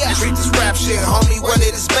A-Code. Treat this rap shit, homie, what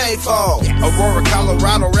it is made for. Aurora,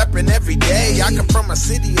 Colorado, reppin' every day. I come from a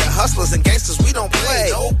city of hustlers and gangsters, we don't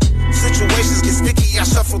play. Situations get sticky, I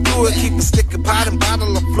shuffle through it. Keep a stick of pot and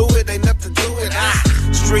bottle of fluid, ain't nothing to it.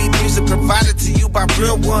 Street music provided to you by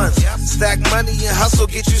real ones. Stack money and hustle,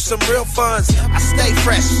 get you some real funds. I stay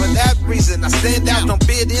fresh for that reason. I stand out, don't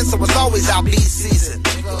bid in, so it's always out beat season.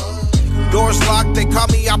 Doors locked, they call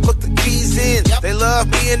me, I put the keys in. They love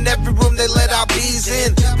me in every room, they let our bees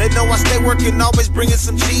in. They know I stay working, always bringing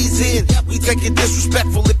some cheese in. We take it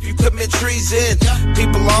disrespectful if you commit treason.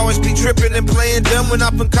 People always be tripping and playing dumb when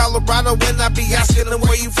I'm in Colorado. When I be asking them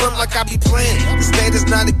where you from, like I be playing. The state is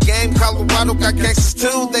not a game, Colorado got gangsters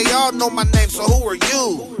too. They all know my name, so who are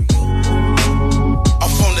you?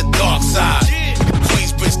 I'm from the dark side.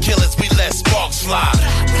 Queensbridge killers, we let sparks fly.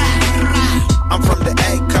 I'm from the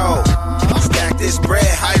A-Code. Stack this bread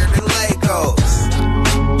higher than Legos.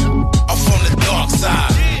 I'm from the dark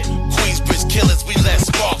side. Queensbridge killers, we let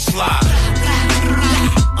sparks fly.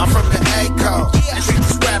 I'm from the A-Code. Treat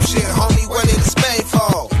this rap shit, homie, what it is made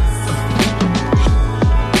for.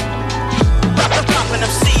 Dropping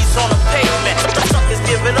them seeds on the pavement. Suckers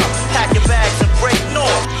give it up, pack your bags and break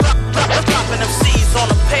north. Dropping them seeds on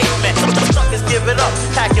the pavement. Suckers give it up,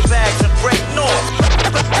 pack your bags and break north.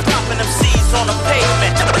 Dropping them seeds on the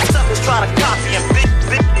pavement. Suckers try to copy and beat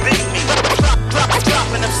me.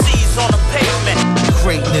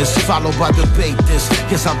 followed by debate this.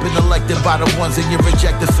 Guess I've been elected by the ones and you're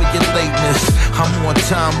rejected for your lateness. I'm on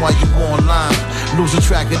time while you online, losing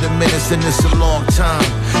track of the minutes and it's a long time.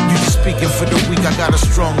 You just speaking for the weak, I got a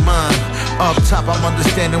strong mind. Up top I'm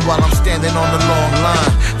understanding while I'm standing on the long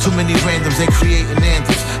line. Too many randoms ain't creating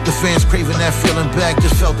anthems. The fans craving that feeling back,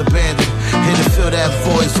 just felt abandoned. Here to fill that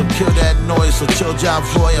void, so kill that noise. So chill job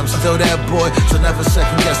boy, I'm still that boy, so never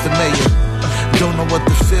second guess the mayor. Don't know what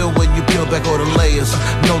to feel when you peel back all the layers.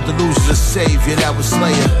 No delusions of savior, that was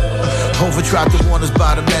Slayer. Over tried to warn us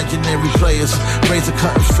about imaginary players. Razor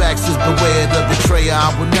cutting facts is beware the betrayer. I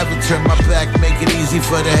will never turn my back, make it easy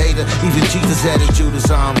for the hater. Even Jesus had a Judas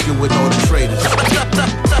arm, you with all the traitors.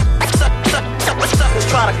 Suckers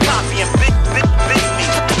try to copy and beat me.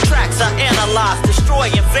 Tracks I analyze, destroy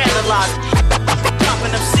and vandalize. Dropping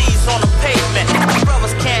them C's on the pavement.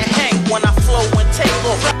 Brothers can't hang when I flow and take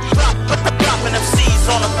off. Dropping them C's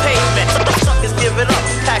on the pavement. Suckers give it up,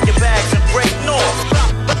 pack your bags and break north.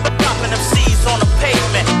 Dropping them C's on the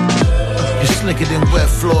pavement. You're slicker than wet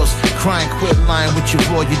floors. Crying, quit lying with your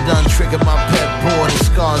boy. You done triggered my pet boy. The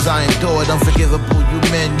scars I endured, unforgivable, you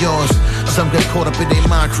men yours. Some get caught up in their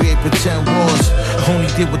mind, create pretend wars. Only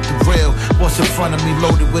did with the real. What's in front of me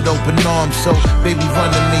loaded with open arms. So baby run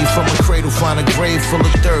to me from a cradle, find a grave full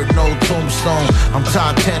of dirt, no tombstone. I'm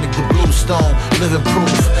Titanic, the blue stone, living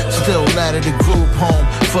proof. Still ladder the group home,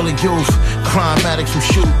 full of youth. Crime addicts who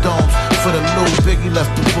shoot domes. For the loot, Biggie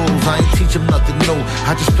left the rules. I ain't teach them nothing new.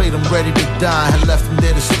 I just played them ready to die and left them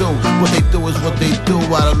there to stew. What they do is what they do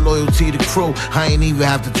out of loyalty to crew. I ain't even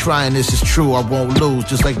have to try and this is true. I won't lose,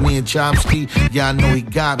 just like me and Chomsky. Yeah, I know he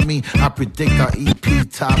got me. I predict our EP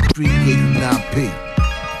top 3 89p.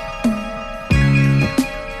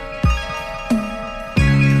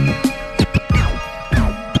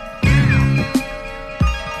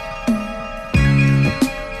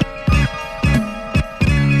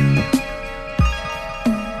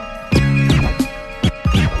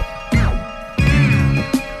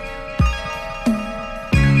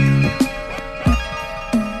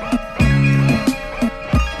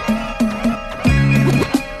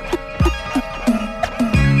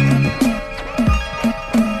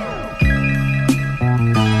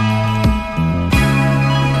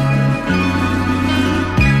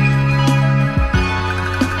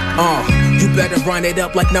 Run it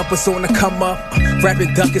up like numbers on the come up.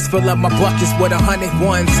 Rapping duckets fill up my buckets with 100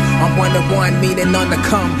 ones. I'm 1-1, meaning none to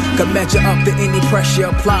come. Can measure up to any pressure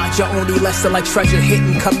applied. You're only lesser like treasure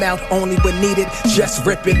hitting. Come out only when needed, just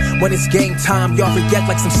ripping. When it's game time, y'all react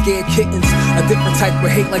like some scared kittens. A different type of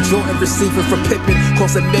hate like Jordan receiving from Pippen.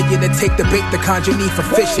 Cost $1 million to take the bait, the kind you need for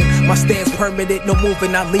fishing. My stance permanent, no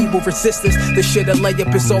moving, I lead with resistance. This shit a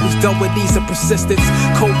layup, it's always done with ease and persistence.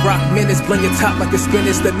 Cold rock minutes, blend your top like a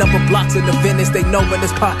spinach. The number blocks in the Venice, they know when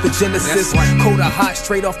it's pop the Genesis. Cold or hot,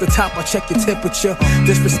 straight off the top, I check your temperature.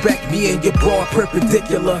 Disrespect me and your broad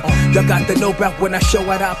perpendicular. Y'all got to know about when I show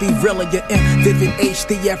out, I'll be real in your in vivid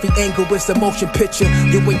HD. Every angle is a motion picture.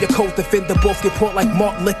 You and your co-defender both get poured like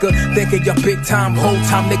malt liquor. Thinking y'all big time, whole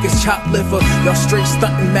time niggas chop liver. Y'all straight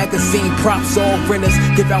stunting magazine props, all renters.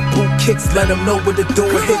 Give out boot kicks, let them know where the door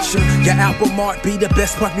hit you. Your album art be the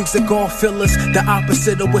best part, music all fillers. The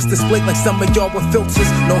opposite of what's displayed like some of y'all with filters.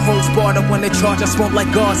 No holds barred, I when they charge, I smoke like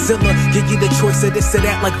Godzilla. Give you the choice of this or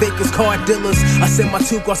that like Vegas card dealers. I send my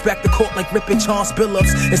 2 guards back to court like ripping Charles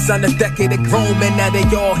Billups. It's on a decade of grown men, now they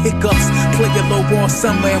all hiccups. Play a low ball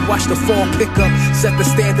summer and watch the fall pick up. Set the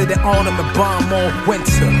standard in autumn and bomb all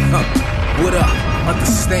winter. What up?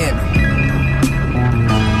 Understand me.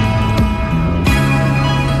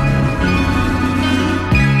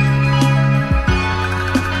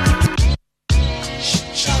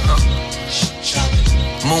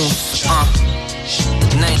 Moons,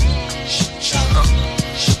 name.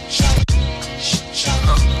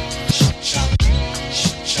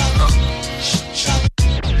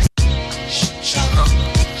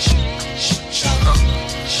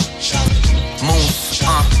 Moons,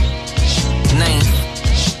 name.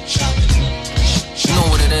 You know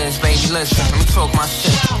what it is, baby. Listen, let me talk my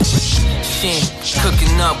shit.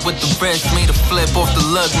 Cooking up with the rest, made a flip off the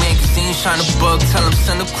lug magazine, trying to bug, tell him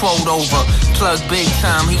send a quote over. Plug big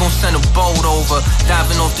time, he gon' send a boat over.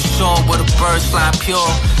 Diving off the shore where the birds fly pure.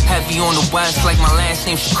 Heavy on the west like my last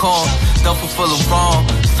name Shakur. Duffel full of raw,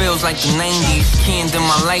 feels like the 90s. Kid in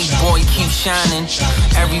my light, boy, keep shining.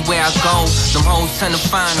 Everywhere I go, them hoes tend to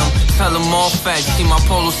find them. Tell them all facts, see my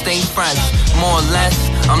polo stay fresh. More or less,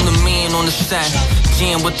 I'm the man on the set.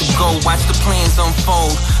 Jam with the go, watch the plans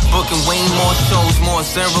unfold. Booking way more shows, more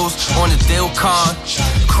zeros on the deal card.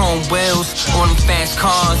 Chrome wheels on them fast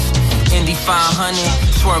cars. Indy 500,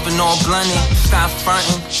 swerving all blunted, stop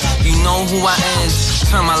frontin'. You know who I is.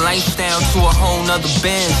 turn my lifestyle to a whole nother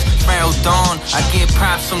Benz. Farrell Dawn, I get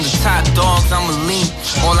props from the top dogs, I'm elite.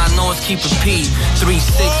 All I know is keep it P.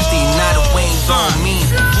 360, now the wings on me.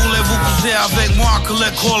 Voulez-vous causer avec moi?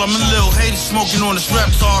 Collect call, I'm a little hater smoking on this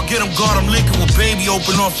Reptar. Get him guard, I'm linking with baby,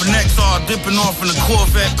 open off for Nexar. Dipping off in the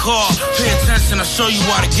Corvette car. Pay attention, I'll show you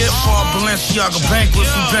how to get far. Balenciaga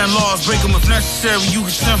banquets from Ben Laws. Break them if necessary, you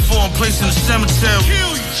can send for and place in the cemetery.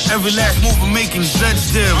 Every last move I'm making is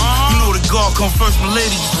legendary. You know the God come first, my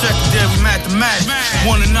lady, you secondary. Mathematics,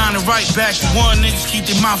 1 and 9 and right back to 1. Niggas keep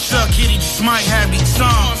their mouth shut, kitty just might have their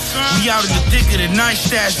tongue. We out in the thick of the night,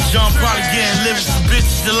 stash jump. Probably getting living some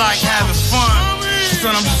bitches that like having fun.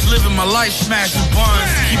 Son, I'm just living my life, smashing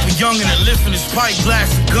buns. Keep a youngin' and lifting his pipe,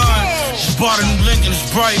 blasting gun. Just bought a new Lincoln,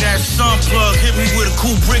 it's bright ass sun plug. Hit me with a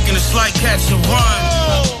cool brick and it's like catch and run.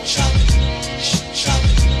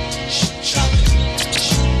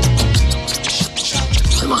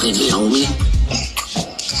 Fais-moi rêver, homie.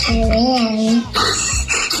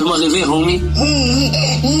 Fais-moi rêver, homie.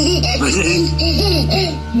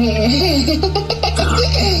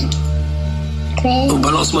 Oh,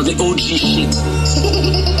 balance-moi des OG shit.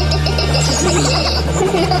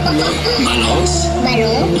 Balance.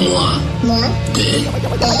 Moi. Des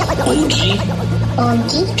OG shit.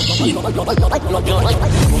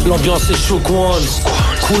 L'ambiance est choquante.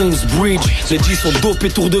 Queensbridge, les G sont dopés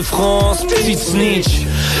Tour de France. Petite snitch.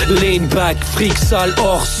 Lane back, fric sale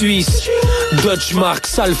hors Suisse. Dutch mark,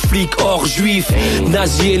 sale flic hors juif.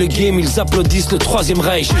 Nazi et le game, ils applaudissent le 3ème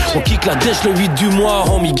Reich. On kick la dèche le 8 du mois,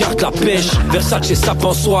 on m'y garde la pêche. Versace sape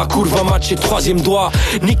en soie, curva match et 3ème doigt.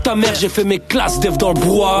 Nique ta mère, j'ai fait mes classes dev dans le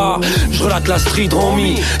bois. Je relate la street,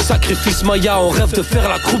 homie. Sacrifice Maya, on rêve de faire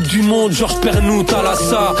la coupe du monde. Georges Pernoud,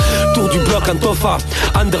 Talassa. Tour du bloc, Antofa.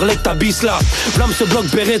 Anderlecht, Abisla. Flamme ce bloc,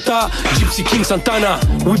 Beretta. Gypsy King, Santana.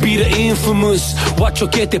 We be the infamous. Watch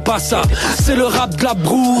ok, t'es pas ça. C'est le rap de la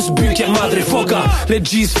brousse. Bunker, Madre Foca. Les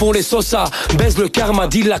G's font les sosa. Baise le karma,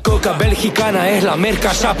 dit la coca. Belgicana, es la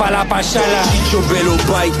merca, chapa la pachala. Chicho Bello,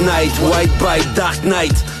 Bite Night. White Bite, Dark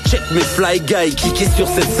Knight. Check mes fly guys, kické sur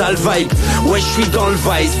cette sale vibe. Ouais, je suis dans le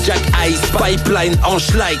vice, Jack Ice, pipeline,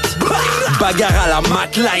 hanche light. Bagarre à la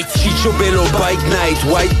Mac Light. Chicho Bello, Bike Night,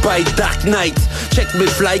 White Bite, Dark Knight. Check mes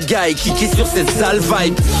fly guys, kické sur cette sale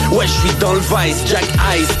vibe. Ouais, je suis dans le vice, Jack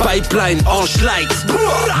Ice, pipeline, hanche light.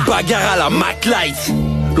 Bagarre à la Mac Light.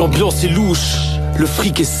 L'ambiance est louche, le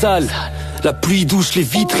fric est sale. La pluie douche les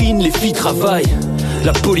vitrines, les filles travaillent.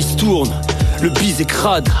 La police tourne, le bise est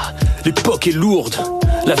crade. L'époque est lourde,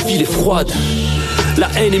 la ville est froide. La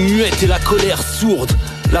haine est muette et la colère sourde.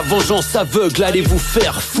 La vengeance aveugle, allez vous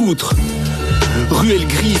faire foutre. Ruelle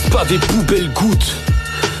grise, pavé, poubelle, goutte.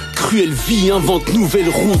 Cruelle vie, invente nouvelle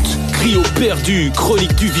route. Griot perdu,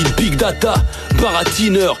 chronique du vide, big data.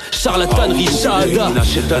 Baratineur, charlatanerie, shahada.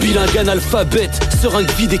 Bilingue analphabète, seringue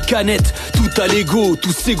vide et canettes. Tout à l'ego,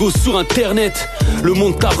 tous égaux sur internet. Le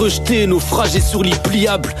monde t'a rejeté, naufragé sur lit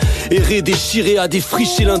pliable. Erré, déchiré, à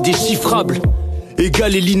défricher l'indéchiffrable.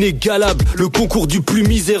 Égal et l'inégalable, le concours du plus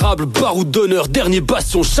misérable. Baroud d'honneur, dernier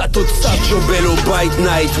bastion, château de sable. Chicho Bello, Bite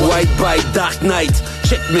Night, White Bite, Dark Knight.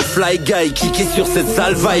 Check mes fly guys, kické sur cette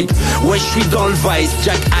sale vibe. Ouais, je suis dans le vice,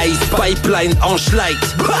 Jack Ice, pipeline, hanche light.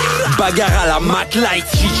 Bagarre à la Mac Light.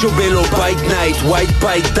 Chicho Bello, Bite Night, White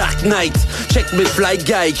Bite, Dark Knight. Check mes fly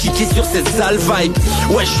guys, kické sur cette sale vibe.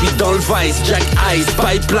 Ouais, je suis dans le vice, Jack Ice,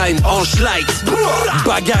 pipeline, hanche light.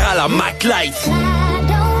 Bagarre à la Mac Light.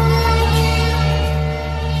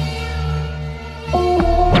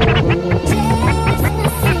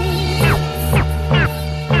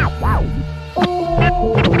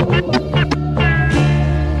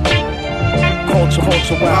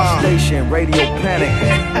 Culturewildstation, Radio Panic.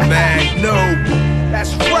 Man, no,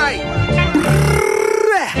 that's right.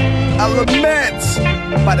 Elements.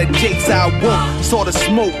 By the jakes I woke, saw the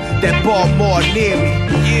smoke that ball more near me.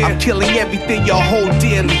 Yeah. I'm killing everything y'all hold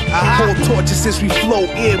dearly. Hold torture since we flow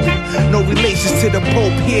eerie. No relations to the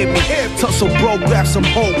Pope, hear me. Tussle bro, grab some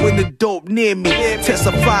hope when the dope near me.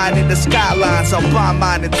 Testifying in the skylines, I'll bomb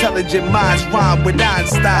mine. Intelligent minds rhyme with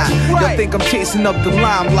Einstein. Y'all think I'm chasing up the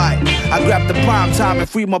limelight. I grab the prime time and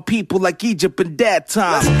free my people like Egypt in that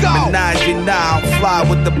time. Menage a now, fly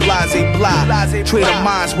with the blase blah. Trader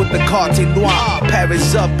minds with the carte noir.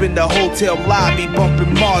 Paris up in the hotel lobby,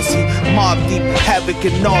 bumping Marcy. Mob deep, havoc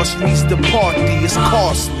in all streets. The party is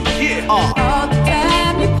costly. All the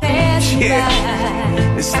time you pass me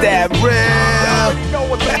by. It's that real. You know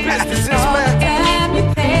what the business is, man.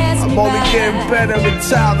 I'm only getting better in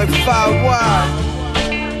time like 5 wide.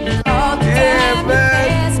 Yeah, man.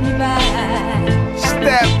 It's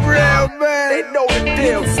that real, man. They know the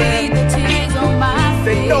deal, man.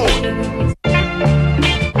 They know it.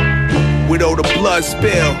 With widow, the blood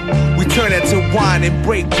spill. We turn that to wine and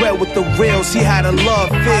break bread with the real. See how the love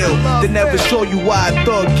feel. They never show you why a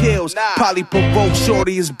thug kills. Probably provoke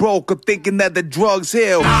shorty is broke or thinking that the drugs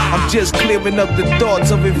heal. I'm just clearing up the thoughts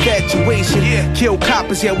of infatuation. Kill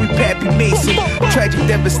coppers, yeah, we Pappy Mason. Tragic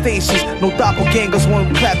devastations, no doppelgangers when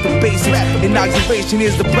we clap the basics. Inauguration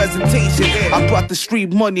is the presentation. I brought the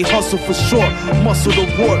street money, hustle for short, muscle the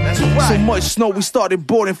war. So much snow we started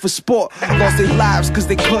boarding for sport. Lost their lives cause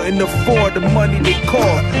they couldn't afford the money they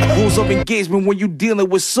called. Rules of engagement when you dealing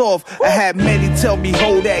with soft. I had many tell me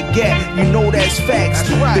hold that gap, you know that's facts.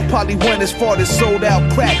 They probably went as far as sold out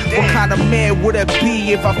crack. What kind of man would that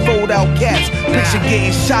be if I fold out cats? Picture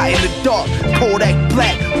getting shot in the dark, Kodak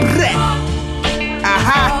black.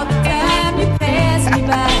 Aha.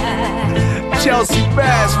 Chelsea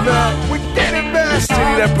Bass, man. We did it, man. The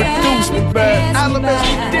city that produced me, man. Elements,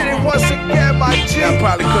 we did it once again, my G. I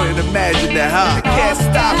probably couldn't imagine that, huh? They can't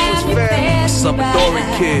stop us, man.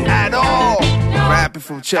 Salvadorian kid. At all. Rapping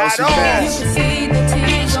from Chelsea Bass.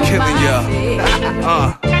 It's killing y'all.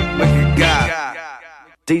 Look at God.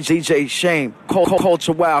 DJ Shame,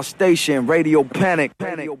 Culturewildstation, Radio Panic.